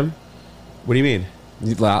 6 p.m.? What do you mean?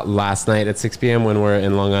 Last night at 6 p.m. when we're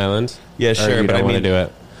in Long Island? Yeah, Or sure, you but don't I want to mean, do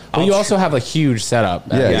it. Well, I'll you also have a huge setup.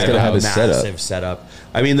 Yeah, he's I gotta have a his setup. massive setup.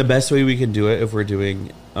 I mean, the best way we can do it if we're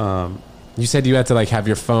doing. You said you had to like have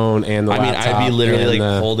your phone and the I mean, laptop. I'd be literally and like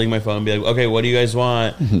the- holding my phone and be like, okay, what do you guys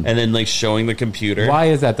want? And then like showing the computer. Why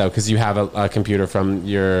is that though? Because you have a computer from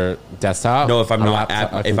your desktop. No, if I'm A not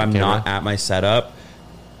laptop- if I'm camera? not at my setup,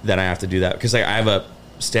 then I have to do that because like I have a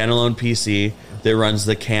standalone PC that runs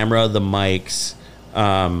the camera, the mics,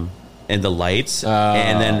 and the lights,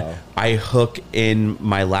 and then I hook in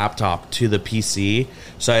my laptop to the PC.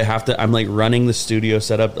 So I'm like running the studio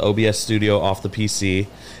setup, the OBS studio off the PC,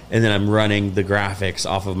 and then I'm running the graphics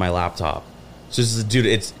off of my laptop. So this is, dude,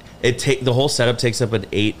 the whole setup takes up an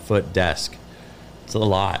 8-foot desk. It's a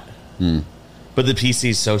lot. But the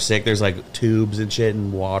PC is so sick. There's like tubes and shit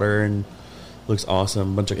and water and looks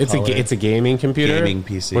awesome. Bunch of color. It's a gaming computer. Gaming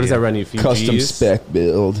PC. What does that run you? A few Custom Gs? spec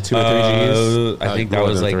build. 2 or 3 Gs. I think that more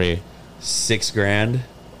was than like 3 $6,000.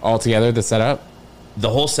 altogether. The setup. The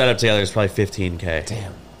whole setup together is probably $15K.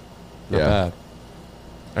 Damn. Yeah. Not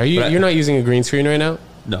bad. You're not using a green screen right now?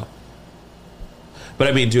 No. But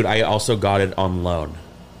I mean, dude, I also got it on loan.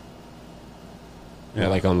 Yeah.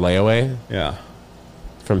 Like on layaway Yeah.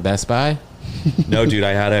 from Best Buy. No, dude,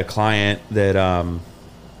 I had a client that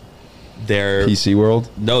they're PC World.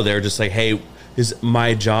 no, they're just like, hey,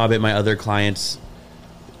 my job at my other client's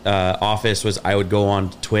office was I would go on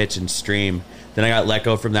Twitch and stream. Then I got let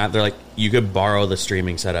go from that. They're like, you could borrow the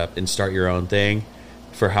streaming setup and start your own thing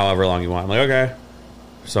for however long you want. I'm like, okay.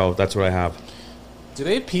 So that's what I have. Do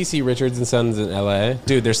they have PC Richards and Sons in LA?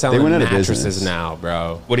 Dude, they're selling went out of mattresses business. now,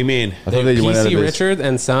 bro. What do you mean? I thought they went out of PC business. Richard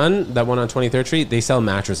and Son, that one on 23rd Street, they sell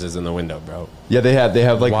mattresses in the window, bro. Yeah, they have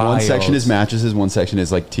like one Wild. section is mattresses, one section is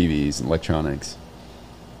like TVs and electronics.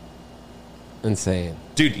 Insane.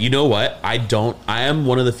 Dude, you know what? I am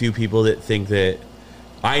one of the few people that think that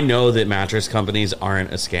I know that mattress companies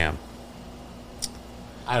aren't a scam.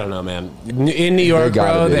 I don't know, man. In New York,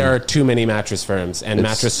 gotta bro, be. there are too many mattress firms and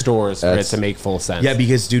mattress stores for it that's- to make full sense. Yeah,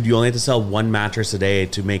 because dude, you only have to sell one mattress a day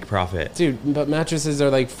to make profit. Dude, but mattresses are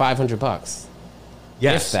like $500.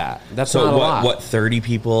 Yes, If that. That's so not a what? lot. What 30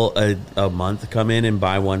 people a month come in and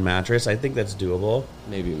buy one mattress? I think that's doable.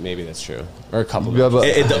 Maybe that's true. Or a couple. Yeah, but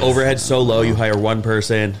The overhead's so low, you hire one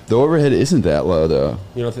person. the overhead isn't that low though.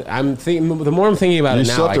 You know, I'm thinking. The more I'm thinking about You it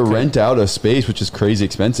now, still have to rent out a space, which is crazy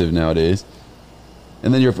expensive nowadays.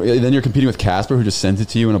 And then you're competing with Casper, who just sent it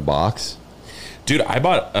to you in a box. Dude, I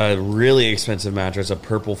bought a really expensive mattress, a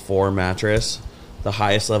Purple 4 mattress, the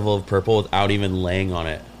highest level of Purple, without even laying on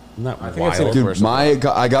it. Isn't that think I've seen wild? it. Dude,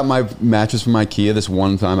 I got my mattress from IKEA this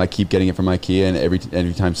one time. I keep getting it from IKEA, and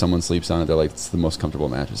every time someone sleeps on it, they're like, "It's the most comfortable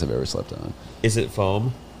mattress I've ever slept on." Is it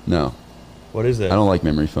foam? No, What is it? I don't like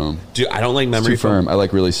memory foam. Dude, I don't like It's memory too foam. firm. I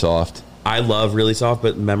like really soft. I love really soft,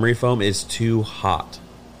 but memory foam is too hot.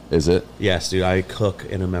 Is it? Yes, dude, I cook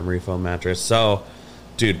in a memory foam mattress. So,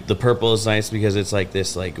 dude, the Purple is nice because it's like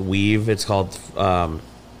this like weave. It's called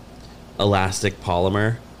elastic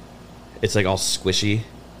polymer. It's like all squishy.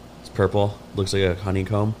 It's purple. Looks like a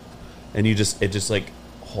honeycomb, and it just like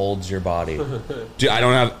holds your body. Dude, I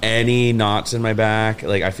don't have any knots in my back.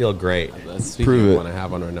 Like I feel great. Speaking Prove of it. one, I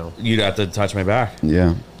have one right now. You'd have to touch my back.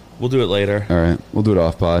 Yeah. We'll do it later. All right, we'll do it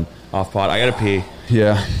off pod. Off pod. I gotta pee.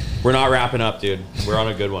 Yeah. We're not wrapping up, dude. We're on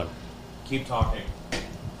a good one. Keep talking.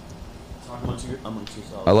 Talk amongst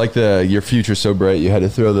yourselves. I like your future's so bright. You had to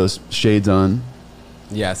throw those shades on.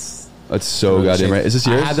 Yes. That's so goddamn right. Is this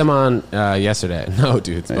yours? I had them on yesterday. No,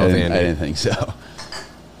 dude, it's I both didn't, Andy. I didn't think so.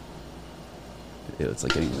 Ew, it's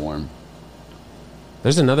like getting warm.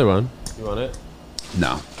 There's another one. You want it?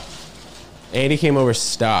 No. Andy came over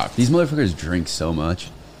stocked. These motherfuckers drink so much.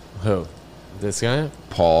 Who? This guy?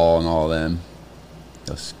 Paul and all of them.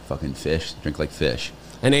 Those fucking fish drink like fish.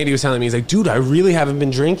 And Andy was telling me, he's like, dude, I really haven't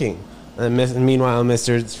been drinking. And meanwhile,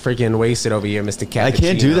 Mr.'s freaking wasted over here, Mr. Cappuccino. I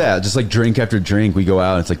can't do that. Just like drink after drink, we go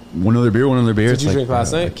out. It's like one other beer. Did It's you like, drink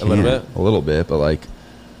last I night? A little can't. bit? A little bit, but like,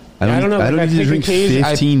 I I don't know. I don't like, need to pick drink occasion-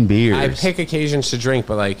 15 beers. I pick occasions to drink,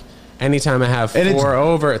 but like anytime I have And it's- 4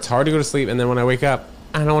 over, it's hard to go to sleep. And then when I wake up,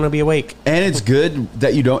 I don't want to be awake. And it's good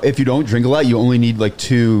that if you don't drink a lot, you only need like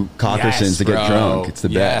 2 Cockersons to get bro. drunk. It's the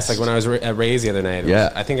Yes, best. like when I was at Ray's the other night.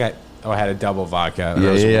 Yeah. I think I had a double vodka. And Yeah,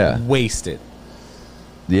 I was yeah. wasted.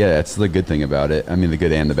 Yeah, that's the good thing about it. I mean, the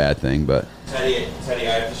good and the bad thing, but Teddy, I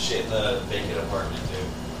have to shit in the vacant apartment,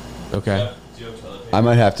 dude. Okay. Do you have toilet paper? I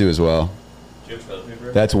might have to as well. Do you have toilet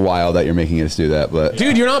paper? That's wild that you're making us do that, but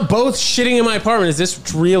Dude, you're not both shitting in my apartment. Is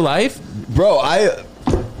this real life? bro,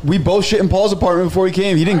 we both shit in Paul's apartment before he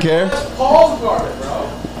came. He didn't care. Paul's apartment,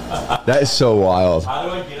 bro. That is so wild. How do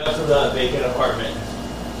I get up to the vacant apartment?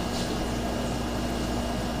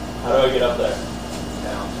 How do I get up there?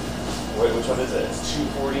 Down. Wait, which one is it? It's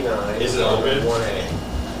 249. Is it open?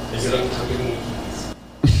 1A. Is it I'm giving you keys.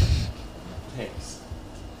 Thanks.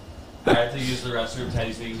 I have to use the restroom.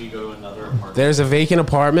 Teddy's making me go to another apartment. There's a vacant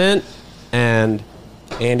apartment, and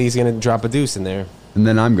Andy's going to drop a deuce in there. And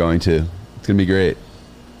then I'm going to. It's gonna be great.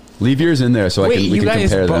 Leave yours in there so we you can guys,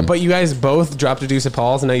 compare them. but you guys both dropped a deuce at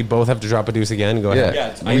Paul's, and now you both have to drop a deuce again. Go ahead. Yeah,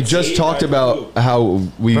 it's- we just it's talked eight, about right? how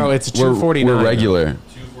Bro, it's we're 249. regular.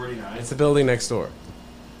 249. It's the building next door.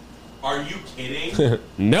 Are you kidding?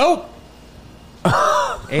 Nope.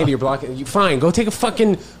 Andy, you're blocking. You fine? Go take a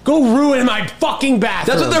fucking. Go ruin my fucking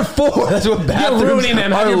bathroom. That's what they're for. That's what You're bathrooms ruining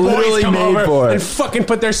them. Have are your boys literally come made over for. and fucking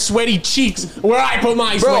put their sweaty cheeks where I put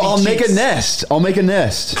my Bro, sweaty I'll cheeks. make a nest. I'll make a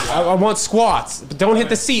nest. I want squats, but don't hit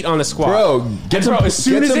the seat on the squat. Bro, get some- as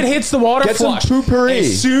soon get as some- it hits the water, get some flush. poopery.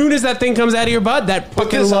 As soon as that thing comes out of your butt, that Put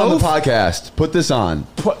fucking this on the loaf. podcast. Put this on.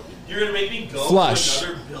 You're gonna make me go Flush. to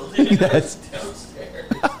another building and Yes. downstairs.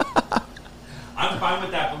 I'm fine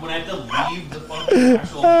with that, but when I have to leave the fucking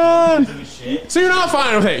actual building to take a shit, So you're not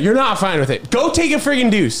fine with it. You're not fine with it. Go take a friggin'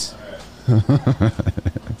 deuce.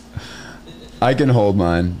 I can hold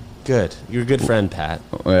mine. Good. You're a good friend, Pat.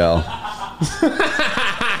 Well,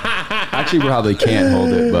 actually, probably can't hold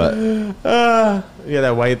it, but Yeah,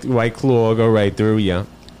 that white claw will go right through you.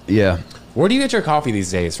 yeah. Where do you get your coffee these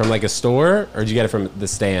days? From like a store, or do you get it from the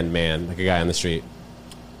stand man, like a guy on the street?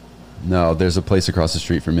 No, there's a place across the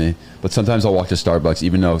street from me, but sometimes I'll walk to Starbucks,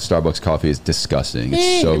 even though Starbucks coffee is disgusting.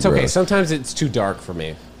 It's so It's okay. gross. Sometimes it's too dark for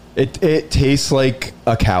me. It tastes like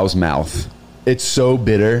a cow's mouth. It's so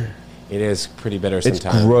bitter. It is pretty bitter It's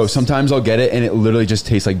sometimes. gross. Sometimes I'll get it and it literally just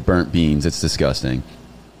tastes like burnt beans. It's disgusting.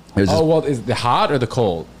 There's Oh this- well, is the hot or the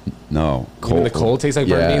cold? no, Even the cold tastes like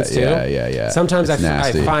burnt beans too. Yeah. Sometimes It's I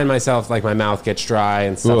nasty. find myself like my mouth gets dry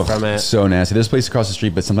and stuff Ugh, from it. so nasty. There's a place across the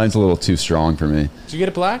street, but sometimes a little too strong for me. Did you get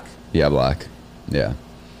it black? Yeah, black. Yeah.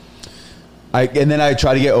 And then I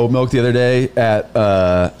tried to get oat milk the other day at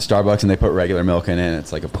Starbucks, and they put regular milk in it. And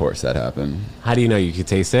it's like, of course that happened. How do you know you could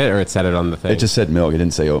taste it, or it said it on the thing? It just said milk. It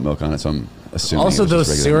didn't say oat milk on it, so I'm assuming. also it was those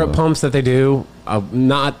just regular syrup milk. pumps that they do.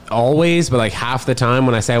 Not always, but like half the time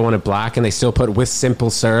when I say I want it black, and they still put with simple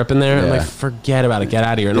syrup in there. I'm Yeah. like, forget about it. Get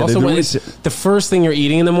out of here. And Yeah, also, they're when doing it's, it- the first thing you're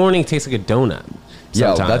eating in the morning tastes like a donut.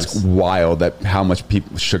 Yeah, Sometimes. that's wild. That how much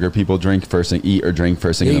sugar people drink first thing, eat or drink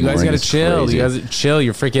first thing Yeah, in you the guys morning. gotta is chill. crazy. You guys chill.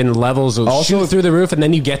 Your freaking levels will Also, shoot if- through the roof, and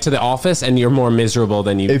then you get to the office and you're more miserable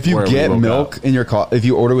than you. If you were when get woke milk up. in your if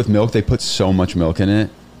you order with milk, they put so much milk in it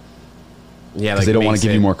yeah, because like they don't want makes to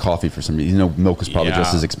give it- you more coffee for some reason. You know, milk is probably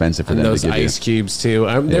just Yeah. as expensive for and them those to give ice you. cubes too.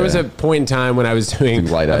 There was Yeah. a point in time when I was doing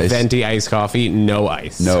Light a ice. venti iced coffee, no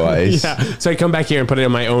ice, No ice. yeah, so I'd come back here and put it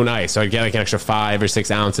in my own ice, so I'd get like an extra 5 or 6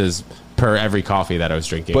 ounces per every coffee that I was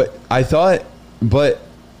drinking. But I thought,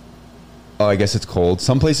 oh, I guess it's cold.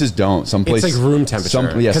 Some places don't. Some It's places like room temperature. Some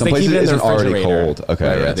 'Cause some they places keep it in the isn't already refrigerator. cold. Okay,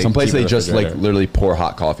 Right, yeah. right, they Some places keep it in they the just like refrigerator. literally pour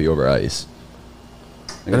hot coffee over ice.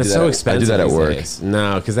 and it's so expensive. I do that at these work. days.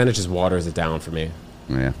 No, because then it just waters it down for me.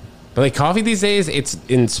 Yeah. But like coffee these days,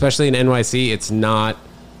 especially in NYC, it's not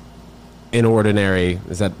an ordinary.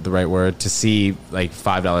 Is that the right word? To see like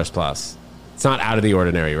 $5 plus. It's not out of the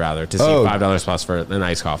ordinary, rather, to see Oh. $5 plus for a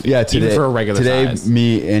nice coffee. Yeah, today, even for a regular today size.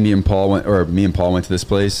 me and Paul went to this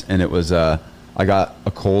place, and it was I got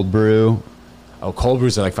a cold brew. Oh, cold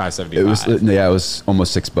brews are like $5.75. It was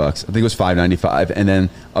almost $6. I think it was $5.95, and then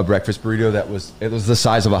a breakfast burrito that was the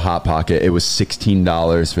size of a Hot Pocket. It was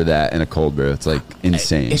 $16 for that and a cold brew. It's like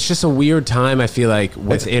insane. It's just a weird time. I feel like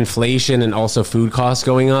with inflation and also food costs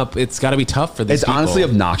going up, it's got to be tough for these It's people. honestly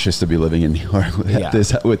obnoxious to be living in New York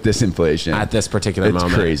with this inflation. At this particular It's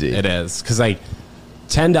moment. crazy. It is. Because like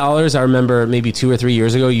 $10, I remember maybe 2 or 3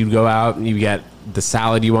 years ago, you'd go out and you get the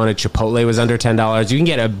salad you wanted. Chipotle was under $10. You can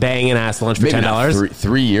get a banging ass lunch for Maybe not $10.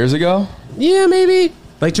 3 years ago. Yeah, maybe.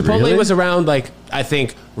 Like Chipotle Really? was around like, I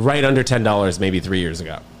think right under $10 maybe 3 years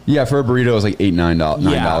ago. Yeah, for a burrito it was like $8,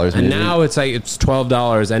 $9. Yeah, and maybe. now it's like it's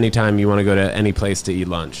 $12 anytime you want to go to any place to eat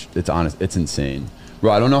lunch. It's insane,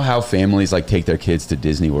 bro. I don't know how families like take their kids to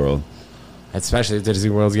Disney World. Especially if Disney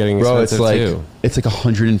World's getting Bro, expensive too. it's like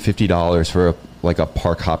 $150 for a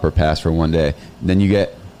park hopper pass for one day. Then you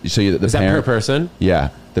get the Is that per parent person? Yeah,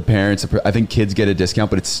 the parents. I think kids get a discount,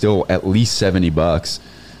 but it's still at least $70.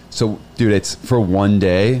 So, dude, it's for one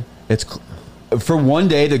day. It's for one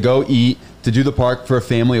day to go eat to do the park for a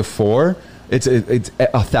family of 4. It's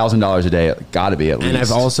 $1,000 a day. Got to be at least. And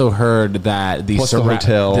I've also heard that Plus the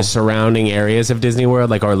hotel. the surrounding areas of Disney World,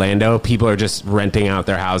 like Orlando, people are just renting out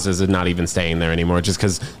their houses and not even staying there anymore, just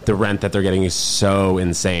because the rent that they're getting is so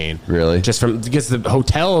insane. Really? Just because the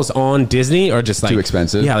hotels on Disney are just like Too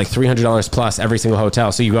expensive? Yeah, like $300 plus every single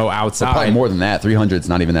hotel. So you go outside. probably more than that. 300 is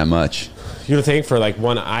not even that much. You don't think for like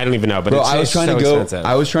one? I don't even know, but Bro, it's I was just trying so to go. expensive.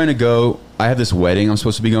 I was trying to go. I have this wedding I'm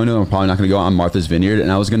supposed to be going to. I'm probably not going to go on Martha's Vineyard,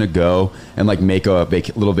 and I was going to go and like make a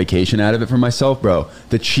little vacation out of it for myself, bro.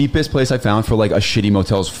 The cheapest place I found for like a shitty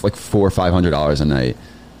motel is like $400 or $500 a night.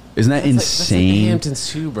 Isn't that That's like the insane? Hamptons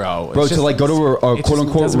too, bro. Bro, It's to like go to a it just quote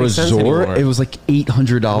unquote doesn't make sense resort, anymore. it was like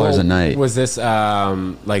 $800 a night. Was this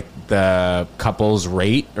like the couple's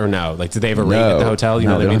rate or no? Like, did they have a rate at the hotel? You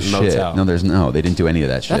know they what I mean? don't The shit. motel. No, they didn't do any of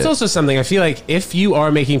that shit. That's also something I feel like if you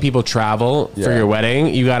are making people travel for Yeah. your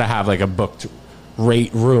wedding, you got to have like a booked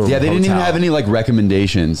rate room. Yeah, they didn't even hotel. have any like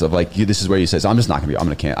recommendations of like, this is where you say, so I'm just not gonna be. I'm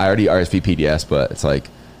gonna cancel. I already RSVP'd yes, but it's like,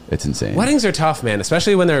 it's insane. Weddings are tough, man,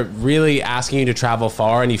 especially when they're really asking you to travel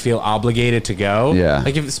far and you feel obligated to go. Yeah.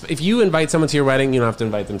 Like if you invite someone to your wedding, you don't have to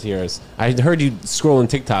invite them to yours. I heard you scrolling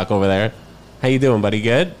TikTok over there. How you doing, buddy?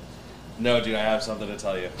 Good? No, dude, I have something to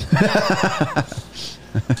tell you.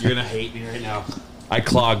 You're gonna hate me right now. I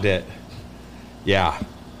clogged it. Yeah.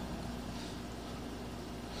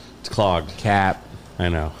 It's clogged. Cap. I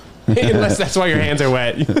know. Unless that's why your hands are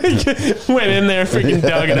wet. You went in there, freaking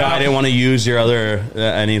dug it No, I out. didn't want to use your other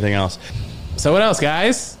anything else. So what else,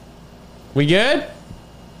 guys? We good?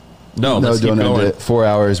 No, no, let's keep don't end going. it. 4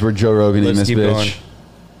 hours. We're Joe Rogan in Let's this keep bitch. going.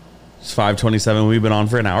 It's 5:27. We've been on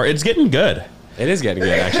for an hour. It's getting good. It is getting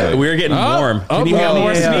good, actually. We're getting warm. Oh, Can you we hear got me?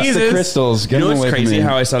 more It's the sneezes. crystals. Get You know them what's away from crazy? me.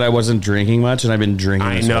 How I said I wasn't drinking much, and I've been drinking.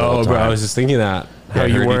 I this whole know, bro. time. I was just thinking that. How I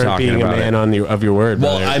you heard you weren't talking being a about man of your word,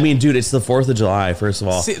 Well, brother. I mean, dude, it's the 4th of July. First of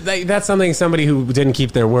all, See, that's something somebody who didn't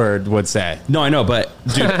keep their word would say. no, I know, but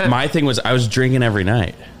dude, my thing was I was drinking every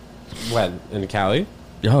night. When? In Cali?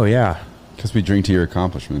 Oh yeah, Because we drink to your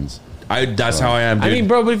accomplishments. that's how I am, dude. I mean,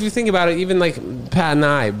 bro, but if you think about it, even like Pat and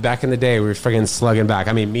I, back in the day, we were freaking slugging back.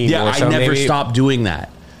 I mean, me yeah, more I so never maybe. stopped doing that.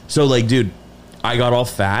 So like, dude, I got all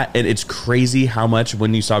fat, and it's crazy how much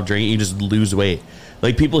when you stop drinking, you just lose weight.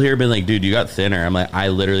 Like people here have been like, dude, you got thinner. I'm like, I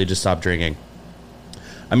literally just stopped drinking.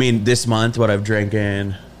 I mean, this month, what I've drank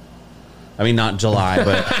in, I mean, not July,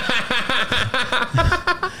 but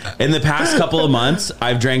in the past couple of months,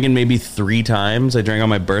 I've drank in maybe 3 times. I drank on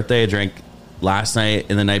my birthday. I drank last night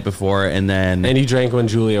and the night before, and then And you drank when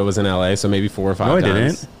Julia was in LA, so maybe 4 or 5 No, I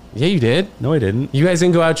times. didn't. Yeah, you did. no, I didn't. You guys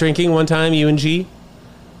didn't go out drinking one time, you and G?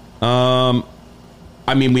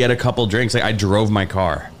 I mean, we had a couple drinks. Like I drove my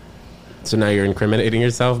car. So now you're incriminating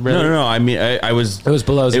yourself, brother? No. I mean, I was. It was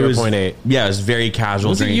below it was- 0.8. Yeah, it was very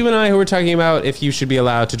casual Was it drinking. you and I who were talking about if you should be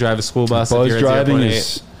allowed to drive a school bus Buzz if you're at driving 0.8?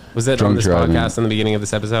 is Was that on drunk this driving. podcast in the beginning of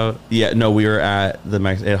this episode? Yeah, no, we were at the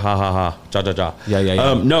Mex. Ha ha ha. Ja ja ja.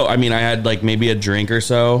 Yeah. No, I mean, I had like maybe a drink or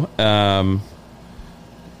so. I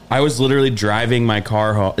was literally driving my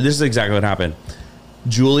car home. This is exactly what happened.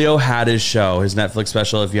 Julio had his show, his Netflix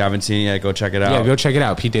special. If you haven't seen it yet, go check it out. Yeah, go check it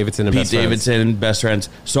out. Pete Davidson and Pete Best Friends. Davidson, best friends.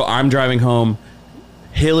 So I'm driving home.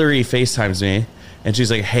 Hillary FaceTimes me, and she's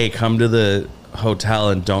like, "Hey, come to the hotel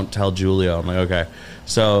and don't tell Julio." I'm like, "Okay."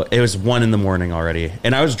 So it was 1 a.m. already,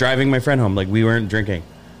 and I was driving my friend home. Like we weren't drinking,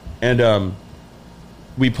 and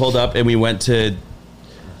we pulled up and we went to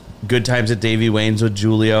Good Times at Davy Wayne's with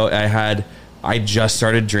Julio. I just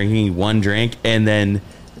started drinking 1 drink, and then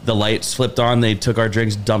the lights flipped on. They took our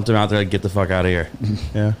drinks, dumped them out. They're like, "Get the fuck out of here!"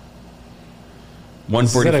 Yeah.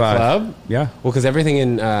 Is it 1:45. a club? Yeah. Well, because everything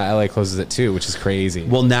in LA closes at 2, which is crazy.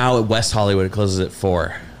 Well, now at West Hollywood it closes at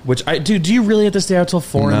 4. Which do you really have to stay out till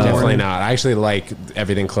 4 in the No. Definitely morning? not. I actually like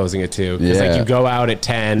everything closing at 2. Because like Yeah. you go out at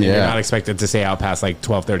 10 and you're Yeah. not expected to stay out past like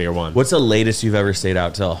 12:30 or 1. What's the latest you've ever stayed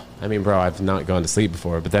out till? I mean, bro, I've not gone to sleep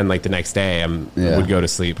before, but then like the next day I Yeah. would go to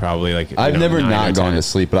sleep probably like I've never 9 or not 10. gone to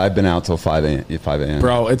sleep, but I've been out till 5 a.m.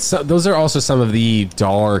 Bro, those are also some of the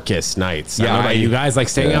darkest nights. I Yeah, don't know about you guys like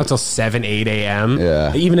staying yeah. out till 7, 8 a.m.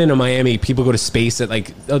 Yeah. Even in Miami, people go to space at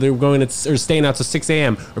like they're going at, or staying out till 6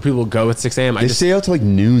 a.m. or people will go at 6 a.m. They stay out till like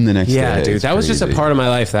noon the next day. Yeah, dude, It's that was just a crazy. part of my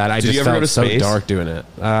life that I Did just you ever felt go to so space? dark doing it.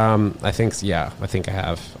 I think I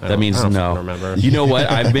have. That means I don't no. fucking remember. You know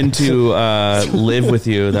what? I've been to live with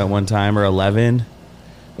you that one time or 11,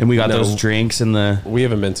 and we got No. those drinks in the. We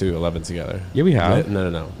haven't been to 11 together. Yeah, we have.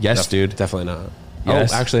 No. Yes, dude. Definitely not.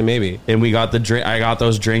 Yes. Oh, actually, maybe. And we got the drink. I got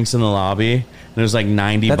those drinks in the lobby, and it was like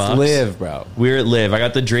 $90. That's Live, bro. We were at Live. I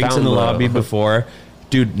got the drinks in the Fountain lobby Low. before.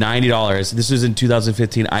 Dude, $90. This was in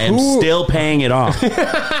 2015. I am still paying it off.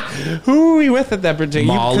 Who were we with at that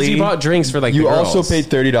particular? Molly. Because you bought drinks for like You the also girls. paid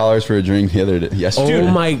 $30 for a drink the other day. Yes, Oh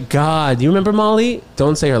dude. my god! You remember Molly?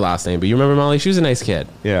 Don't say her last name, but you remember Molly? She was a nice kid.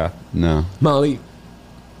 Yeah. No. Molly,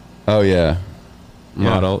 Oh yeah.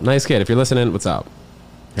 model, nice kid. If you're listening, what's up?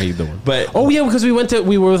 How you doing? But Oh yeah, because we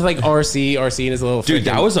were with like RC and his little dude, freaking-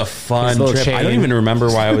 that was a fun his little trip. I don't chain. even remember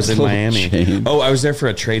why I was in Little Miami. chain. Oh, I was there for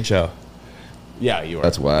a trade show. yeah, you were.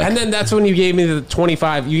 That's whack. And then that's when you gave me the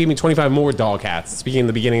 25. You gave me 25 more dog hats. Speaking in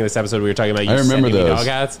the beginning of this episode, we were talking about you I remember sending me those. dog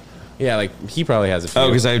hats. Yeah, like he probably has a few. Oh,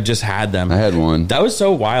 because I just had them. I had one. That was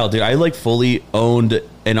so wild, dude. I like fully owned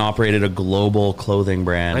and operated a global clothing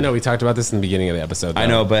brand. I know we talked about this in the beginning of the episode. I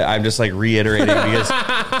know, but I'm just like reiterating because,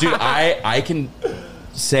 dude, I can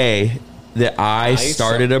say that I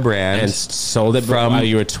started a brand and sold it from while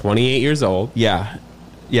you were 28 years old. Yeah.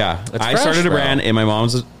 That's I fresh, started a bro. brand in my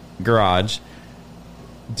mom's garage,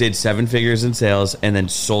 did 7 figures in sales, and then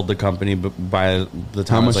sold the company by the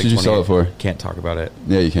time How I was much like did you sell 28. it for? Can't talk about it.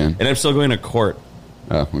 Yeah, you can. And I'm still going to court.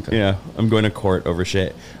 Oh, okay. Yeah, I'm going to court over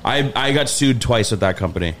shit. I got sued twice with that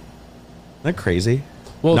company. Isn't that crazy?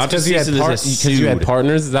 Well, Not because just you had cease and desist, because you had sued.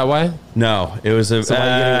 partners. Is that why? No, it was a So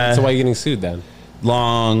why are you getting sued then?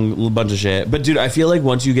 long bunch of shit. But dude, I feel like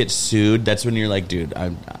once you get sued, that's when you're like, dude,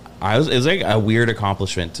 it was like a weird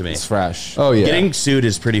accomplishment to me. It's fresh. Oh yeah. Getting sued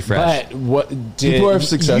is pretty fresh. But what did People who are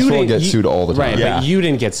successful you didn't- get sued all the time. Right, Yeah. but you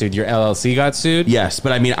didn't get sued. Your LLC got sued. Yes,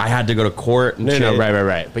 but I mean, I had to go to court. And No, shit.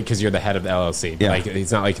 right. Because you're the head of the LLC. Yeah. Like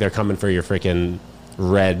it's not like they're coming for your freaking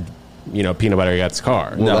red, peanut butter guts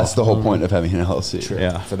car. Well, No. that's the whole point of having an LLC.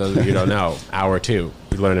 Yeah. For those of you who don't know, hour 2,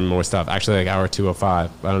 you're learning more stuff. Actually, like hour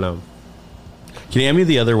 205. I don't know. Can you hand me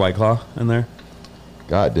the other White Claw in there?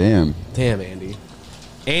 God damn. Damn, Andy.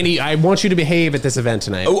 Andy, I want you to behave at this event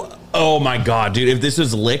tonight. Oh my god, dude! If this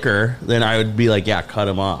was liquor, then I would be like, yeah, cut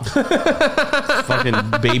him off.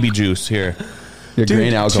 Fucking baby juice here. Your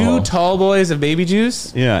grain alcohol. 2 tall boys of baby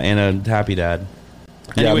juice. Yeah, and a happy dad.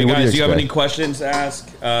 Yeah, I Anyway, mean, what do you guys, do you have expect? any questions to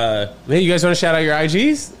ask? Hey, you guys want to shout out your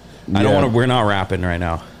IGs? I don't Yeah. want to. We're not rapping right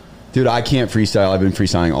now. Dude, I can't freestyle. I've been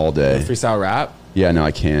freestyling all day. Freestyle rap. Yeah, no,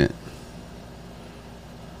 I can't.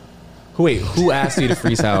 Wait, who asked you to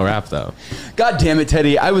freestyle rap though? God damn it,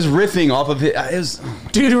 Teddy. I was riffing off of it.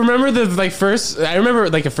 Dude, remember the first? I remember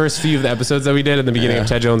the first few of the episodes that we did at the beginning of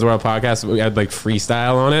Ted Jones World Podcast. We had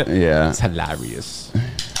freestyle on it. Yeah. It's hilarious.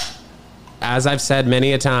 As I've said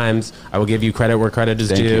many a times, I will give you credit where credit is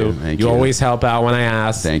Thank due. you, thank You you. always help out when I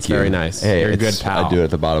ask. Thank It's you. Very nice. Hey, You're a good it's- pal. I do it at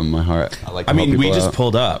the bottom of my heart. I like to I mean, help we people just out.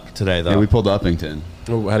 pulled up today, though. Yeah, we pulled Uppington.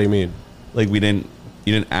 Oh, how do you mean? Like we didn't.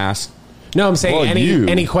 You didn't ask. No, I'm saying Well, you.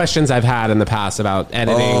 any questions I've had in the past about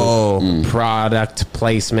editing, product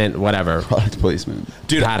placement, whatever. Product placement.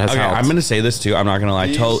 Dude, That has okay, helped. I'm gonna say this too. I'm not gonna lie.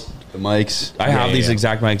 The mics. I have Yeah, these yeah.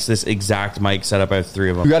 exact mics. This exact mic setup. I have 3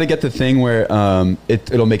 of them. You got to get the thing where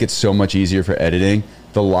it'll make it so much easier for editing.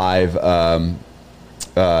 The live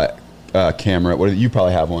camera. You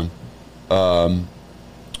probably have one.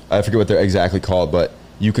 I forget what they're exactly called, but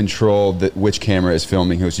you control which camera is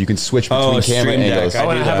filming who. So you can switch between a camera Stream Deck. angles. I Oh,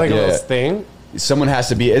 and do I have that. a Yeah. little thing. Someone has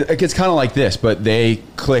to be. It gets kind of like this, but they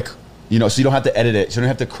click. So you don't have to edit it. So you don't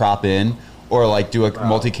have to crop in or do a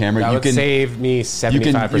multi-camera. That You would can save me you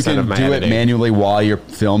 75% can of my do editing. it manually while you're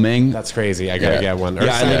filming. That's crazy. I gotta Yeah. get one. Or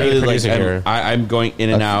Yeah, I somebody literally producer here. I'm going in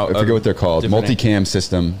and out. I forget what they're called. different- Multicam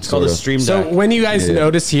system. It's called a sort of. Stream Deck. So when you guys Yeah.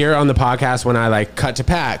 notice here on the podcast, when I cut to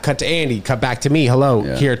Pat, cut to Andy, cut back to me, hello,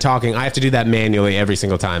 Yeah. here talking, I have to do that manually every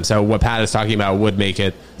single time. So what Pat is talking about would make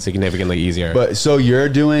it significantly easier. But so you're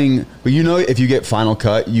doing, but if you get Final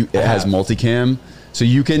Cut, it has have. multicam, so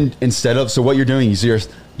you can so what you're doing is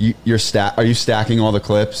are you stacking all the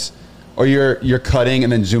clips, or you're cutting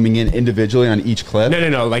and then zooming in individually on each clip?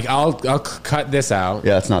 no. I'll cut this out.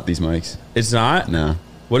 Yeah, it's not these mics. It's not. No,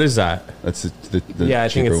 What is that? that's the Yeah, I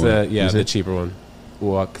think cheaper it's one. Is the it? cheaper one.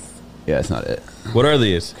 Look, Yeah, it's not it. What are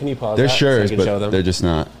these? can you pause? They're that so I Sures, can but show them? they're just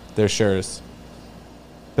not. They're Sures.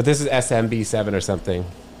 But this is SMB7 or something.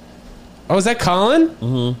 Oh, is that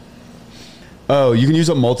Colin? Oh, you can use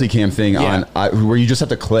a multicam thing Yeah. where you just have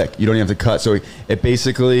to click. You don't even have to cut. So it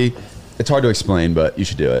basically, it's hard to explain, but you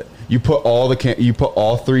should do it. You put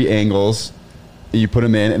all 3 angles, you put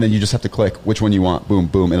them in, and then you just have to click which one you want. Boom,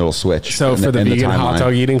 boom, and it'll switch. So in for the in vegan hot timeline.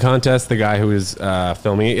 dog eating contest, the guy who was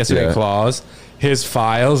filming it yesterday, Yeah. Claus, his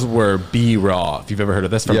files were B-raw. If you've ever heard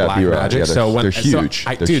of this from Yeah, Black B-raw. Magic. Yeah, so they're huge.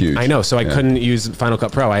 They're dude, huge. I know. So I Yeah. couldn't use Final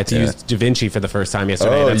Cut Pro. I had to Yeah. use DaVinci for the first time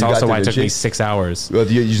yesterday. Oh, That's you got also why it took me DaVinci? 6 hours. Well,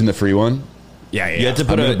 you're using the free one. Yeah, yeah. You have to I'm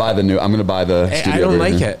put gonna buy the new. I'm gonna buy the. I studio don't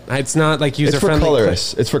like version. it. It's not user It's for friendly.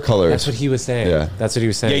 colorists. It's for colorists. That's what he was saying. Yeah. That's what he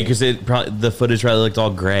was saying. Yeah, because the footage probably looked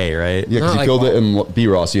all gray, right? Yeah, because Not you like build it all- in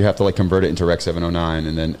B-raw, so you have to convert it into Rec 709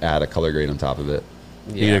 and then add a color grade on top of it.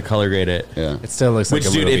 You need to color grade it. Yeah. It still looks Which,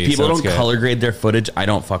 like a dude, movie, if people so it's don't good. color grade their footage, I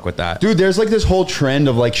don't fuck with that. Dude, there's this whole trend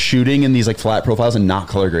of shooting in these flat profiles and not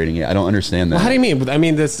color grading it. I don't understand that. Well, how do you mean? I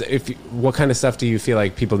mean, what kind of stuff do you feel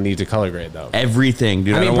like people need to color grade though? Everything,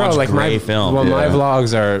 dude. I, I mean, don't bro, watch like gray my film. Well, my Yeah.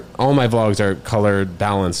 vlogs all my vlogs are colored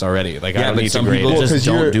balanced already. I Yeah, don't but need to some grade people it. just 'cause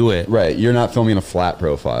don't you're- do it. Right, you're not filming a flat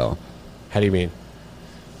profile. How do you mean?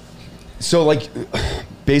 So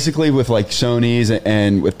basically with Sony's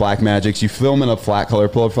and with Blackmagics, you film in a flat color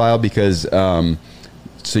profile because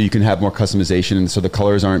so you can have more customization, and so the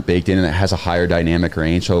colors aren't baked in, and it has a higher dynamic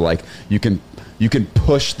range. So like you can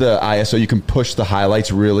push the ISO, you can push the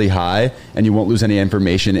highlights really high, and you won't lose any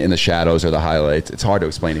information in the shadows or the highlights. It's hard to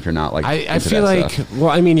explain if you're not like. I feel like stuff. well,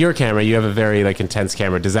 I mean, your camera, you have a very like intense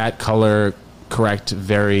camera. Does that color correct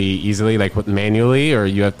very easily, like with manually, or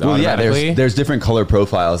you have to automatically? There's different color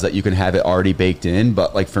profiles that you can have it already baked in,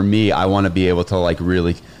 but like for me, I want to be able to like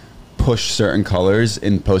really push certain colors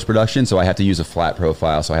in post-production, so I have to use a flat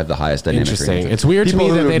profile, so I have the highest dynamic Interesting. range. It's weird to me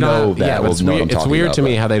People that who they know don't. that Yeah, will it's know what I'm weird. It's talking weird about, to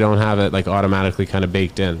me but how they don't have it like automatically kind of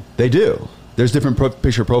baked in. they do. There's different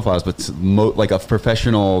picture profiles, but like a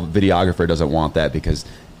professional videographer doesn't want that because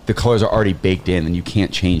the colors are already baked in and you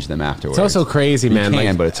can't change them afterwards. It's also crazy, You man. can,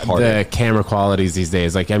 like but it's harder. the camera qualities these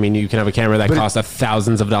days. Like, I mean, you can have a camera that costs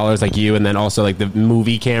thousands of dollars, like you, and then also like the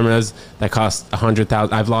movie cameras that cost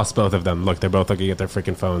 100,000. I've lost both of them. Look, they're both looking at their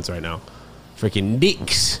freaking phones right now. Freaking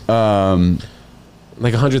dicks.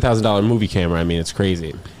 Like $100,000 movie camera. I mean, it's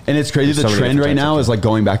crazy. And it's crazy. There's The so many trend different right types now of is like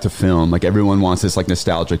going back to film. Like everyone wants this like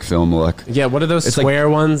nostalgic film look. Yeah, what are those It's like- square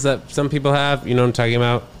ones that some people have? You know what I'm talking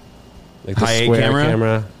about? Like the High-eight square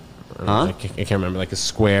camera? I don't know, I can't remember. Like a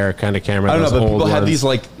square kind of camera. I don't know, those but old people have ones. these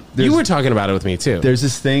like. You were talking about it with me too. There's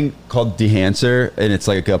this thing called Dehancer, and it's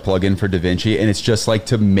like a plugin for DaVinci, and it's just like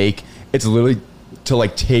to make. It's literally to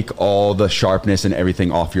like take all the sharpness and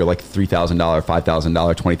everything off your like $3,000,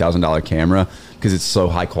 $5,000, $20,000 camera because it's so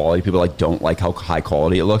high quality. People like don't like how high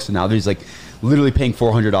quality it looks, and now there's like literally paying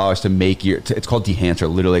 $400 to make your. It's called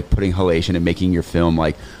Dehancer, literally like putting halation and making your film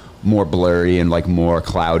like more blurry and like more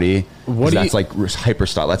cloudy. What do that's you- like hyper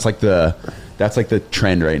style. That's like the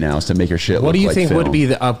trend right now is to make your shit. What look do you like think film. would be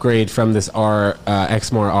the upgrade from this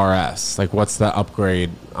Exmor RS? Like, what's the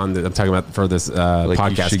upgrade on the? I'm talking about for this Like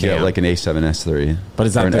podcast you should cam. get like an A7S3. But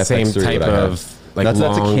is or that an the same FX3 type what I have. of like that's a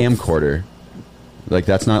long? camcorder. Like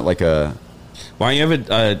that's not like a. Why don't you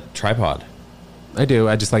have a tripod? I do.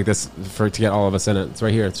 I just like this to get all of us in it. It's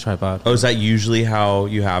right here. It's a tripod. Oh, is that usually how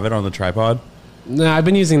you have it on the tripod? No, I've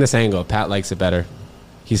been using this angle. Pat likes it better.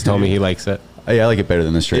 He's told me he likes it. Yeah, I like it better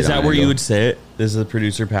than the straight. Is that on where you angle. would sit? This is the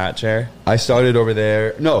producer Pat chair. I started over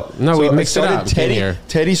there. No, We I mixed it started up. We came Teddy, here.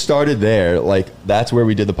 Teddy started there. Like that's where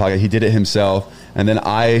we did the podcast. He did it himself, and then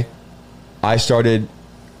I started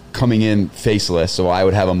coming in faceless, so I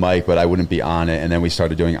would have a mic, but I wouldn't be on it. And then we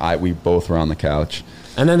started doing. We both were on the couch.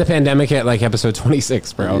 And then the pandemic hit like episode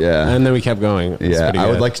 26, bro. Yeah. And then we kept going. It's Yeah, pretty I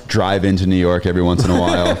would good. like drive into New York every once in a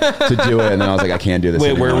while to do it, and then I was like, I can't do this.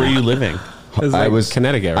 Wait, where anymore. were you living? It was I like was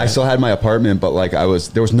Connecticut, I right? still had my apartment, but like there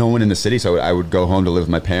was no one in the city, so I would go home to live with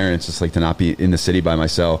my parents, just like to not be in the city by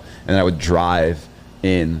myself, and I would drive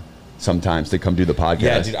in sometimes to come do the podcast.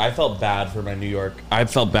 Yeah, dude, I felt bad for my New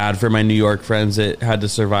York friends that had to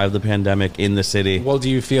survive the pandemic in the city. Well, do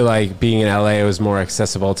you feel like being in LA it was more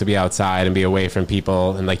accessible to be outside and be away from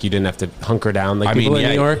people, and like you didn't have to hunker down like people in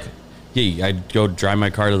New York? Yeah, I'd go drive my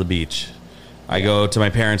car to the beach. I go to my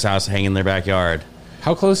parents' house, hang in their backyard.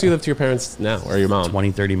 How close do you live to your parents now, or your mom? 20,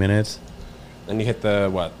 30 minutes. And you hit the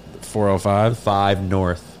what? 405? 5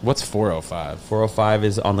 north. What's 405? 405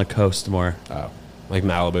 is on the coast more. Oh, like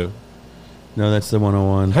Malibu. No, that's the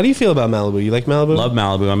 101. How do you feel about Malibu? You like Malibu? Love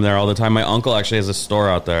Malibu. I'm there all the time. My uncle actually has a store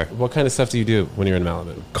out there. What kind of stuff do you do when you're in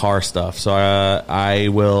Malibu? Car stuff. So I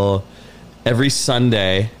will every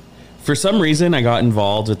Sunday. For some reason, I got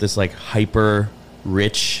involved with this like hyper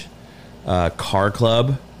rich car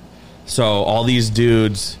club. So all these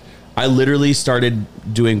dudes, I literally started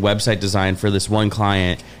doing website design for this one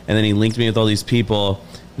client, and then he linked me with all these people.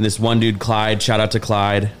 And this one dude, Clyde, shout out to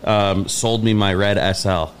Clyde, sold me my red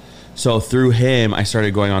SL. So through him, I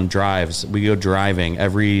started going on drives. We go driving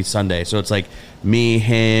every Sunday. So it's like me,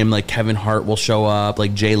 him, like Kevin Hart will show up,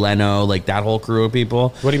 like Jay Leno, like that whole crew of people.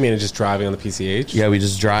 What do you mean, just driving on the PCH? Yeah, we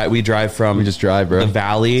just drive. We drive from We just drive, bro. the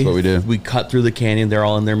valley. That's what we do. We cut through the canyon. They're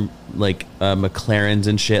all in their like McLarens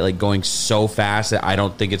and shit, like going so fast that I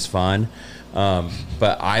don't think it's fun.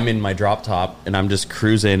 But I'm in my drop top and I'm just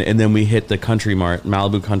cruising. And then we hit the Country Mart,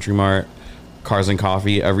 Malibu Country Mart, Cars and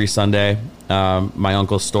Coffee every Sunday. My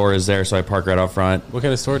uncle's store is there, so I park right out front. What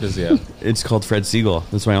kind of store does he have? It's called Fred Siegel.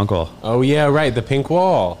 That's my uncle. Oh, yeah, right. The pink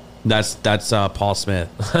wall. That's Paul Smith.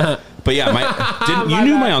 But yeah, you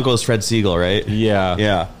knew my uncle is Fred Siegel, right? Yeah.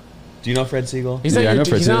 Yeah. Do you know Fred Siegel? He's, Yeah, I know not,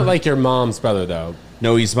 Fred he's not Siegel. like your mom's brother, though.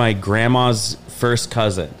 No, he's my grandma's first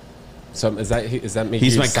cousin. So is that make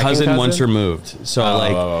He's you my second cousin once removed. So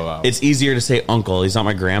oh. it's easier to say uncle. He's not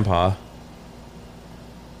my grandpa.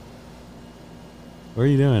 What are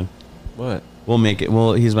you doing? What? We'll make it.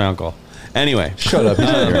 Well, he's my uncle. Anyway, Shut up, he's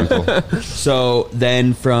not your uncle. so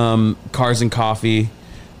then from Cars and Coffee,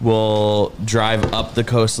 we'll drive up the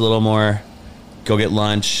coast a little more, go get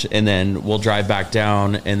lunch, and then we'll drive back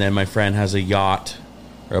down. And then my friend has a yacht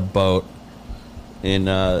or a boat in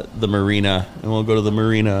the marina, and we'll go to the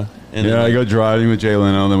marina. And Yeah, then, I go driving with Jay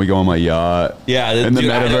Leno, and then we go on my yacht. yeah, In the dude,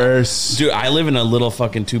 metaverse. Dude, I live in a little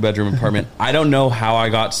fucking 2-bedroom apartment. I don't know how I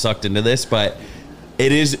got sucked into this, but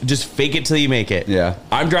it is just fake it till you make it. Yeah.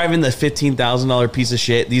 I'm driving the $15,000 piece of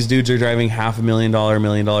shit. These dudes are driving $500,000, $1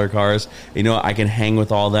 million cars. You know what? I can hang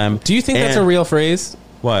with all them. Do you think that's a And- real phrase?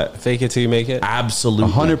 What? Fake it till you make it?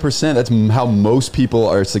 Absolutely. 100%. That's how most people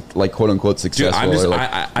are, like, quote unquote successful. I'm just- or,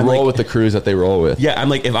 like, I'm roll like- with the crews that they roll with. Yeah, I'm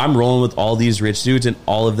like, if I'm rolling with all these rich dudes and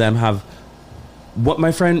all of them have some of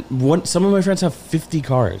my friends have 50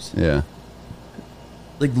 cars. Yeah.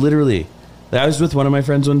 Like literally. I was with one of my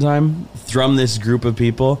friends one time from this group of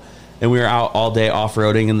people, and we were out all day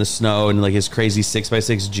off-roading in the snow in like his crazy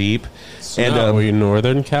 6x6 Jeep. And were you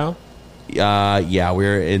Northern Cal? yeah, we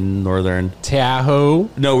were in northern. Tahoe.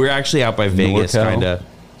 No, we were actually out by Vegas, NorCal? kind of.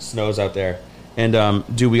 Snow's out there. And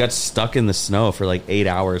dude, we got stuck in the snow for like 8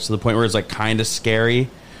 hours to the point where it's like kind of scary.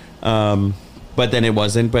 But then it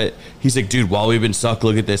wasn't. But he's like, dude, while we've been stuck,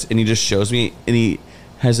 look at this. And he just shows me, and he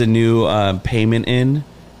has a new payment in.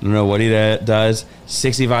 I don't know what he does.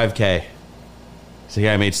 $65K. So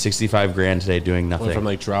yeah, I made 65 grand today doing nothing. Went from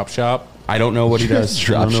like drop shop. I don't know what he does. I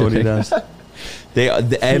Drop don't know what he shipping. does.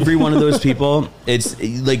 Every one of those people, it's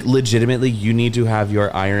like legitimately, you need to have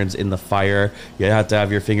your irons in the fire. You have to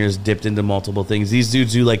have your fingers dipped into multiple things. These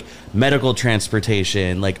dudes do like medical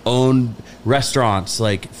transportation, like own restaurants,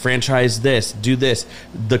 like franchise this, do this.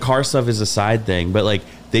 The car stuff is a side thing, but like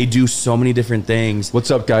they do so many different things.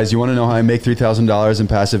 What's up, guys? You want to know how I make $3,000 in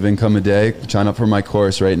passive income a day? Sign up for my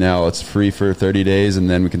course right now. It's free for 30 days, and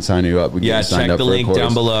then we can sign you up. We can get Yeah, you signed check up the for a link course.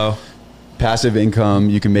 down below. Passive income.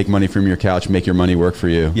 You can make money from your couch. Make your money work for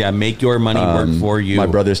you. Yeah, make your money work for you. My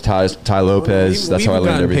brother's Ty Lopez. That's how I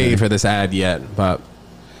learned everything. Paid for this ad yet, but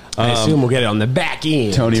I assume we'll get it on the back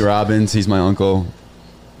end. Tony Robbins. He's my uncle.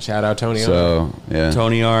 Shout out Tony R. So yeah.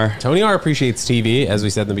 Tony R. Tony R appreciates TV, as we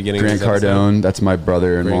said in the beginning. Grant of this episode. Cardone. That's my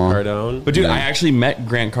brother-in-law. Grant Cardone. But dude, Yeah. I actually met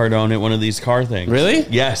Grant Cardone at one of these car things. Really?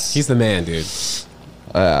 Yes. He's the man, dude.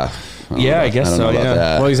 Yeah, I guess don't so, know about yeah.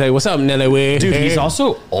 that. Well, he's like, "What's up, Nelly?" Dude, he's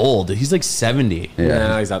also old. He's like 70. Yeah.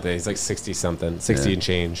 No, he's out there. He's like 60 something, 60 and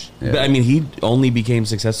change. Yeah. But I mean, he only became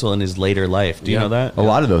successful in his later life. Do you Yeah. know that? A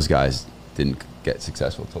lot of those guys didn't get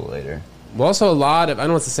successful till later. Well, also a lot of, I don't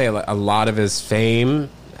know what to say, a lot of his fame,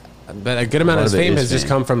 but a good amount of his of it fame is has just fame.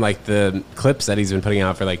 come from like the clips that he's been putting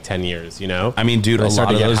out for like 10 years, you know? I mean, dude, They a start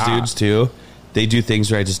lot to of get those hot. dudes too, they do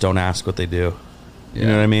things where I just don't ask what they do. You Yeah.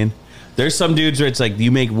 know what I mean? There's some dudes where it's like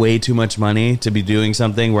you make way too much money to be doing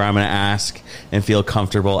something where I'm going to ask and feel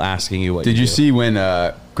comfortable asking you what Did you do. see when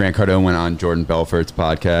Grant Cardone went on Jordan Belfort's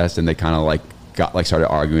podcast and they kind of like started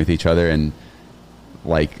arguing with each other and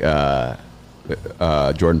like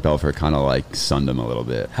Jordan Belfort kind of like sunned him a little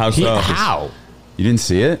bit. How so? How? You didn't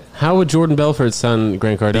see it? How would Jordan Belfort's son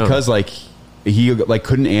Grant Cardone? Because like he like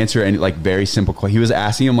couldn't answer any like very simple he was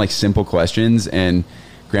asking him like simple questions, and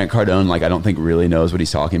Grant Cardone like I don't think really knows what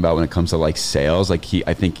he's talking about when it comes to like sales. Like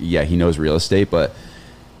I think he knows real estate, but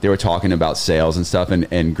they were talking about sales and stuff,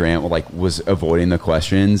 and Grant was avoiding the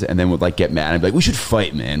questions and then would like get mad and be like, "We should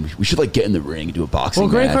fight, man. We should like get in the ring and do a boxing well,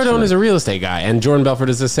 Grant match." Cardone Like, is a real estate guy, and Jordan Belfort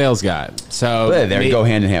is a sales guy. So but there you go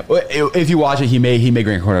hand in hand. If you watch it, he made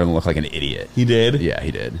Grant Cardone look like an idiot. He did? Yeah, he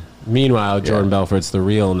did. Meanwhile, Jordan Belfort's the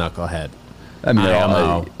real knucklehead. I mean,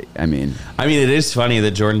 IMO. I mean, I mean, it is funny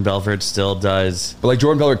that Jordan Belfort still does. but like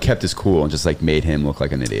Jordan Belfort kept his cool and just like made him look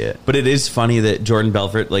like an idiot. But it is funny that Jordan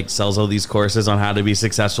Belfort like sells all these courses on how to be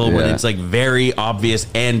successful when Yeah. it's like very obvious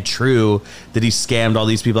and true that he scammed all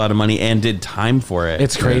these people out of money and did time for it.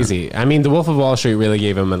 It's crazy. I mean, The Wolf of Wall Street really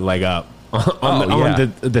gave him a leg up on yeah.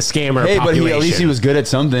 the scammer Hey, but population. at least he was good at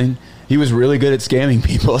something. He was really good at scamming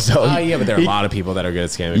people. So Yeah, but there are a lot of people that are good at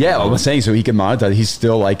scamming. Yeah, people. I was saying so he can monetize. He's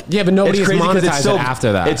still like Yeah, but nobody it's has crazy 'cause it's monetized it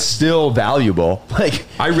after that. It's still valuable. Like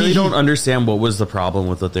I really don't understand what was the problem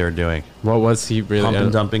with what they were doing. What was he really? Pump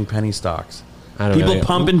and dumping penny stocks. I don't People know.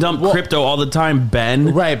 pump and dump Well- crypto all the time,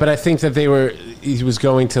 Ben. Right, but I think that he was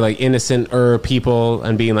going to like innocent people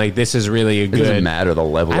and being like, "This is really a It doesn't good." matter the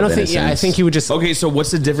level. I don't of think. Yeah, I innocence. think he would just. Okay, so what's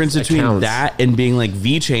the difference between Accounts. that and being like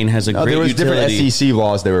VeChain has a No, great there was utility? different SEC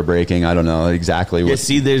laws they were breaking. I don't know exactly Yeah, what.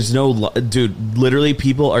 see, there's no dude. Literally,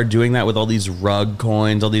 people are doing that with all these rug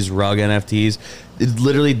coins, all these rug NFTs. It's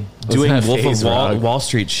literally doing that Wolf FaZe of rug? Wall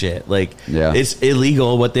Street shit. Like, Yeah. it's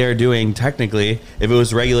illegal what they're doing technically if it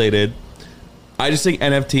was regulated. I just think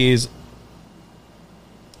NFTs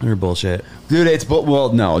are bullshit. Dude,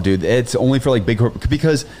 well, no, dude, it's only for like big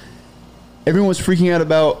because everyone's freaking out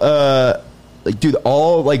about like, dude,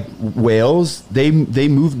 all like whales, they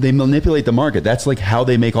manipulate the market. That's like how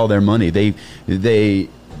they make all their money.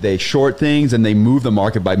 They short things and they move the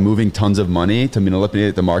market by moving tons of money to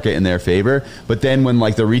manipulate the market in their favor. But then when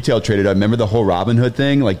like the retail traded up, remember the whole Robinhood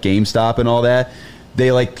thing, like GameStop and all that,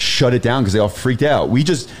 they like shut it down because they all freaked out. We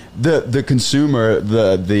just the consumer,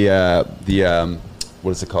 the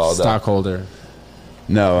what is it called? Stockholder.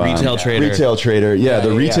 No, Retail trader. Retail trader. Yeah,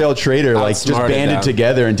 the retail trader like just Outsmarted banded them.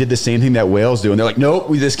 together and did the same thing that whales do. And they're like, nope,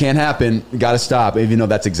 this can't happen. Got to stop. Even though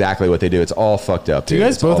that's exactly what they do. It's all fucked up. Do you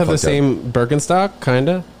guys both have the same Birkenstock,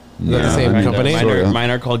 kinda? Is that the same Kinda. company? Sort of. Mine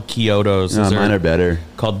are called Kyotos. No, Those mine are better.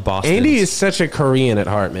 called Boston. Andy is such a Korean at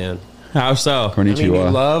heart, man. How so? I mean, you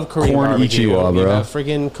Konnichiwa. love Korean Corn barbecue. Ichiwa, You bro. have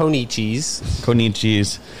friggin' Konichis.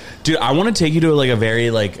 Konichis. Dude, I want to take you to like a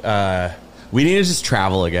very like we need to just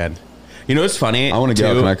travel again. You know what's funny? I want to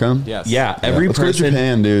go. too? Can I come? Yes. Yeah, every Let's go to person.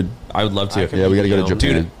 Japan, dude. I would love to. I Yeah, we got to go to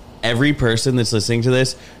Japan. Dude, every person that's listening to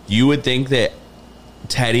this, you would think that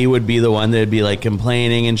Teddy would be the one that'd be like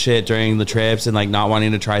complaining and shit during the trips and like not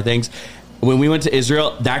wanting to try things. When we went to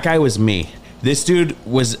Israel, that guy was me. This dude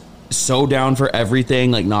was so down for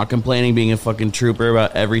everything, like not complaining, being a fucking trooper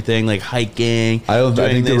about everything, like hiking. I doing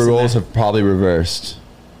think the this and roles that. have probably reversed.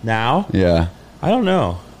 Now, Yeah. I don't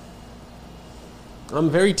know. I'm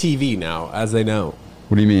very TV now, as they know.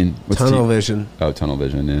 What do you mean? What's Tunnel T- vision. Oh, tunnel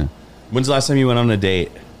vision. Yeah. When's the last time you went on a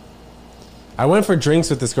date? I went for drinks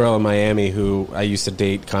with this girl in Miami who I used to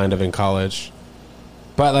date kind of in college.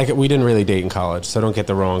 But like we didn't really date in college, so don't get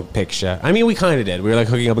the wrong picture. I mean, we kind of did. We were like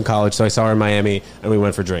hooking up in college, so I saw her in Miami and we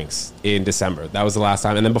went for drinks in December. That was the last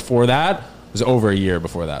time. And then before that, it was over a year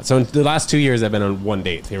before that. So in the last 2 years, I've been on one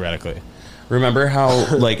date, theoretically. Remember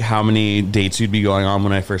how like how many dates you'd be going on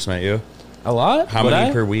when I first met you? A lot? How Would many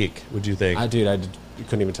I? per week would you think? I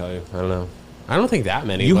couldn't even tell you. I don't know. I don't think that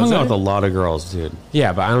many. You was hung out I? with a lot of girls, dude.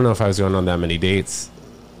 Yeah, but I don't know if I was going on that many dates.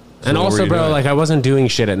 And what were also, you bro, doing? like I wasn't doing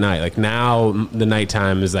shit at night. Like now, the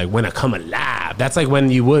nighttime is like when I come alive. That's like when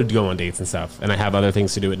you would go on dates and stuff. And I have other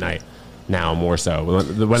things to do at night. Now more so when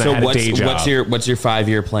I So had a day job. what's your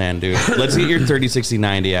 5-year plan, dude? Let's get your 30, 60,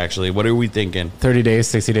 90. Actually, what are we thinking? 30 days,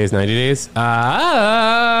 60 days, 90 days.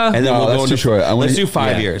 And then No, we'll that's go too into short. I wanna- let's do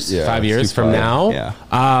 5 Yeah. years. Yeah. 5 let's years do from 5. now. Yeah.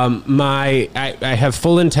 I have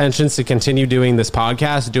full intentions to continue doing this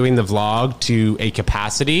podcast, doing the vlog to a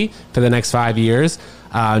capacity for the next 5 years.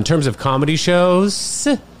 In terms of comedy shows,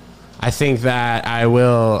 I think that I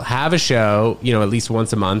will have a show, at least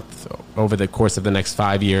once a month over the course of the next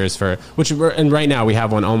 5 years and right now we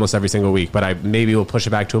have one almost every single week, but maybe we'll push it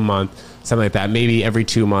back to a month, something like that. Maybe every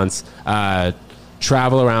 2 months,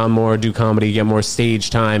 travel around more, do comedy, get more stage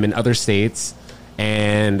time in other states.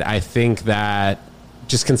 And I think that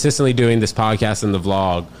just consistently doing this podcast and the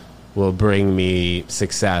vlog will bring me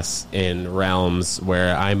success in realms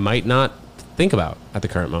where I might not think about at the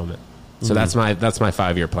current moment. So that's my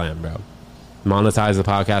 5-year plan, bro. Monetize the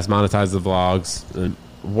podcast, monetize the vlogs.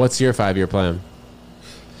 What's your 5-year plan?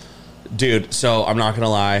 Dude, so I'm not gonna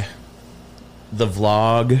lie.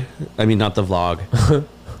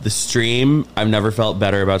 The stream, I've never felt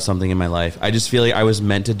better about something in my life. I just feel like I was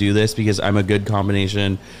meant to do this because I'm a good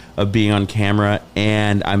combination of being on camera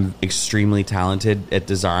and I'm extremely talented at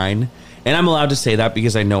design. And I'm allowed to say that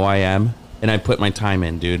because I know I am. And I put my time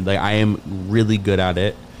in, dude. Like, I am really good at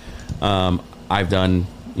it. I've done,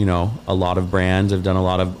 a lot of brands. I've done a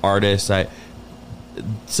lot of artists.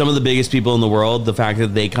 Some of the biggest people in the world, the fact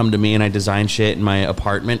that they come to me and I design shit in my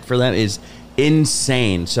apartment for them is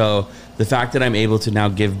insane. So the fact that I'm able to now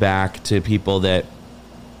give back to people that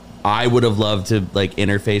I would have loved to like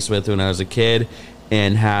interface with when I was a kid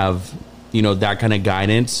and have, that kind of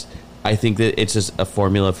guidance, I think that it's just a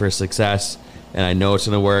formula for success. And I know it's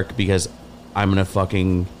going to work because I'm going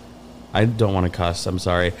to I don't want to cuss. I'm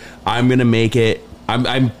sorry. I'm going to make it.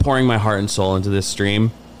 I'm pouring my heart and soul into this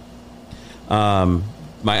stream.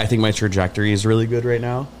 I think my trajectory is really good right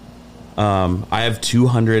now. I have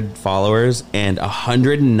 200 followers and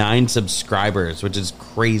 109 subscribers, which is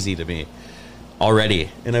crazy to me already.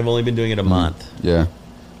 And I've only been doing it a month, Yeah.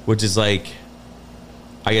 which is like,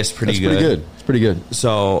 I guess That's pretty good. It's pretty good.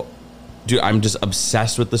 So, dude, I'm just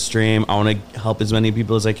obsessed with the stream. I want to help as many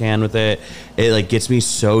people as I can with it. It like gets me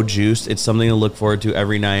so juiced. It's something to look forward to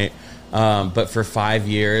every night. But for 5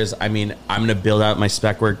 years, I mean, I'm gonna build out my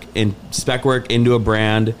spec work into a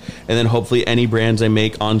brand, and then hopefully any brands I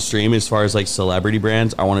make on stream, as far as like celebrity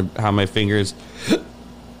brands, I want to have my fingers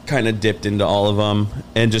kind of dipped into all of them,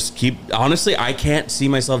 and just keep. Honestly, I can't see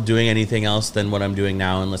myself doing anything else than what I'm doing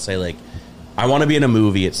now, unless I want to be in a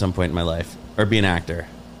movie at some point in my life or be an actor.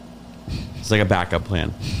 It's like a backup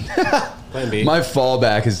plan. Plan B. My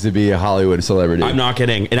fallback is to be a Hollywood celebrity. I'm not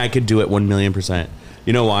kidding, and I could do it 1,000,000%.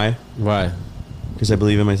 You know why? Why? Because I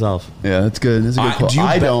believe in myself. Yeah, that's good. That's a good quote.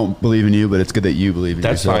 I don't believe in you, but it's good that you believe in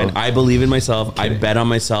That's yourself. fine. I believe in myself. I kidding. bet on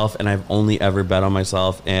myself, and I've only ever bet on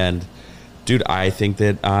myself. And, dude, I think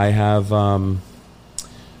that I have been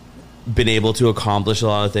able to accomplish a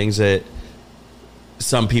lot of things that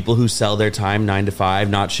some people who sell their time 9 to 5,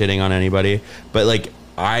 not shitting on anybody, but like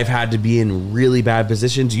I've had to be in really bad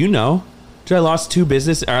positions. You know, dude, I lost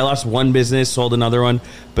one business, sold another one,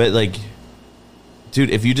 but like. Dude,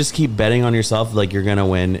 if you just keep betting on yourself, like you're gonna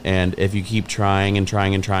win, and if you keep trying and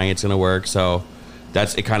trying and trying, it's gonna work. So,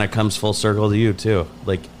 it kind of comes full circle to you too.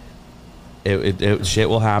 Like, shit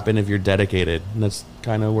will happen if you're dedicated. And that's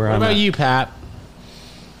kind of where What I'm. about at. you, Pat?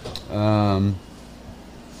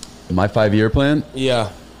 My 5-year plan. Yeah.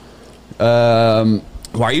 Why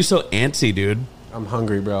are you so antsy, dude? I'm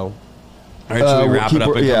hungry, bro. All right, should we wrap it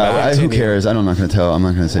up and come back? who cares? I'm not going to tell. I'm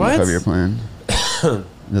not going to say my What? 5-year plan.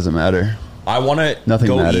 It doesn't matter. I want to Nothing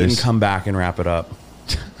go eat matters. and come back and wrap it up.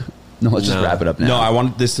 No, let's just No. wrap it up now. No, I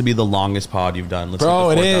want this to be the longest pod you've done. Let's Bro,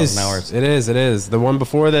 hit it the 4,000 is. hours. It is. It is. The one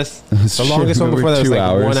before this, Shit, the longest one we were before that was 2 like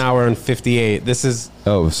hours. 1 hour and 58. This is.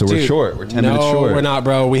 Oh, so we're Dude, short. We're 10 minutes short. No, we're not,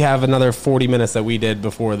 bro. We have another 40 minutes that we did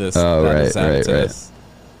before this. Oh, that right, is added right, to right. this.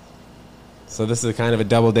 So this is kind of a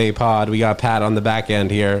double day pod. We got Pat on the back end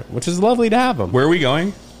here, which is lovely to have him. Where are we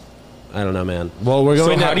going? I don't know, man. Well, we're So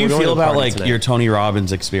going. how do you we're going feel to the about party like tonight. your Tony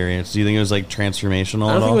Robbins experience? Do you think it was like transformational I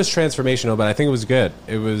at don't think all? it was transformational, but I think it was good.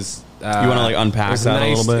 It was. You wanna, like, unpack it was that a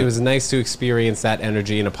nice, little bit? It was nice to experience that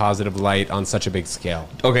energy in a positive light on such a big scale.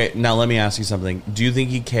 Okay, now let me ask you something. Do you think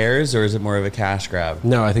he cares, or is it more of a cash grab?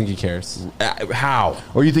 No, I think he cares. How?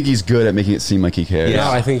 Or you think he's good at making it seem like he cares? Yeah. No,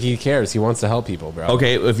 I think he cares. He wants to help people, bro.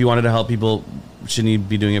 Okay, if you wanted to help people, shouldn't he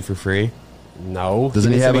be doing it for free? No.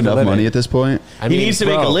 Doesn't he needs to have make a enough living. money at this point? I He needs to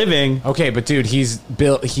make a living. Okay, but dude, he's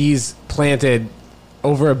planted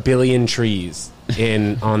over 1 billion trees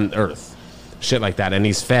on Earth. Shit like that. And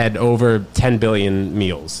he's fed over 10 billion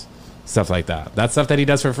meals. Stuff like that. That's stuff that he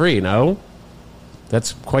does for free, no?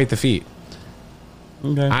 That's quite the feat.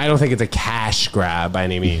 Okay. I don't think it's a cash grab by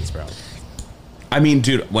any means, bro. I mean,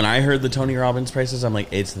 dude, when I heard the Tony Robbins prices, I'm like,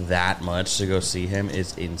 it's that much to go see him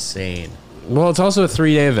is insane. Well, it's also a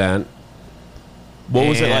 3-day event. What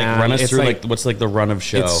was it like? And Run us it's through like- like what's like the run of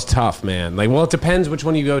show? It's tough, man. Like, well, it depends which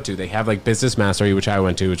one you go to. They have like Business Mastery, which I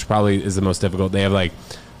went to, which probably is the most difficult. They have like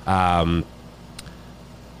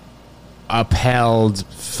Upheld.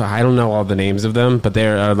 I don't know all the names of them, but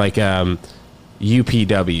they're like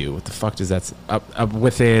UPW. What the fuck does that? Up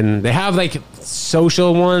within. They have like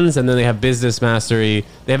social ones, and then they have Business Mastery.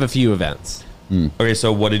 They have a few events. Okay,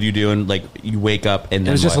 so what did you do? And like, you wake up and It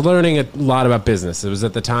then was just what? learning a lot about business. It was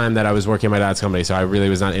at the time that I was working at my dad's company, so I really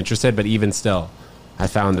was not interested. But even still, I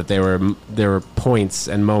found that there were points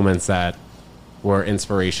and moments that were Do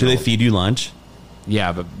inspirational. they feed you lunch?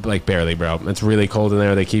 Yeah, but like barely, bro. It's really cold in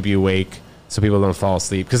there. They keep you awake so people don't fall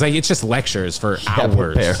asleep because like it's just lectures for Yeah, but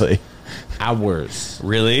hours. barely. Hours.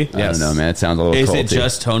 Really? I don't know, man. It sounds a little Is culty. it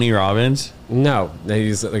just Tony Robbins? No,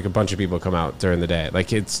 these like a bunch of people come out during the day.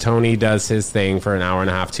 Like it's Tony does his thing for an hour and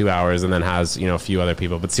a half, 2 hours, and then has a few other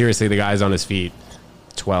people. But seriously, the guy's on his feet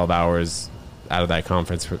 12 hours out of that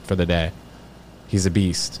conference for the day. He's a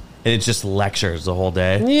beast. And it's just lectures the whole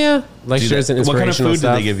day? Yeah, lectures and What kind of inspirational food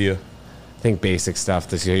stuff. did they give you? I think basic stuff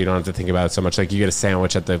so you don't have to think about it so much. Like you get a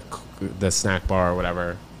sandwich at the snack bar or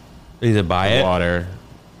whatever. Did you buy it? Water.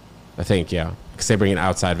 I think, yeah. Because they bring in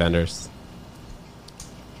outside vendors.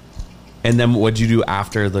 And then what'd you do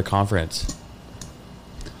after the conference?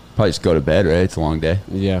 Probably just go to bed, right? It's a long day.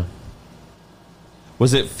 Yeah.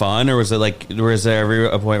 Was it fun, or was it like, was there ever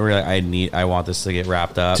a point where you're like, I want this to get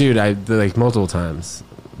wrapped up? Dude, like multiple times.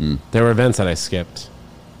 There were events that I skipped. 'Cause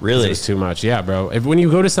Really? It was too much. Yeah, bro. When you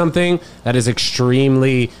go to something that is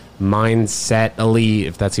extremely mindset elite,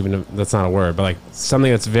 if that's that's not a word, but like something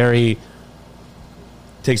that's very,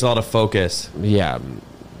 Takes a lot of focus. yeah,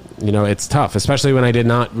 it's tough, especially when I did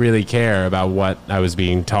not really care about what I was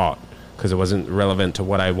being taught because it wasn't relevant to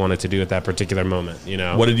what I wanted to do at that particular moment,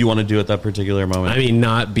 What did you want to do at that particular moment? I mean,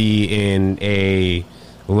 not be in a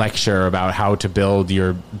lecture about how to build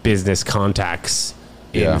your business contacts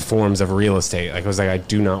in Yeah. forms of real estate. Like, I was like, I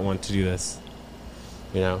do not want to do this.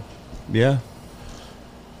 yeah.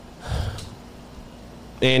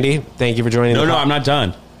 Andy, thank you for joining. No, the I'm not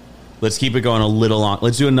done. Let's keep it going a little long.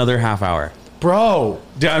 Let's do another half hour. Bro.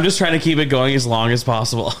 Dude, I'm just trying to keep it going as long as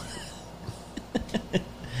possible.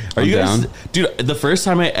 Are I'm you guys, down. dude? The first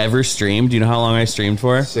time I ever streamed, do you know how long I streamed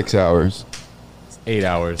for? 6 hours. 8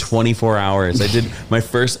 hours. 24 hours. I did my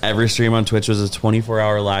first ever stream on Twitch was a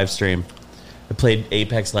 24-hour live stream. I played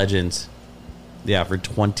Apex Legends. Yeah, for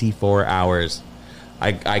 24 hours.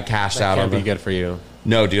 I cashed That out can't on be the... good for you.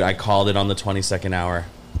 No, dude, I called it on the 22nd hour.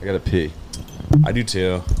 I gotta pee. I do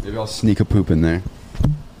too. Maybe I'll sneak a poop in there.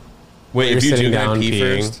 Wait, You're if you sitting do, can I down pee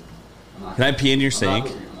peeing. first? Can I pee in your sink?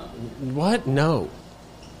 What? No.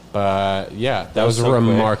 But yeah, that was was so quick.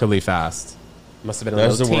 remarkably fast. Must have been a That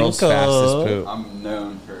was the little world's tinkle. fastest poop. I'm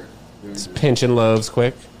known for doing Just this. pinching loaves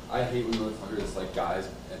quick. I hate when motherfuckers, like guys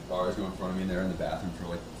at bars go in front of me and they're in the bathroom for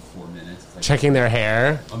like 4 minutes. It's like Checking their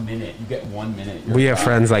hair. a minute. You get 1 minute. We have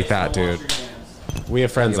friends like that, Don't wash dude. your hands. We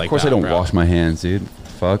have friends Of like course, that. I don't bro. wash my hands, dude.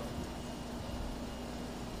 Fuck.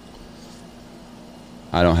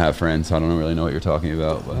 I don't have friends, so I don't really know what you're talking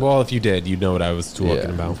about. But Well, if you did, you'd know what I was talking yeah,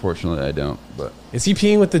 about. unfortunately, I don't. But Is he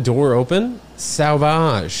peeing with the door open?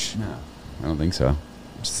 Sauvage. no, I don't think so.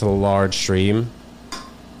 Just a large stream.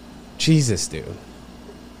 Jesus, dude.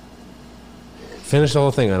 Finish the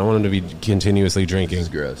whole thing. I don't want him to be continuously This drinking. is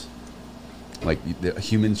gross. Like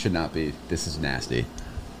humans should not be. This is nasty.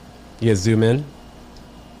 Yeah, zoom in.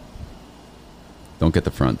 Don't get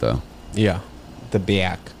the front though. Yeah. The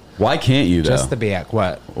back. Why can't you though? Just the back.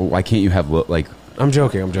 What? Why can't you have like? I'm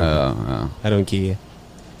joking. I'm joking. I don't care.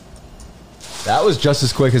 That was just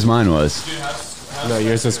as quick as mine was. No,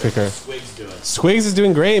 yours was quicker. Squigs doing? Squigs is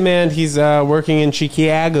doing great, man. He's working in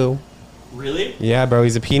Chicago. Really? Yeah, bro.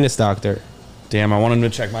 He's a penis doctor. Damn, I want him to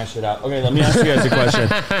check my shit out. Okay, let me ask you guys a question.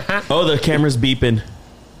 Oh, the camera's beeping.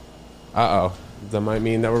 Uh-oh. That might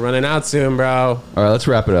mean that we're running out soon, bro. All right, let's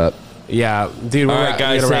wrap it up. Yeah, dude. All right,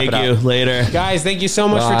 guys, thank you. Later. Guys, thank you so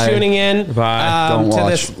much Bye. for tuning in. Bye. Don't to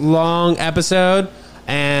watch. this long episode.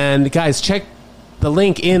 And guys, check the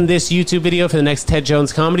link in this YouTube video for the next Ted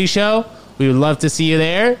Jones comedy show. We would love to see you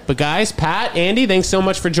there. But guys, Pat, Andy, thanks so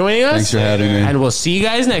much for joining us. Thanks for having me. And we'll see you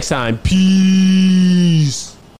guys next time. Peace.